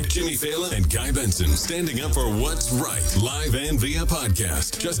Kilmeade, Jimmy Fallon, and Guy Benson standing up for what's right, live and via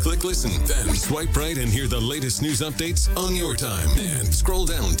podcast. Just click listen, then swipe right and hear the latest news updates on your time. And scroll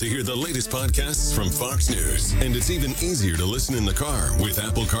down to hear the latest podcasts from Fox News. And it's even easier to listen in the car with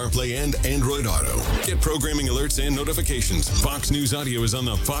Apple CarPlay and Android Auto. Get programming alerts and notifications. Fox News Audio is on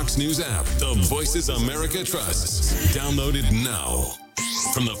the Fox News app. The Voices America trusts. Download it now.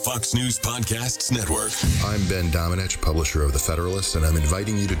 From the Fox News Podcasts Network. I'm Ben Domenech, publisher of The Federalist, and I'm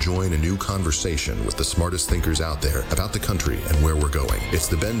inviting you to join a new conversation with the smartest thinkers out there about the country and where we're going. It's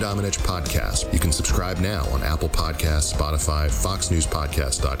the Ben Domenech Podcast. You can subscribe now on Apple Podcasts, Spotify,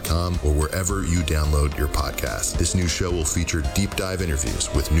 FoxNewsPodcast.com, or wherever you download your podcast. This new show will feature deep dive interviews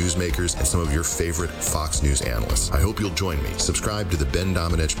with newsmakers and some of your favorite Fox News analysts. I hope you'll join me. Subscribe to the Ben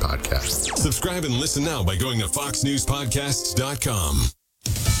Domenech Podcast. Subscribe and listen now by going to FoxNewsPodcasts.com.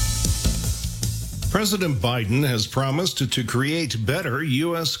 President Biden has promised to create better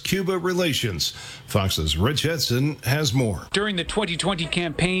U.S.-Cuba relations. Fox's Rich Edson has more. During the 2020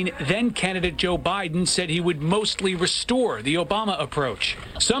 campaign, then-candidate Joe Biden said he would mostly restore the Obama approach.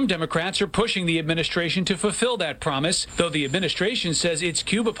 Some Democrats are pushing the administration to fulfill that promise, though the administration says its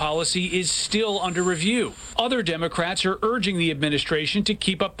Cuba policy is still under review. Other Democrats are urging the administration to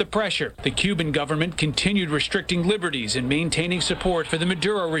keep up the pressure. The Cuban government continued restricting liberties and maintaining support for the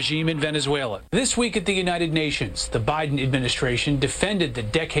Maduro regime in Venezuela. This week at the United Nations, the Biden administration defended the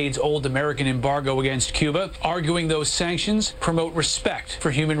decades-old American embargo against Cuba, arguing those sanctions promote respect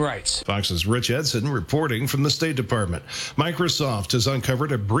for human rights. Fox's Rich Edson reporting from the State Department. Microsoft has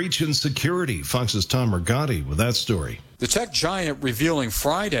uncovered a breach in security. Fox's Tom Mergati with that story. The tech giant revealing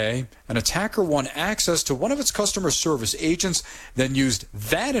Friday an attacker won access to one of its customer service agents, then used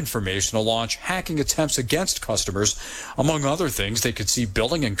that information to launch hacking attempts against customers. Among other things, they could see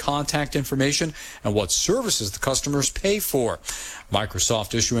billing and contact information and what services the customers pay for.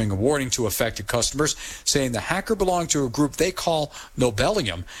 Microsoft issuing a warning to affected customers, saying the hacker belonged to a group they call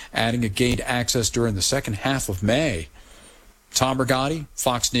Nobelium, adding it gained access during the second half of May. Tom Rigotti,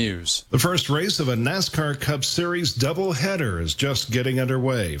 Fox News. The first race of a NASCAR Cup Series doubleheader is just getting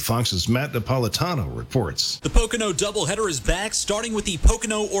underway. Fox's Matt Napolitano reports. The Pocono doubleheader is back, starting with the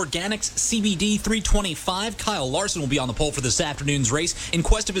Pocono Organics CBD 325. Kyle Larson will be on the pole for this afternoon's race in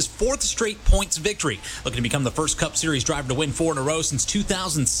quest of his 4th straight points victory, looking to become the first Cup Series driver to win 4 in a row since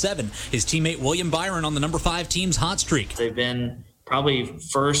 2007. His teammate William Byron on the number 5 team's hot streak. They've been probably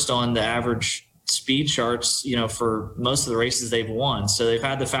first on the average speed charts, for most of the races they've won. So they've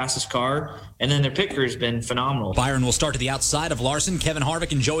had the fastest car, and then their pit crew has been phenomenal. Byron will start to the outside of Larson, Kevin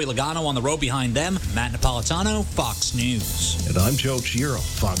Harvick and Joey Logano on the row behind them. Matt Napolitano, Fox News. And I'm Joe Chiaro,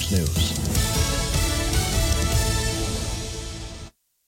 Fox News.